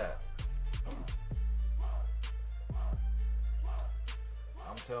do that.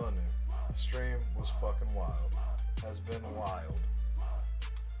 I'm telling you, the stream was fucking wild. Has been wild.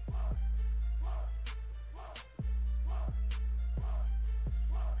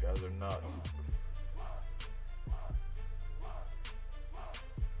 You guys are nuts.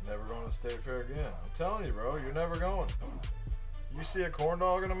 Never going to State Fair again. I'm telling you, bro, you're never going. You see a corn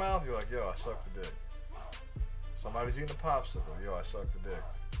dog in the mouth, you're like, yo, I sucked the dick. Somebody's eating a popsicle, yo, I sucked the dick.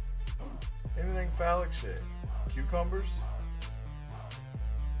 Anything phallic shaped. Cucumbers?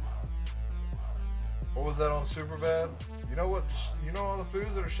 What was that on Superbad? You know what? You know all the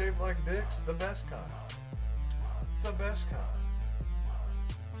foods that are shaped like dicks? The best kind. The best kind.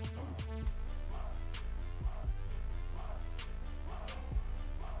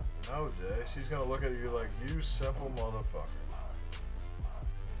 No, Jay. She's gonna look at you like, you simple motherfucker.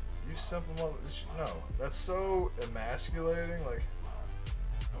 You simple mother. No, that's so emasculating. Like,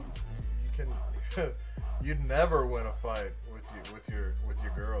 you can. You'd never win a fight with your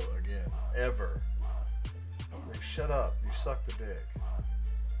girl again, ever. Like, shut up. You suck the dick.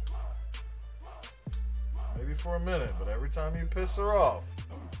 Maybe for a minute, but every time you piss her off,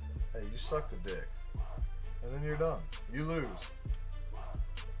 hey, you suck the dick, and then you're done. You lose.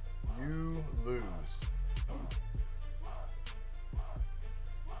 You lose.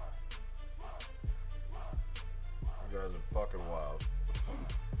 You guys are fucking wild.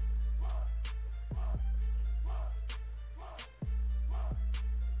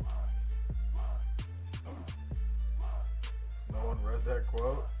 No one read that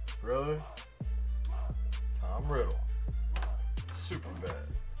quote? Really? Tom Riddle. Super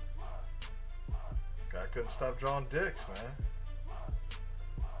bad. Guy couldn't stop drawing dicks, man.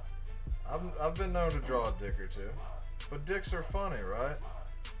 I've been known to draw a dick or two, but dicks are funny, right?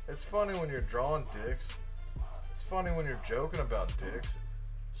 It's funny when you're drawing dicks. It's funny when you're joking about dicks.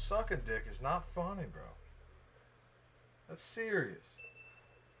 Sucking dick is not funny, bro. That's serious.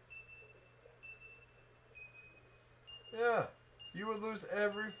 Yeah, you would lose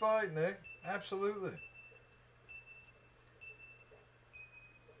every fight, Nick. Absolutely.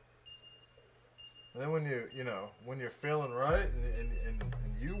 And then when when you're feeling right and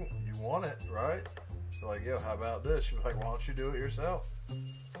you want it, right? You're like, yo, how about this? You're like, why don't you do it yourself?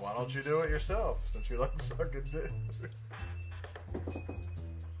 Why don't you do it yourself since you like sucking dick?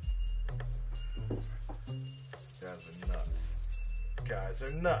 Guys are nuts. Guys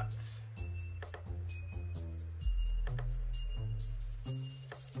are nuts.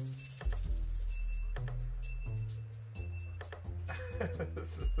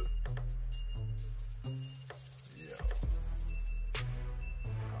 Yo.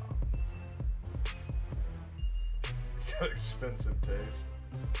 You got expensive taste.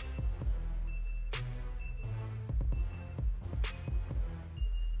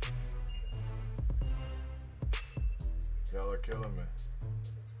 Y'all are killing me.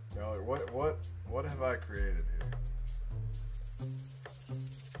 Y'all are, what have I created here?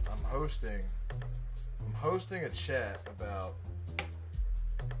 I'm hosting a chat about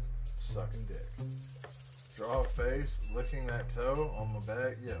sucking dick. Draw a face, licking that toe on my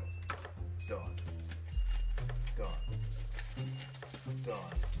back. Yo,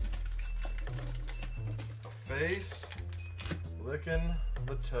 done. A face, licking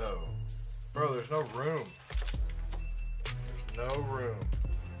the toe. Bro, there's no room. There's no room.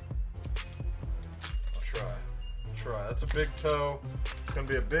 I'll try. That's a big toe. It's gonna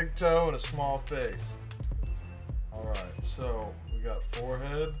be a big toe and a small face. Alright, so we got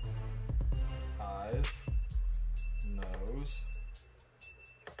forehead, eyes, nose,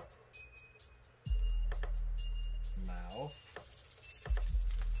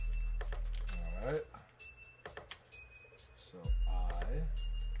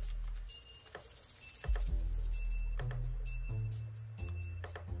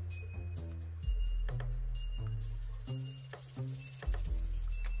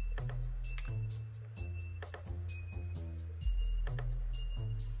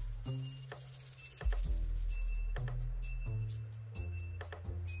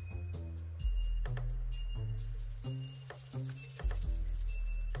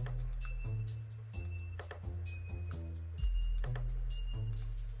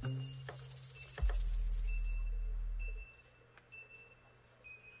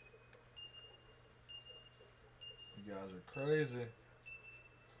 guys are crazy.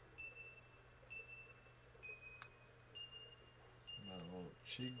 Got a little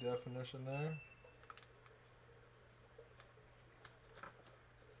cheek definition there.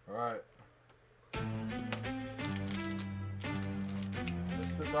 Alright.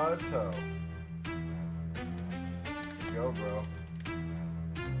 Mr. Dive Toe. There you go, bro.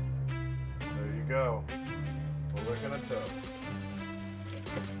 There you go. We're licking a toe.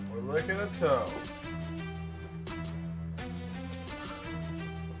 We're licking a toe.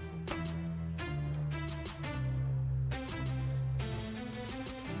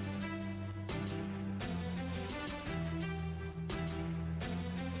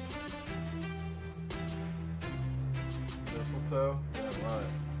 Mistletoe? Yeah,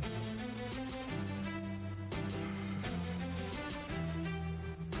 right.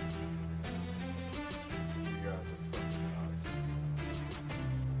 You guys are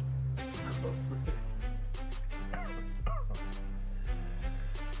fucking nuts.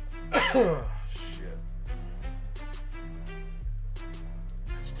 Shit.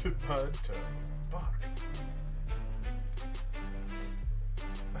 Mr. Bud Toe. Fuck.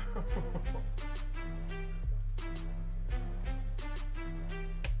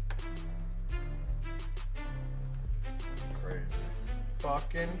 Crazy.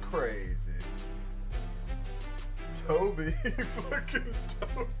 Fucking crazy. Toby. Fucking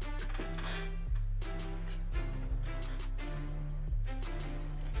Toby.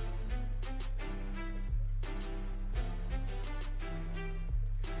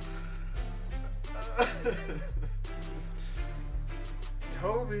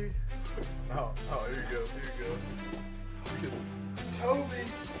 Toby. Oh, here you go, here you go. Fucking Toby.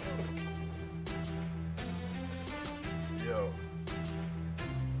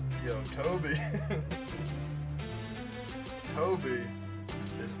 Yo, Toby. Toby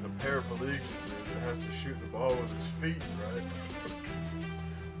is the paraplegic dude that has to shoot the ball with his feet, right?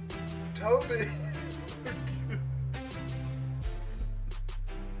 Toby.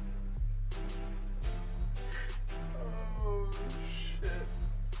 Oh, shit.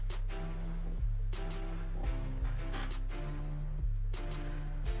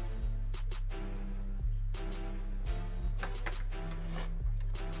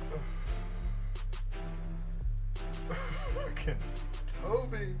 Fucking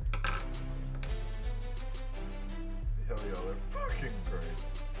Toby. Hell yeah, they're fucking great.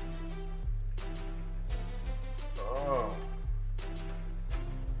 Oh.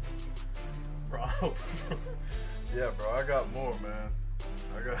 Bro. Yeah, bro, I got more, man.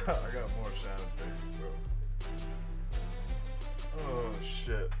 I got more shining faces, bro. Oh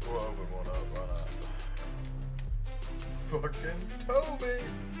shit. We'll open one up, why not? Fucking Toby.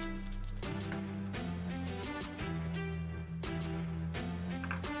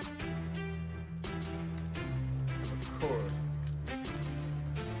 Of course.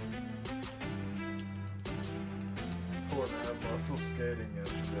 Tore an ab muscle skating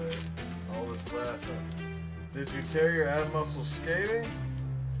yesterday. All this laughing. Did you tear your ab muscle skating?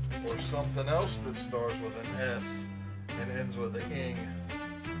 Or something else that starts with an S and ends with an ing?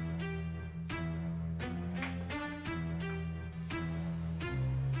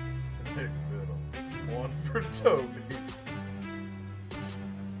 Big middle. One for Toby.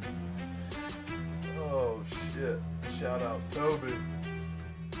 Oh shit. Shout out Toby.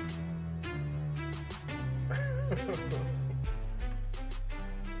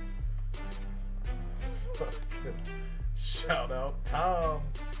 Fucking shout out Tom.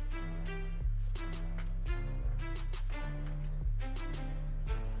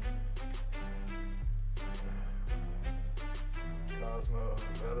 Cosmo,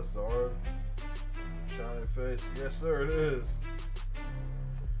 that is Zard. Shiny face. Yes sir, it is.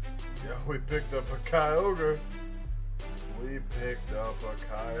 Yeah, we picked up a Kyogre. We picked up a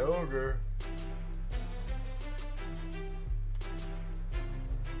Kyogre.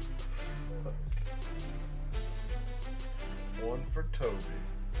 One for Toby.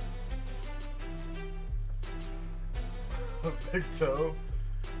 A big toe.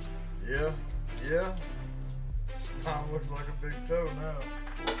 Yeah, yeah. Snom looks like a big toe now.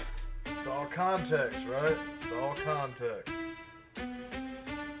 It's all context, right? It's all context.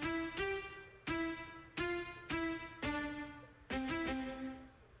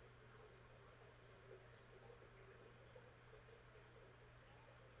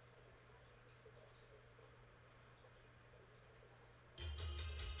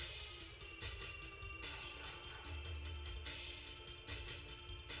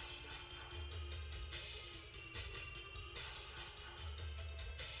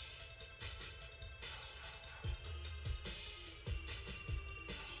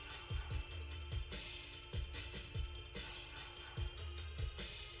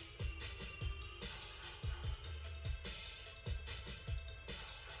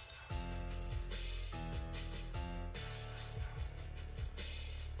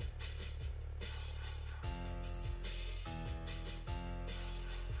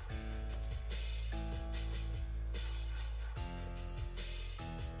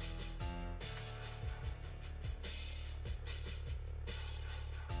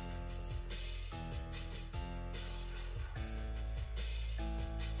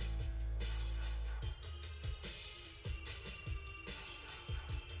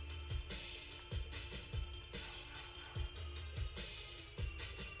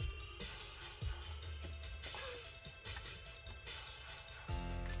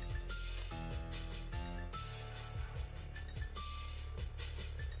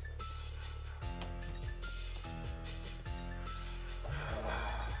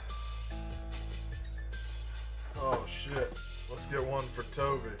 shit. Let's get one for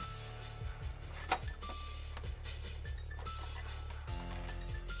Toby.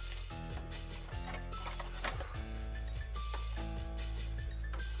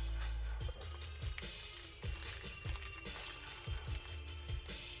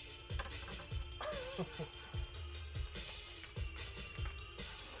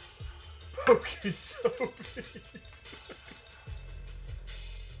 Pokey Toby.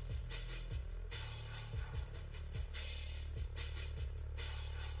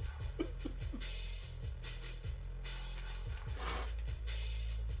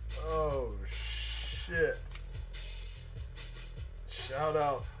 Oh shit. Shout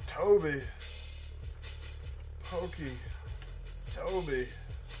out Toby. Pokey Toby.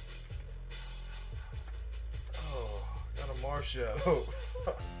 Oh, got a Marshadow.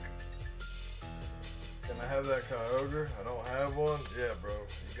 Can I have that Kyogre? I don't have one? Yeah, bro.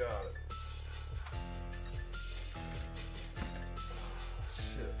 You got it.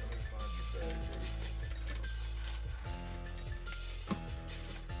 Shit, let me find your bag here.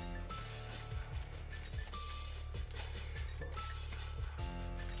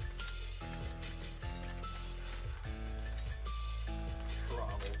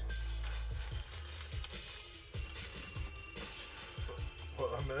 Ronald.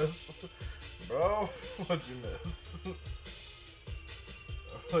 What I miss? Bro, what'd you miss?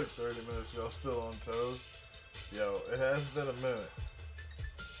 Like 30 minutes, y'all still on toes? Yo, it has been a minute.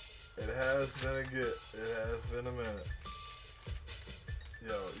 It has been a get. It has been a minute.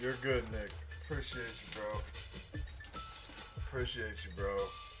 Yo, you're good, Nick. Appreciate you, bro. Appreciate you, bro.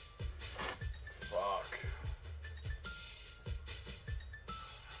 Fuck.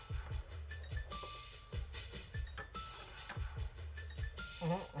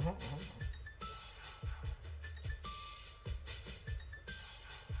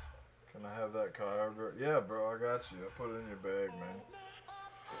 Can I have that Kyogre? Yeah, bro, I got you. I put it in your bag, man.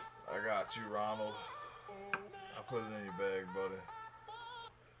 I got you, Ronald. I put it in your bag, buddy.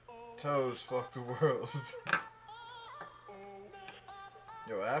 Toes, fuck the world.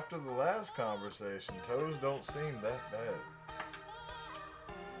 Yo, after the last conversation, toes don't seem that bad.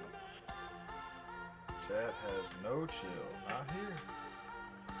 Chat has no chill. Not here.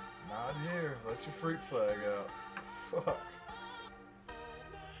 Not here. Let your freak flag out. Fuck.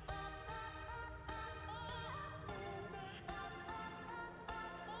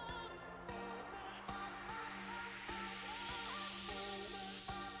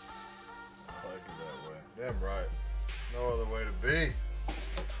 I like it that way. Damn right. No other way to be.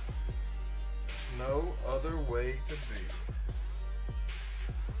 There's no other way to be.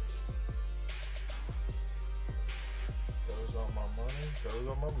 Toes on my money, toes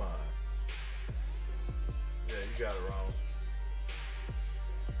on my mind. Yeah, you got it, Ronald.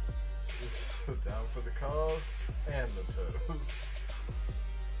 Down for the cause and the toes.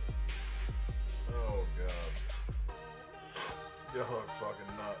 Oh god. Y'all are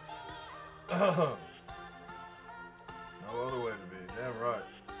fucking nuts. No other way to be. Damn right.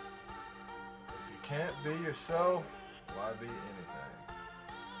 If you can't be yourself, why be anything?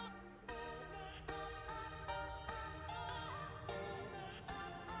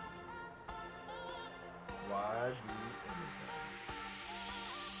 Why be anything?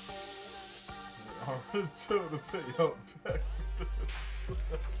 I'm told to pay your back.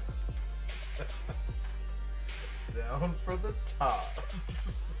 Down for the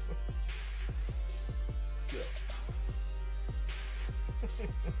tots. Yeah.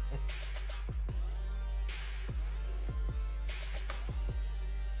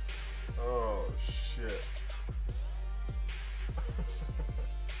 Oh shit.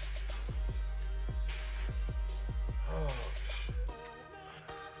 Oh shit.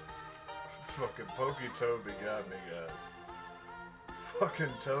 Fucking Pokey Toby got me, guys.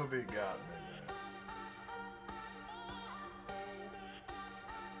 Fucking Toby got me, man.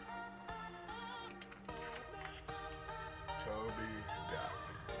 Toby got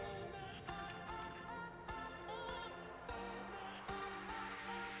me.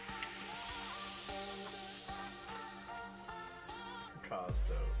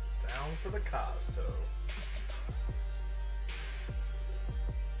 Costo. Down for the Costo.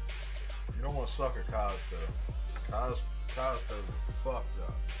 You don't want to suck a Costo. Costo's fucked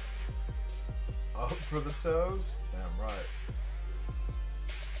up. Up for the toes? Damn right.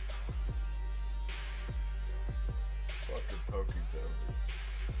 Fucking Pokey Toby.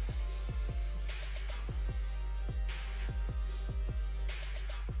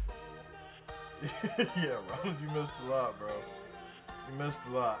 Yeah, Ronald, you missed a lot, bro. You missed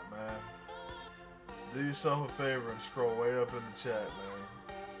a lot, man. Do yourself a favor and scroll way up in the chat, man.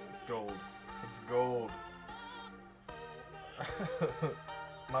 It's gold. It's gold.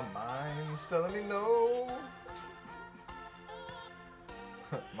 My mind's telling me no.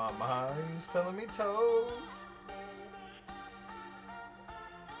 My mind's telling me toes.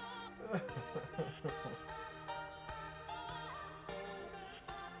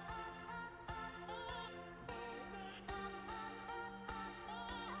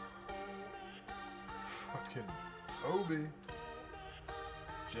 Fucking Obi.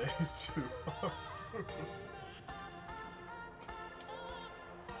 J2.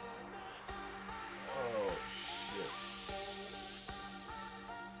 Oh shit.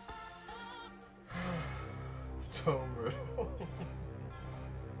 Tone Riddle.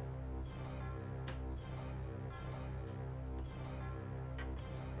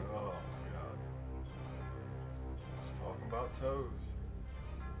 Oh god. Just talking about toes.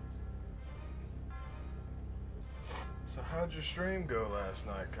 So how'd your stream go last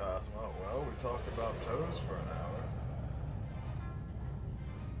night, Cosmo? Well, we talked about toes for an hour.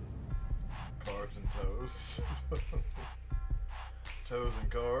 Cards and toes. Toes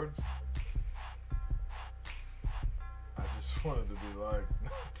and cards. I just wanted to be like,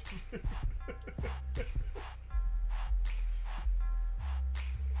 not to be.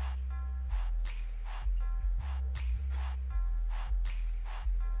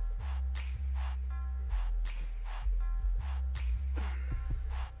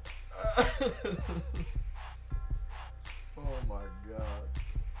 Oh my god.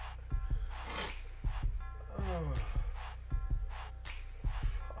 Oh.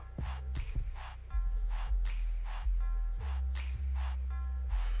 Fuck.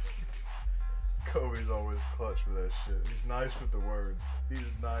 Kobe's always clutch with that shit. He's nice with the words.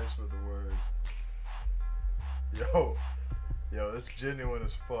 He's nice with the words. Yo, that's genuine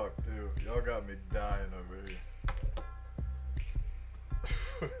as fuck, too. Y'all got me dying over here.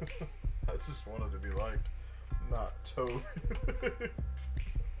 I just wanted to be liked, not Toby.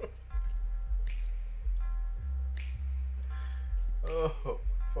 Oh,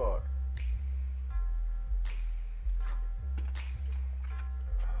 fuck. Oh,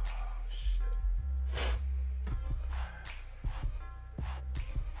 shit.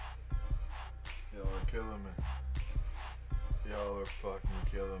 Y'all are killing me. Y'all are fucking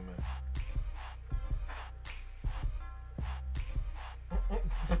killing me.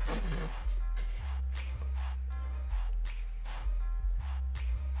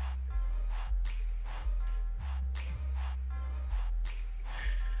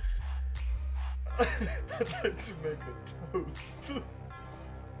 I'd like to make a toast.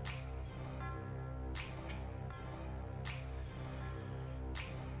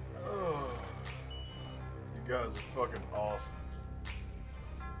 Oh, you guys are fucking awesome.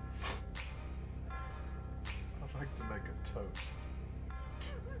 I'd like to make a toast.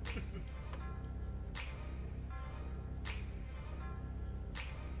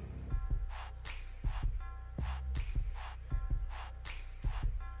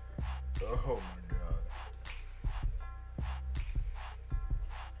 Oh my god.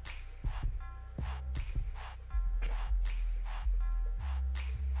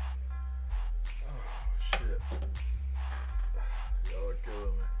 Oh shit. Y'all are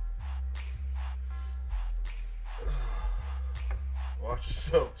killing me. Watch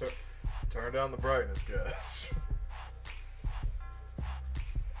yourself. Turn down the brightness, guys.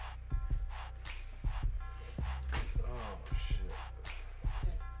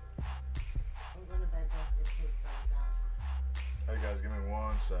 Hey guys, give me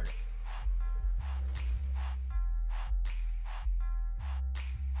 1 second.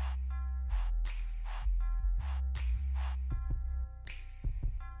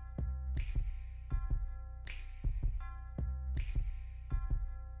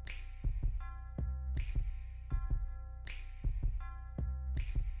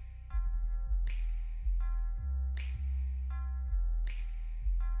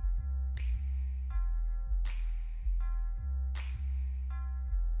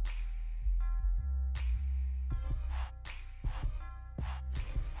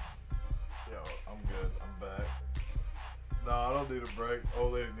 I'm good. I'm back. No, I don't need a break.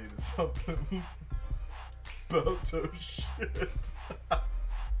 Old lady needed something. Belto shit.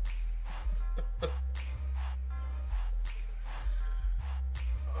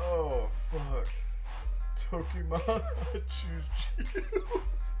 Oh, fuck. Pokemon, I choose you.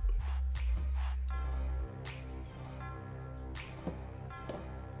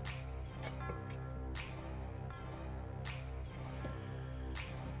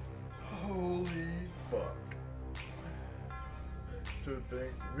 Holy fuck. To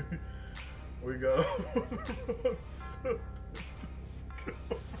think we got all the wrong foot with this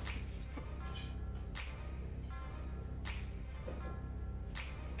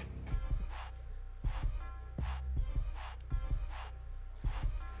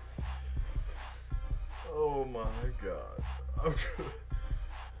my god. I'm good.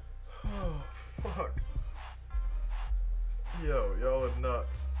 Oh, fuck. Yo, y'all are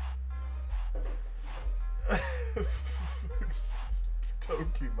nuts.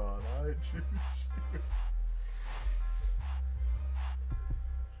 Pokemon, I choose you.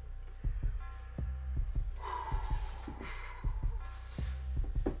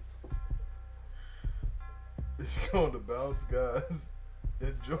 He's going to bounce, guys.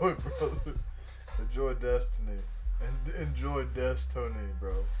 Enjoy, brother. Enjoy Destiny. And enjoy Destiny,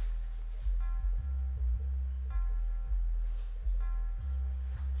 bro.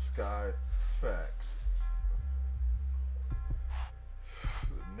 Sky Facts.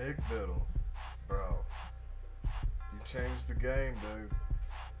 Nick Biddle. Bro. You changed the game, dude.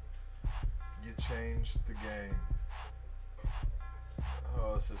 You changed the game.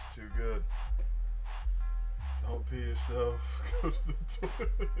 Oh, this is too good. Don't pee yourself. Go to the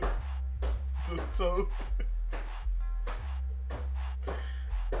toilet. The toilet.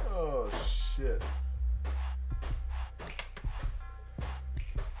 Oh, shit.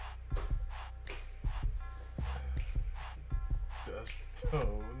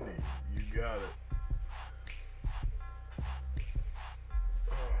 Tony, you got it.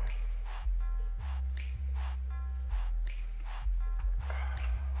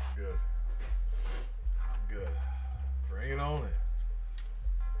 I'm good. I'm good. Bring it on it.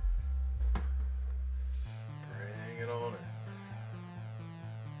 Bring it on it.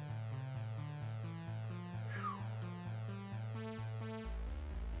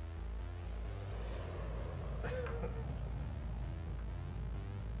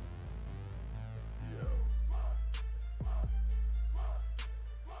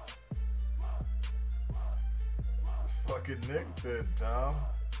 Fucking Nick did, Tom.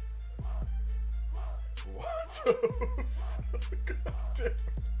 What the fuck? God damn it.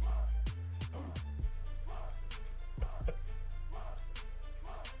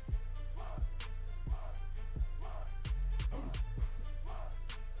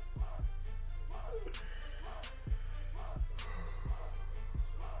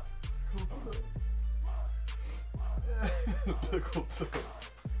 Pickle toe.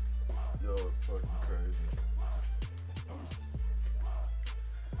 Yo, it's fucking crazy.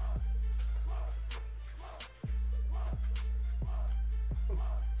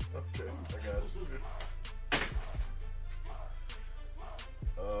 Okay, I got it.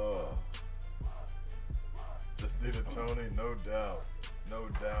 Oh. Just need a Tony, no doubt. No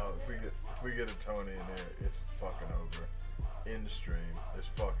doubt. If we get a Tony in there, it's fucking over. In the stream, it's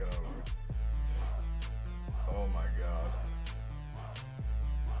fucking over. Oh my god.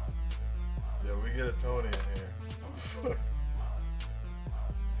 Yeah, we get a Tony in here.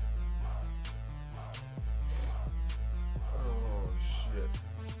 Oh shit.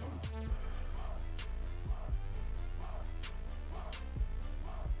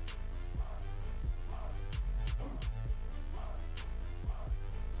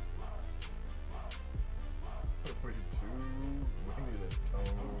 We need a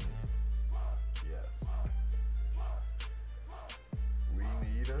Tony. Yes. We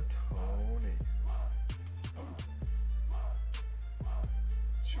need a Tony.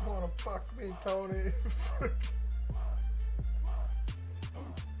 You wanna fuck me, Tony?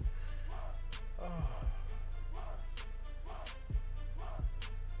 Oh.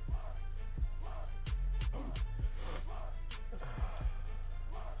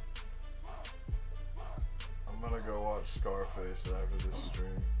 I'm gonna go watch Scarface after this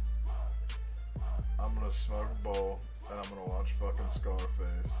stream. I'm gonna smoke a bowl and I'm gonna watch fucking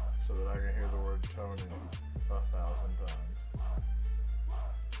Scarface so that I can hear the word Tony 1,000 times.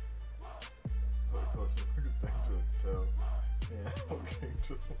 Put a closer fucking thing to it, toe. Yeah, okay,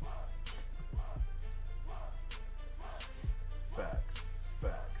 to Facts.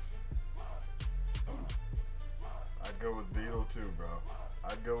 Facts. I'd go with Beetle too, bro.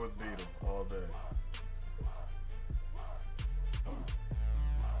 I'd go with Beetle all day.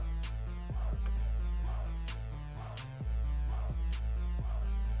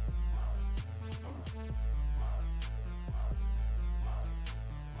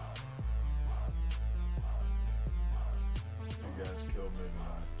 You guys killed me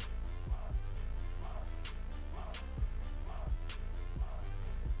tonight.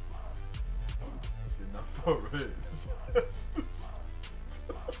 See, enough for it.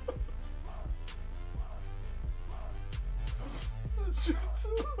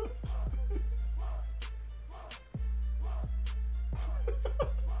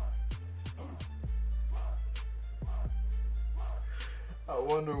 I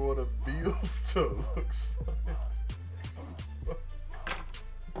wonder what a Beale's toe looks like.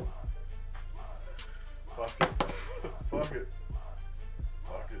 Fuck it.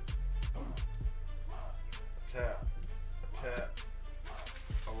 tap. I tap.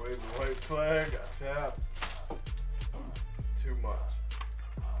 I wave the white flag. I tap. Too much.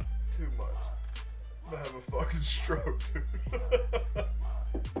 Too much. I'm gonna have a fucking stroke, dude.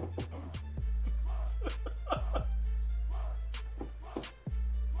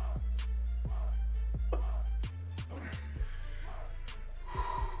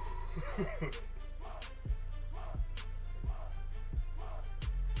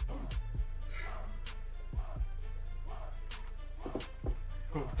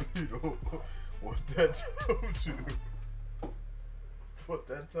 What that toe do? What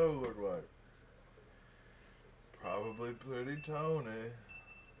that toe look like? Probably pretty Tony.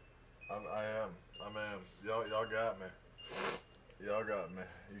 I am. Y'all got me. Y'all got me.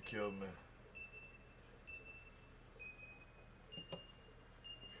 You killed me.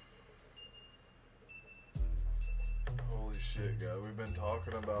 Holy shit, guys. We've been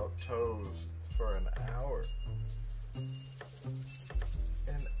talking about toes for an hour.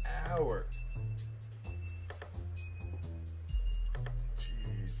 An hour.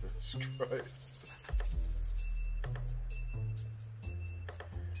 Jesus Christ.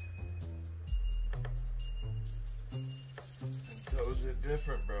 And toes are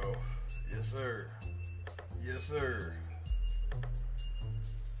different, bro. Yes, sir. Yes, sir.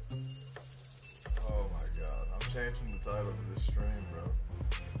 Oh my God. I'm changing the title of this stream, bro.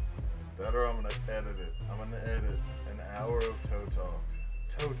 Better, I'm gonna edit it. I'm gonna edit an hour of toe talk.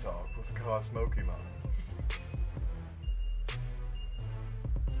 Toe talk with Cosmokemon.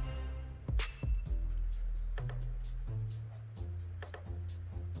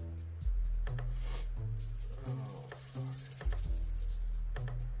 Oh, fuck.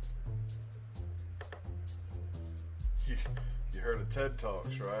 You heard of TED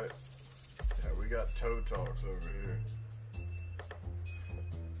Talks, right? Yeah, we got toe talks over here.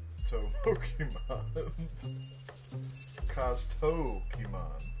 Toe Pokemon.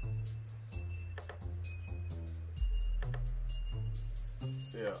 Costokemon.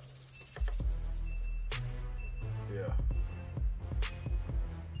 Yeah. Yeah.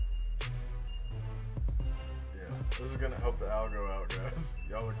 Yeah. This is gonna help the algo out, guys.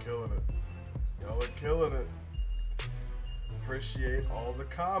 Y'all are killing it. Y'all are killing it. Appreciate all the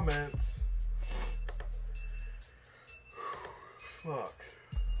comments. Fuck.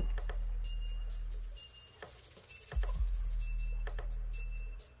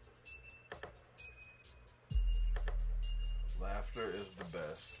 Laughter is the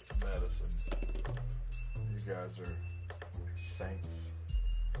best medicine. You guys are saints.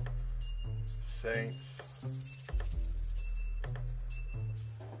 Saints.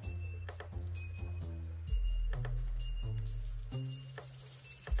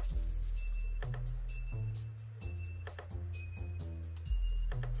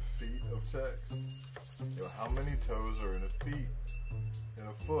 Feet of text. Yo, how many toes are in a feet? In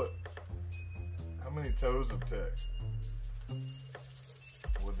a foot? How many toes of text?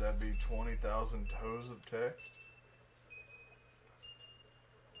 Would that be 20,000 toes of text?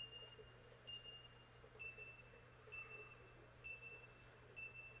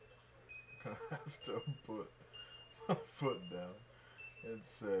 I'm gonna have to put my foot down and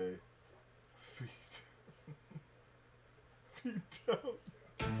say, feet. Feet down.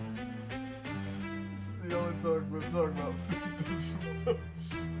 This is the only time we're talking about feet this much.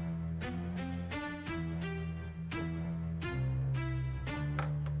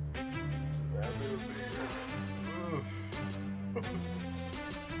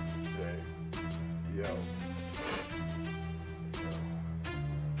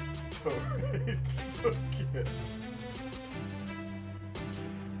 Okay.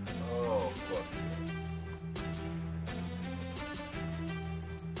 Oh, fuck yeah.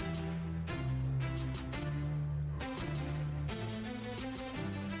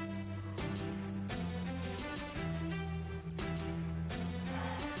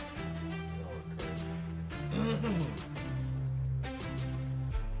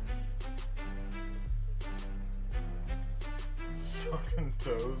 Sucking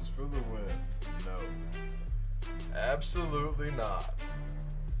toes for the win. No. Absolutely not.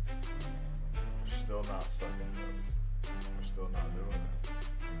 We're still not sucking toes. We're still not doing it.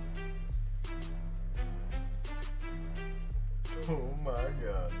 Oh my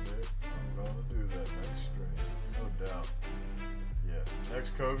God, dude. I'm gonna do that next stream. No doubt. Yeah.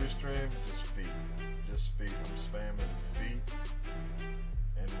 Next Kobe stream, just feet. Just feet. I'm spamming feet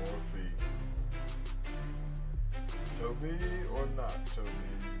and more feet. Toby or not Toby?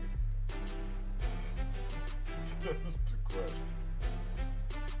 Just a question.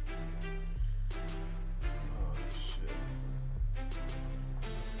 Oh shit.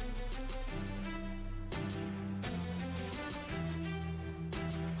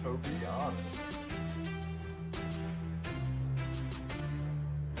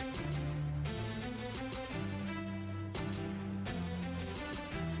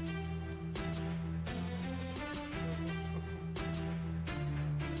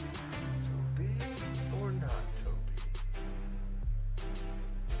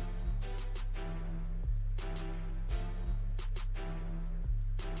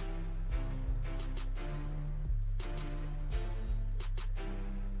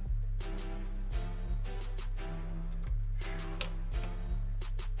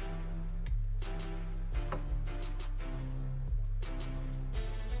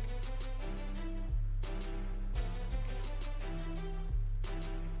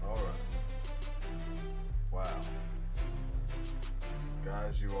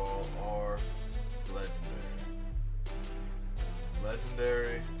 guys, you all are legendary.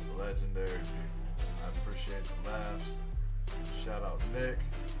 Legendary, legendary people. I appreciate the laughs. Shout out Nick.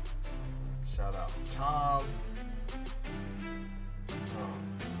 Shout out Tom.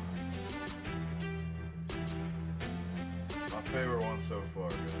 My favorite one so far,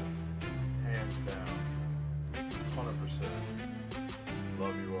 guys. Hands down. 100%.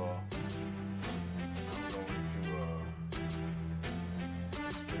 Love you all. I'm going to,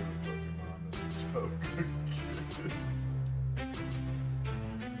 his favorite Pokemon is Togekiss.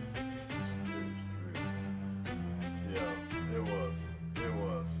 Yeah, it was.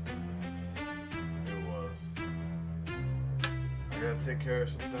 I gotta take care of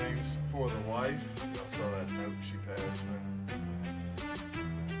some things for the wife. I saw that note she passed me.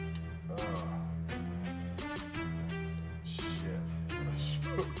 Shit. I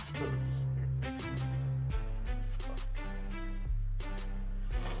spoke to her soon. Fuck.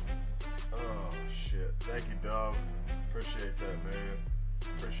 Oh, shit. Thank you, Dub. Appreciate that, man.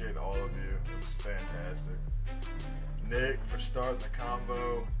 Appreciate all of you. It was fantastic. Nick, for starting the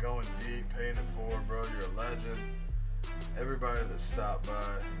combo, going deep, paying it forward, bro. You're a legend. Everybody that stopped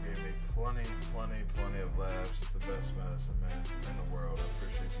by gave me plenty of laughs. It's the best medicine, man, in the world. I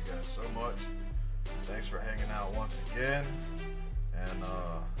appreciate you guys so much. Thanks for hanging out once again. And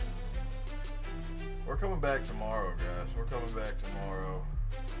we're coming back tomorrow, guys. We're coming back tomorrow.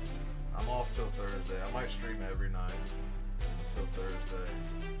 I'm off till Thursday. I might stream every night until Thursday.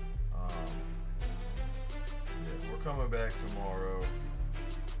 Yeah, we're coming back tomorrow.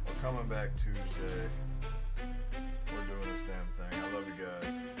 We're coming back Tuesday. We're doing this damn thing. I love you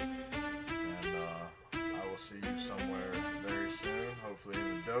guys. And I will see you somewhere very soon. Hopefully in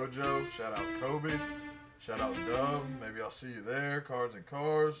the dojo. Shout out Kobe. Shout out Dub. Maybe I'll see you there. Cards and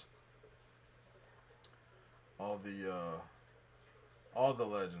Cars. All the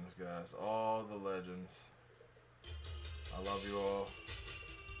legends, guys. All the legends. I love you all.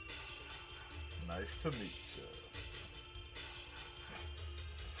 Nice to meet you.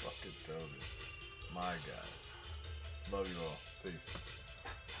 Fucking Kobe. My guy. Love you all. Peace.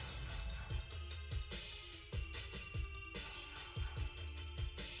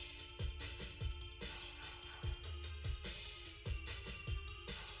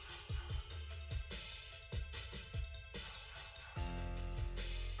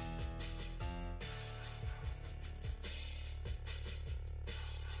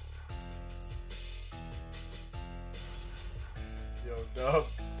 Yo, Dub.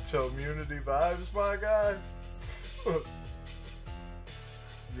 Community vibes, my guy.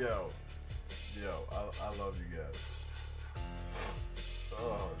 Yo, I love you guys.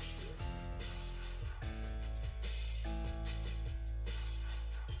 Oh,